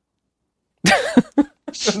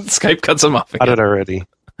 Skype cuts him off Got again. it already.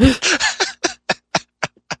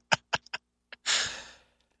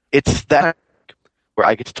 It's that where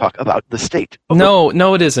I get to talk about the state. No,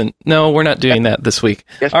 it isn't. No, we're not doing that this week.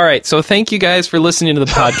 Yes. All right. So thank you guys for listening to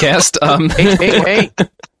the podcast.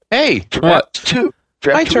 Hey! What? Two.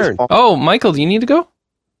 My turn. Oh, Michael, do you need to go?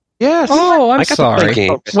 Yes. Oh, I'm I got to sorry. play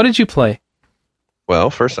games. What did you play? Well,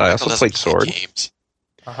 first I also Michael played doesn't play Sword, games.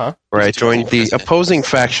 Uh-huh. where I He's too joined old for the this. opposing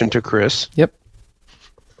faction to Chris. Yep.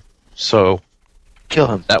 So Kill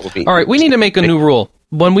him. that would be All right, we need to make a new rule.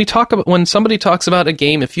 When somebody talks about a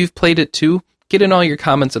game, if you've played it too, get in all your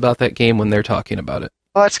comments about that game when they're talking about it.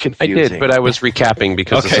 Oh, that's I confusing. did, but I was recapping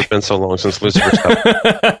because Okay. it's been so long since Lucifer's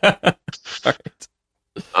Cup.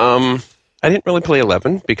 All right. I didn't really play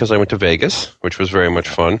 11 because I went to Vegas, which was very much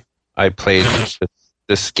fun. I played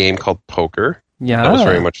this game called Poker. Yeah. That was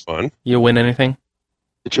very much fun. You win anything?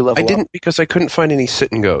 Did you level I didn't because I couldn't find any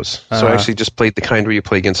sit and goes. So I actually just played the kind where you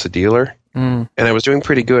play against the dealer. Mm. And I was doing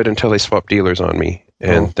pretty good until they swapped dealers on me.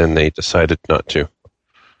 And then they decided not to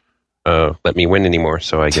let me win anymore,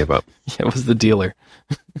 so I gave up. It was the dealer.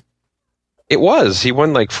 It was. He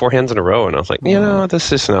won like 4 hands in a row, and I was like,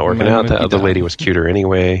 this is not working out. That other lady was cuter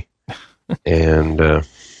anyway. And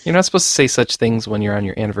You're not supposed to say such things when you're on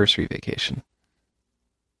your anniversary vacation.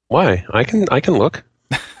 why? I can look.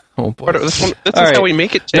 Oh boy. This is All right. how we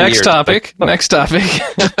make it 10 Next years. topic. Next topic.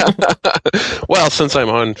 Well, since I'm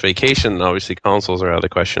on vacation, obviously consoles are out of the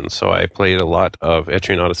question. So I played a lot of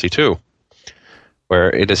Etrian Odyssey 2,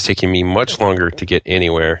 where it is taking me much longer to get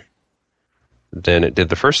anywhere than it did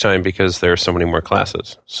the first time because there are so many more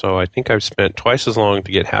classes. So I think I've spent twice as long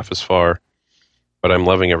to get half as far, but I'm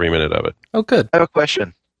loving every minute of it. Oh, good. I have a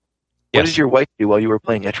question. What Yes. did your wife do while you were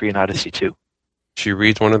playing Etrian Odyssey 2? She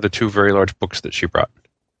reads one of the 2 very large books that she brought.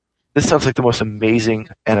 This sounds like the most amazing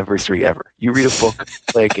anniversary ever. You read a book,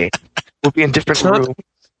 play a game. We'll be in different It's not-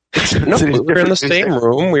 rooms. No, we were in the same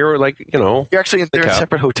room. We were like, You're actually they're in couch.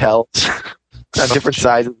 separate hotels on different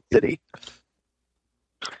sides of the city.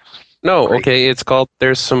 no, Great. okay, it's called,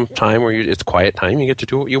 there's some time where it's quiet time. You get to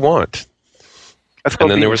do what you want. That's And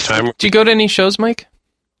called then there being was time. Do you go to any shows, Mike?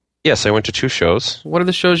 Yes, I went to 2 shows. What are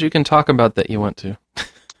the shows you can talk about that you went to?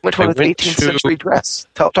 Which one I with the went 18th to century dress?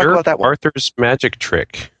 Talk Dirk about that one. Arthur's magic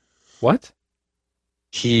trick. What?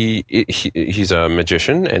 He's a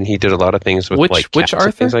magician, and he did a lot of things with Which cats and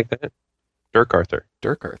Arthur? things like that. Dirk Arthur.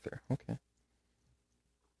 Dirk Arthur. Okay.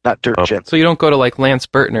 Not Dirk Gently. So you don't go to like Lance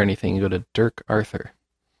Burton or anything. You go to Dirk Arthur.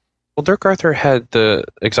 Well, Dirk Arthur had the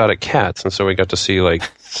exotic cats, and so we got to see like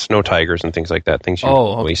snow tigers and things like that. Things you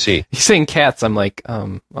Oh, normally see. He's saying cats. I'm like,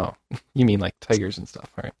 oh, you mean like tigers and stuff.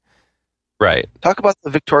 All right. Right. Talk about the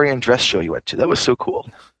Victorian dress show you went to. That was so cool.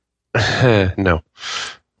 No.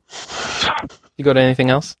 You go to anything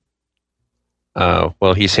else?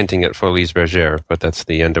 Well, he's hinting at Folies Bergère, but that's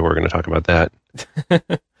the end of we're going to talk about that.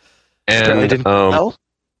 Apparently And didn't well.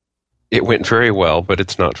 it went very well, but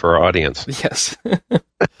it's not for our audience. Yes. All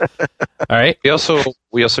right. We also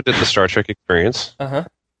did the Star Trek experience. Uh-huh.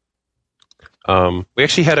 We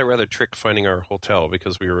actually had a rather trick finding our hotel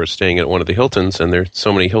because we were staying at one of the Hiltons, and there's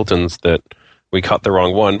so many Hiltons that we caught the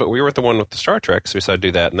wrong one. But we were at the one with the Star Trek, so we decided to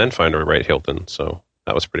do that and then find our right Hilton. So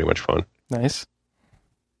that was pretty much fun. Nice.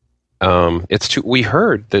 We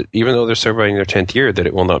heard that even though they're celebrating their 10th year, that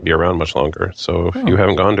it will not be around much longer. So if you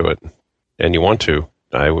haven't gone to it and you want to,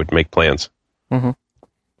 I would make plans. Mm-hmm.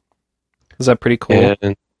 Is that pretty cool?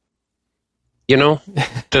 And,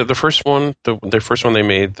 the first one, the first one they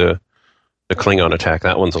made, the Klingon attack,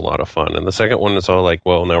 that one's a lot of fun. And the second one is all like,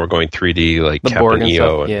 well, now we're going 3D, like the Captain Borg and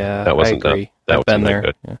EO. stuff. Yeah, that wasn't I agree. That I've been wasn't there.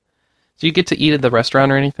 good. Yeah. Do you get to eat at the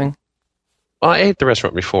restaurant or anything? Well, I ate the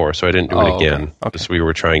restaurant before, so I didn't do it again. Okay. Because we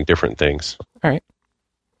were trying different things. All right.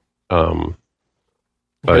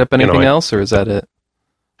 But, hit up anything else, or is that it?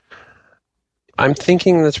 I'm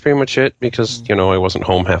thinking that's pretty much it because, I wasn't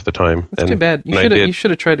home half the time. That's too bad. You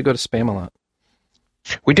should have tried to go to Spam-A-Lot.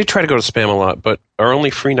 We did try to go to Spam-A-Lot, but our only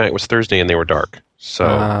free night was Thursday and they were dark. So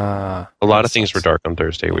a lot of things were dark on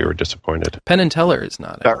Thursday. We were disappointed. Penn and Teller is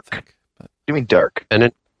not dark. I think, but... You mean dark?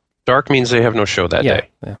 And dark means they have no show that day.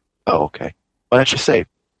 Yeah. Oh, okay. Why don't you say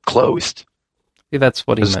closed? Yeah, that's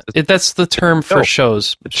what he meant. That's the term for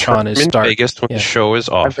shows. Sean is in dark. Vegas when the show is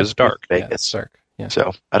off is dark. Vegas. Yeah, it's dark. Yeah.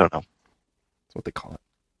 So I don't know. That's what they call it.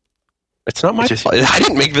 It's not my fault. I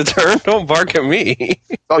didn't make the term. Don't bark at me.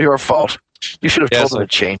 It's all your fault. You should have told them to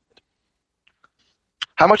change.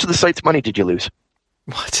 How much of the site's money did you lose?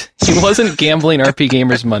 What? He wasn't gambling RP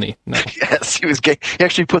Gamer's money. No. Yes, he was. He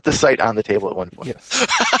actually put the site on the table at one point. Yes.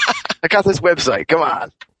 I got this website. Come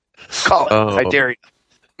on, call it. I dare you.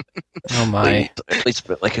 Oh my! I only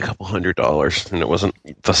spent like a couple $100, and it wasn't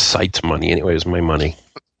the site's money anyway. It was my money.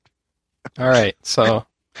 All right, so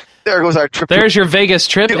there goes our trip. There's your Vegas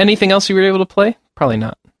trip. Anything else you were able to play? Probably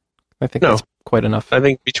not. I think that's quite enough. I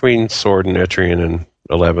think between Sword and Etrian and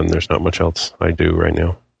 11, there's not much else I do right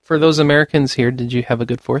now. For those Americans here, did you have a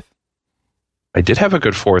good 4th? I did have a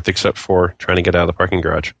good 4th, except for trying to get out of the parking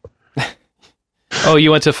garage. Oh,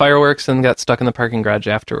 you went to fireworks and got stuck in the parking garage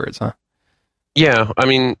afterwards, huh? Yeah, I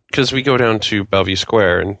mean, because we go down to Bellevue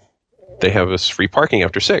Square and they have this free parking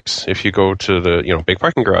after 6. If you go to the big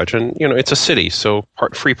parking garage, and it's a city, so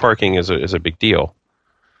free parking is a big deal.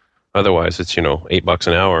 Otherwise, it's $8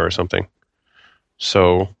 an hour or something.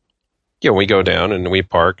 So, we go down and we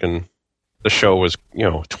park, and the show was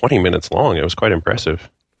 20 minutes long. It was quite impressive.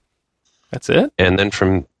 That's it? And then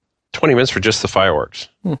from 20 minutes for just the fireworks.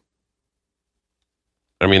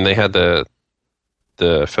 I mean, they had the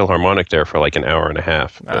Philharmonic there for like an hour and a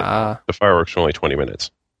half. The fireworks were only 20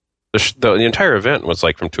 minutes. The entire event was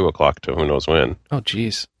like from 2 o'clock to who knows when. Oh,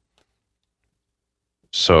 geez.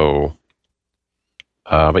 So,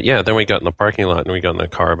 but yeah, then we got in the parking lot and we got in the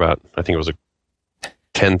car about, I think it was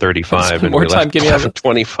 10:35, and more we time left getting out of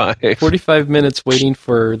 25. 45 minutes waiting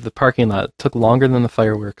for the parking lot. It took longer than the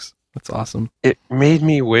fireworks. That's awesome. It made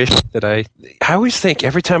me wish that I always think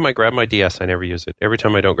every time I grab my DS, I never use it. Every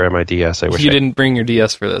time I don't grab my DS, I wish you didn't bring your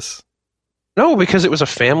DS for this. No, because it was a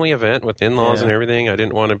family event with in-laws and everything. I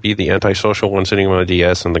didn't want to be the antisocial one sitting on a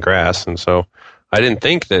DS in the grass, and so I didn't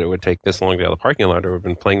think that it would take this long to get out of the parking lot. I would have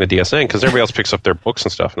been playing the DSN because everybody else picks up their books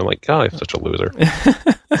and stuff, and I'm like, God, I'm such a loser.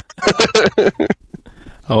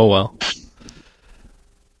 Oh, well.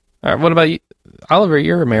 All right, what about you? Oliver,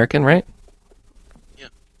 you're American, right? Yeah.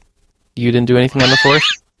 You didn't do anything on the 4th?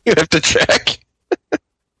 You have to check.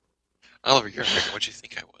 Oliver, you're American. What'd you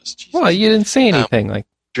think I was? Jesus. Well, you didn't say anything. Like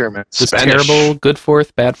German. Was terrible, good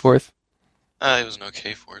 4th, bad 4th? It was an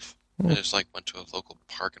okay 4th. I just went to a local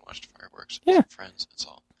park and watched fireworks with some friends. That's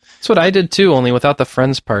all. That's what I did too, only without the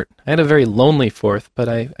friends part. I had a very lonely 4th, but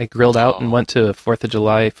I grilled out and went to 4th of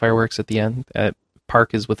July fireworks at the end.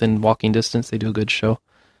 Park is within walking distance. They do a good show.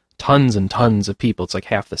 Tons and tons of people. It's like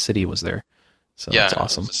half the city was there. So it's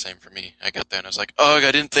awesome. It was the same for me. I got there and I was like, I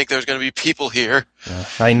didn't think there was going to be people here. Yeah,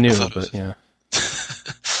 I knew, but yeah.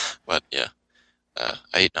 But yeah, I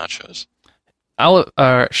ate nachos.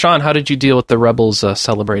 Sean, how did you deal with the rebels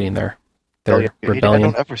celebrating their rebellion?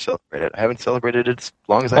 I don't ever celebrate it. I haven't celebrated it as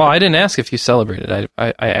long as I didn't ask if you celebrated.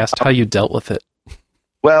 I asked how you dealt with it.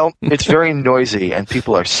 Well, it's very noisy and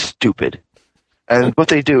people are stupid. And what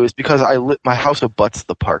they do is because my house abuts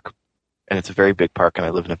the park, and it's a very big park, and I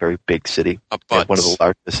live in a very big city. Abuts. One of the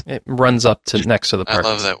largest. It runs up to next to the park. I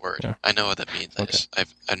love that word. Yeah. I know what that means. Okay.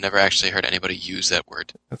 I've never actually heard anybody use that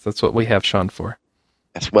word. That's what we have Sean for.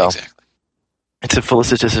 Yes, well, exactly. It's a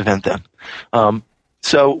felicitous event then.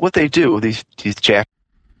 So what they do, these jack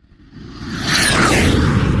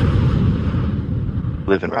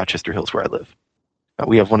live in Rochester Hills where I live.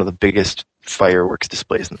 We have one of the biggest fireworks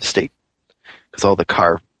displays in the state because all the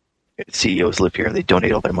car CEOs live here and they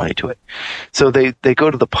donate all their money to it. So they go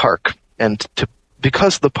to the park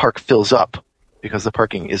because the park fills up, because the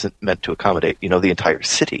parking isn't meant to accommodate, the entire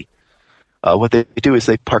city, what they do is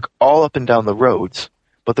they park all up and down the roads,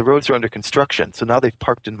 but the roads are under construction, so now they've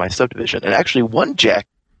parked in my subdivision. And actually one jack,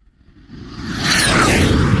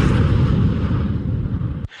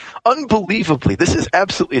 unbelievably, this is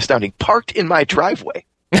absolutely astounding, parked in my driveway.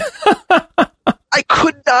 I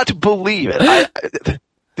could not believe it.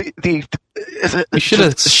 You should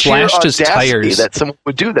have slashed his tires. That someone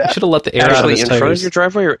would do that. You should have let the air out of his in tires. front of your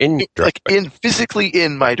driveway or in your driveway? Physically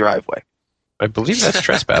in my driveway. I believe that's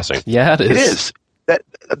trespassing. Yeah, it is. It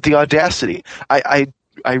is. The audacity. I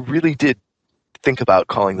really did think about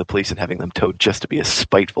calling the police and having them towed just to be as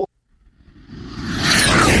spiteful.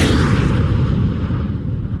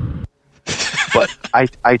 But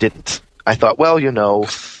I didn't. I thought, well,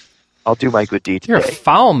 I'll do my good deed today. You're a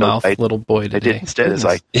foul-mouthed little boy today. I did instead as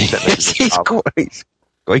I sent messages He's quite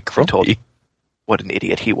and told grumpy. him what an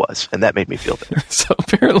idiot he was, and that made me feel better. So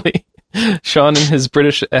apparently, Sean and his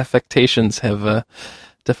British affectations have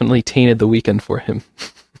definitely tainted the weekend for him.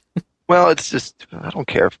 Well, it's just, I don't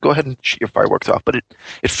care. Go ahead and shoot your fireworks off, but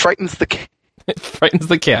it frightens the cat. It frightens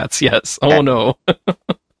the cats, yes. Oh, no.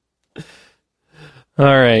 All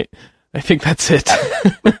right. I think that's it.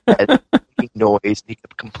 Making noise, he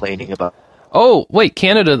kept complaining about. Oh, wait,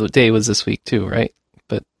 Canada Day was this week too, right?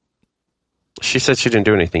 But She said she didn't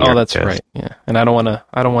do anything. oh, that's right. Yeah, and I don't want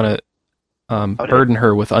to burden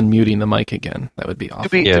her with unmuting the mic again. That would be awful. To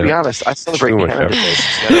be honest, I celebrate Canada Day.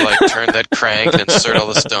 Gotta turn that crank and insert all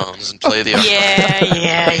the stones and play the.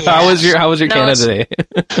 Yeah. How was your No, Canada Day?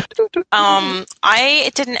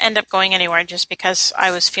 I didn't end up going anywhere just because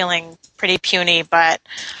I was feeling pretty puny, but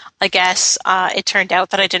I guess it turned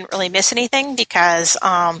out that I didn't really miss anything because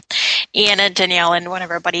Ian and Danielle and one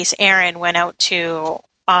of our buddies, Aaron, went out to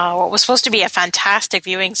what was supposed to be a fantastic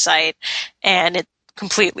viewing site, and it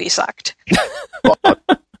completely sucked.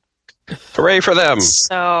 Hooray for them!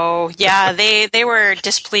 So, yeah, they were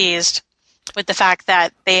displeased with the fact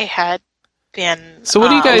that they had been So what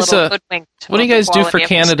do you guys hoodwinked what do you about guys the do for quality of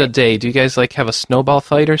the Canada steak. Day? Do you guys have a snowball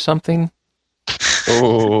fight or something?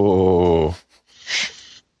 Oh,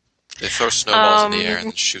 They throw snowballs in the air and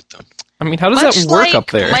then shoot them. I mean, how does Much that work like up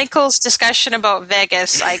there? Michael's discussion about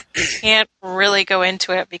Vegas, I can't really go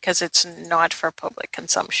into it because it's not for public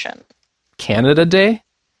consumption. Canada Day?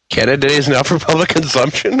 Canada Day is now for public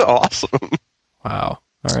consumption? Awesome. Wow.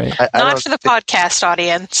 All right. Not for the podcast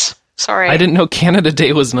audience. Sorry. I didn't know Canada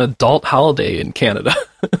Day was an adult holiday in Canada.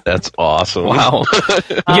 That's awesome. Wow.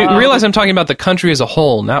 You realize I'm talking about the country as a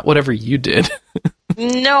whole, not whatever you did.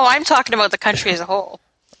 No, I'm talking about the country as a whole.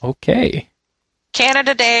 Okay.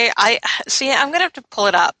 Canada Day, I'm going to have to pull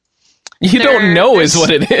it up. You don't know is what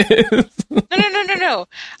it is. No.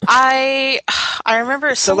 I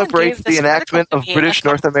remember someone Celebrates gave the this enactment article of to me. British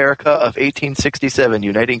North America of 1867,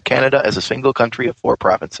 uniting Canada as a single country of 4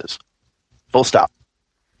 provinces. Full stop.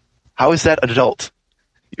 How is that adult?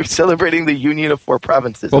 You're celebrating the union of 4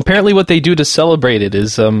 provinces. Well, apparently what they do to celebrate it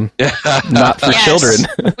is not for Yes,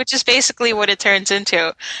 children. which is basically what it turns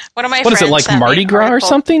into. One of my What is friends it, like sent me Mardi an Gras or article.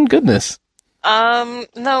 something? Goodness.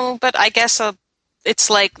 No, but I guess it's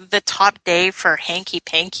like the top day for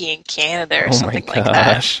hanky-panky in Canada or Oh my something like that.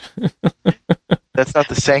 gosh. That's not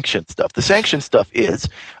the sanctioned stuff. The sanctioned stuff is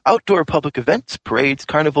outdoor public events, parades,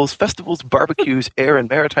 carnivals, festivals, barbecues, air and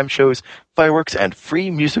maritime shows, fireworks, and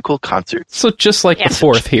free musical concerts. So just like Yes. the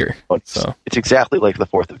 4th here. So, It's exactly like the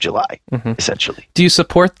 4th of July, essentially. do you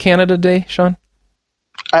support Canada Day, Sean?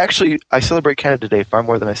 I celebrate Canada Day far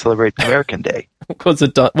more than I celebrate American Day. Was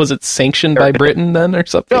it sanctioned by Britain then or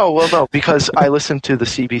something? No, because I listen to the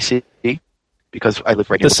CBC, because I live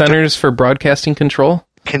right near The Centers for Broadcasting Control?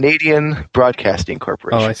 Canadian Broadcasting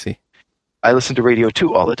Corporation. Oh, I see. I listen to Radio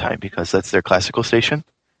 2 all the time because that's their classical station,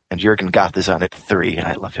 and Jurgen Goth is on at 3, and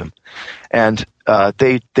I love him. And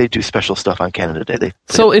they do special stuff on Canada Day.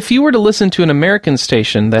 So if you were to listen to an American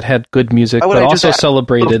station that had good music Why would but I do also that?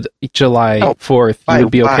 celebrated July No. 4th, you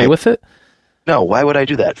would be okay Why? with it? No, why would I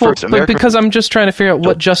do that? Well, First, but American. because I'm just trying to figure out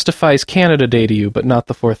what justifies Canada Day to you, but not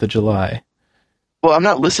the 4th of July. Well, I'm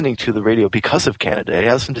not listening to the radio because of Canada Day.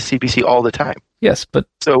 I listen to CBC all the time. Yes, but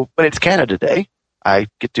So when it's Canada Day, I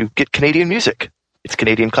get to get Canadian music. It's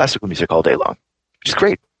Canadian classical music all day long, which is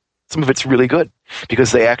great. Some of it's really good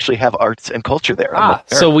because they actually have arts and culture there.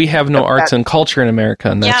 so we have no arts and culture in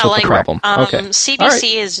America, and that's Yeah, what like the problem. Okay. CBC All right.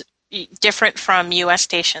 is different from U.S.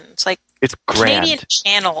 stations. Like It's grand. Canadian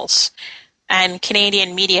channels and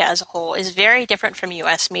Canadian media as a whole is very different from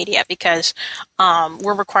U.S. media because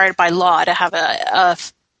we're required by law to have a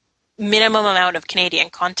minimum amount of Canadian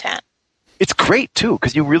content. It's great too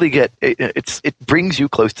because you really get it brings you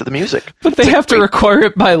close to the music. But they have to require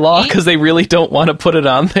it by law because they really don't want to put it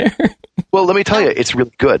on there. Well, let me tell you, it's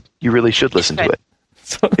really good. You really should listen to it.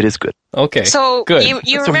 It is good. Okay. So good.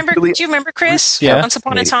 you remember? Do you remember, Chris? Yeah. Once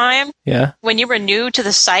upon a time, Yeah. when you were new to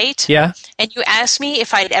the site, Yeah. and you asked me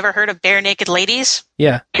if I'd ever heard of Bare Naked Ladies.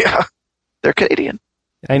 Yeah. Yeah, they're Canadian.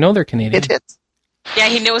 I know they're Canadian. It hits. Yeah,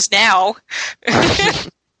 he knows now.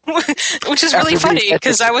 Which is really funny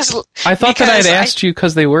because I thought that I'd asked you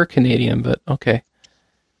because they were Canadian, but okay.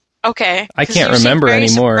 Okay. I 'cause can't you seemed remember very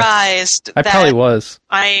anymore. Surprised I probably was.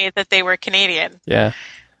 that they were Canadian. Yeah.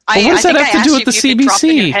 I But what does think that have I to asked do you with the if you could drop in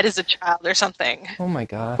CBC? your head as a child or something. Oh my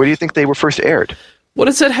god. Where do you think they were first aired? What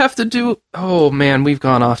does that have to do? Oh man, we've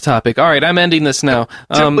gone off topic. All right, I'm ending this now.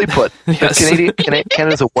 Simply put, yes.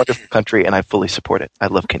 Canada's a wonderful country, and I fully support it. I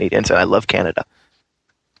love Canadians, and I love Canada.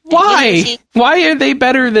 Why? Why are they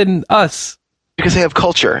better than us? Because they have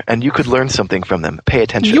culture, and you could learn something from them. Pay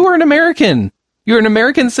attention. You are an American. You're an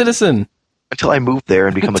American citizen. Until I move there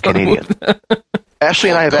and become a Canadian. Ashley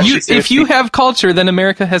and I have actually... If you have culture, then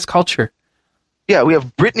America has culture. Yeah, we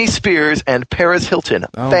have Britney Spears and Paris Hilton.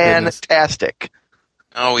 Oh, Fantastic.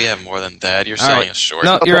 Oh, we have more than that. You're selling us short.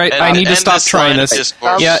 No, you're right. I need to stop trying this.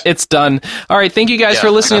 Yeah, it's done. All right, thank you guys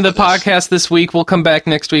for listening to the podcast this week. We'll come back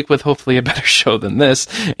next week with hopefully a better show than this,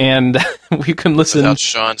 and we can listen... Without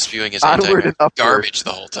Sean spewing his garbage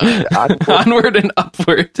the whole time. Onward and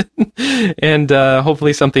upward. And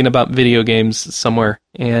hopefully something about video games somewhere.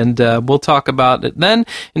 And we'll talk about it then.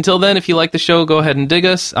 Until then, if you like the show, go ahead and dig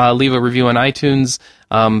us. Leave a review on iTunes.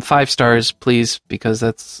 5 stars, please, because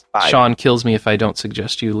that's... 5. Sean kills me if I don't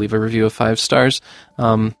suggest you leave a review of 5 stars.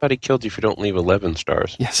 But he killed you if you don't leave 11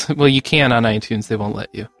 stars. Yes, well, you can on iTunes. They won't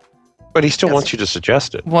let you. But he still wants you to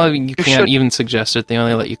suggest it. Well, you can't even suggest it. They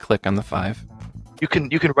only let you click on the 5. You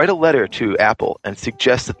can write a letter to Apple and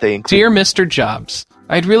suggest that they include... Dear Mr. Jobs,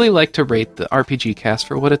 I'd really like to rate the RPGcast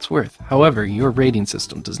for what it's worth. However, your rating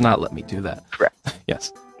system does not let me do that. Correct.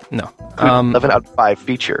 Yes. No. 11 out of 5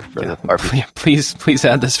 feature for the RPG. Yeah, please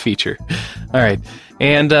add this feature. All right.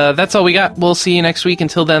 And that's all we got. We'll see you next week.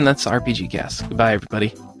 Until then, that's RPGcast. Goodbye, everybody.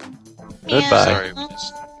 Goodbye. Sorry,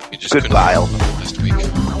 we just Goodbye. couldn't last week.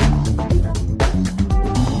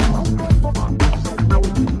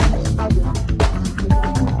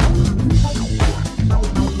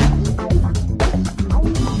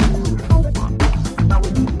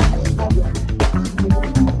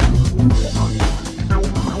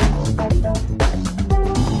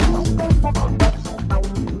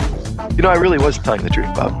 You know, I really was telling the truth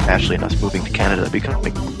about Ashley and us moving to Canada and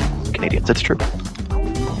becoming Canadians. That's true.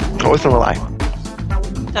 I wasn't a lie.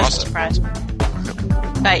 Doesn't surprise me.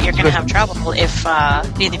 But you're going to have trouble if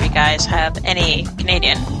neither of you guys have any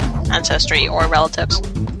Canadian ancestry or relatives.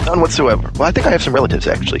 None whatsoever. Well, I think I have some relatives,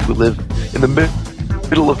 actually, who live in the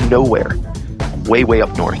middle of nowhere. Way, way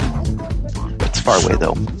up north. It's far away,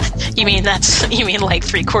 though. You mean like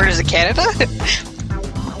 3/4 of Canada?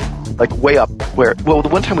 Like, way up where... Well, the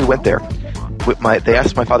one time we went there, they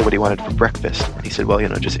asked my father what he wanted for breakfast. And he said, well,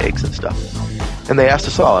 just eggs and stuff. And they asked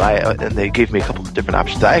us all, and they gave me a couple of different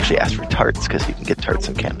options. I actually asked for tarts, because you can get tarts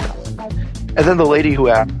in Canada. And then the lady who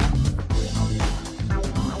asked...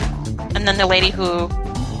 And then the lady who...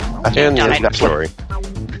 And the end of the story.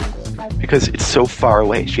 Because it's so far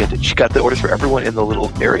away. She got the orders for everyone in the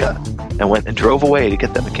little area and went and drove away to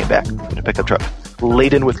get them and came back in a pickup truck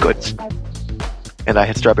laden with goods. And I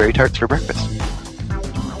had strawberry tarts for breakfast.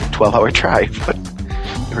 12-hour drive, but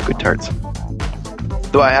they were good tarts.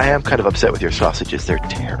 Though I am kind of upset with your sausages. They're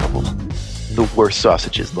terrible. The worst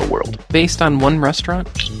sausages in the world. Based on one restaurant?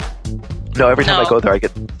 No, every time I go there, I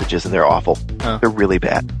get sausages, and they're awful. Oh. They're really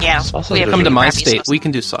bad. Yeah. Come to my state. We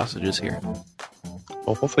can do sausages here.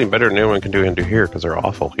 Well, hopefully better than anyone can do here, because they're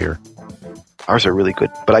awful here. Ours are really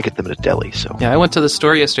good, but I get them at a deli, so... Yeah, I went to the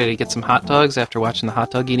store yesterday to get some hot dogs after watching the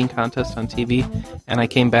hot dog eating contest on TV, and I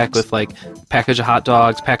came back with, a package of hot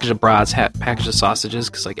dogs, package of brats, package of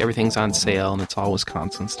sausages, because, everything's on sale, and it's all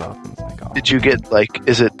Wisconsin stuff. And it's like, oh. Did you get,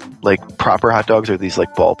 is it, proper hot dogs, or these,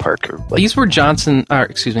 ballpark? Or, These were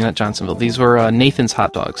not Johnsonville. These were Nathan's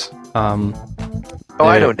hot dogs. I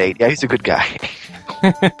know Nate. Yeah, he's a good guy.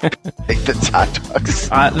 Nathan's hot dogs.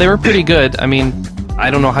 They were pretty good. I mean... I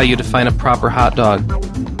don't know how you define a proper hot dog.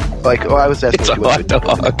 I was asking you what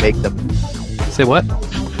to make them. Say what?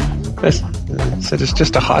 I said it's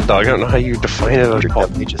just a hot dog. I don't know how you define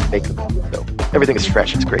it. They just make them. So everything is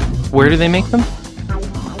fresh. It's great. Where do they make them?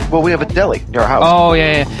 Well, we have a deli near our house. Oh,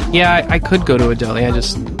 yeah. I could go to a deli. I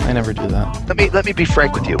never do that. Let me be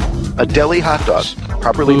frank with you. A deli hot dog,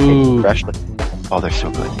 properly made, freshly. Oh, they're so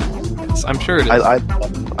good. Yes, I'm sure it is.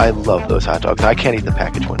 I love those hot dogs. I can't eat the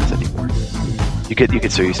packaged ones anymore. You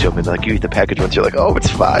get so used to them, and like you eat the package once, you're like, oh, it's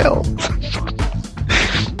vile.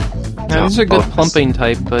 Now, these are good plumping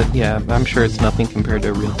type, but yeah, I'm sure it's nothing compared to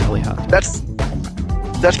a real deli hot dog. That's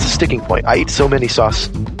the sticking point. I eat so many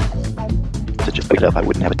sausages. If I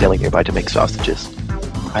wouldn't have a deli nearby to make sausages,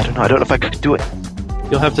 I don't know. I don't know if I could do it.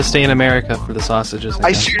 You'll have to stay in America for the sausages.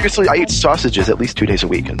 I eat sausages at least 2 days a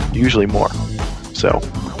week, and usually more. So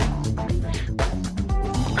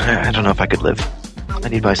I don't know if I could live. I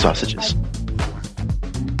need my sausages.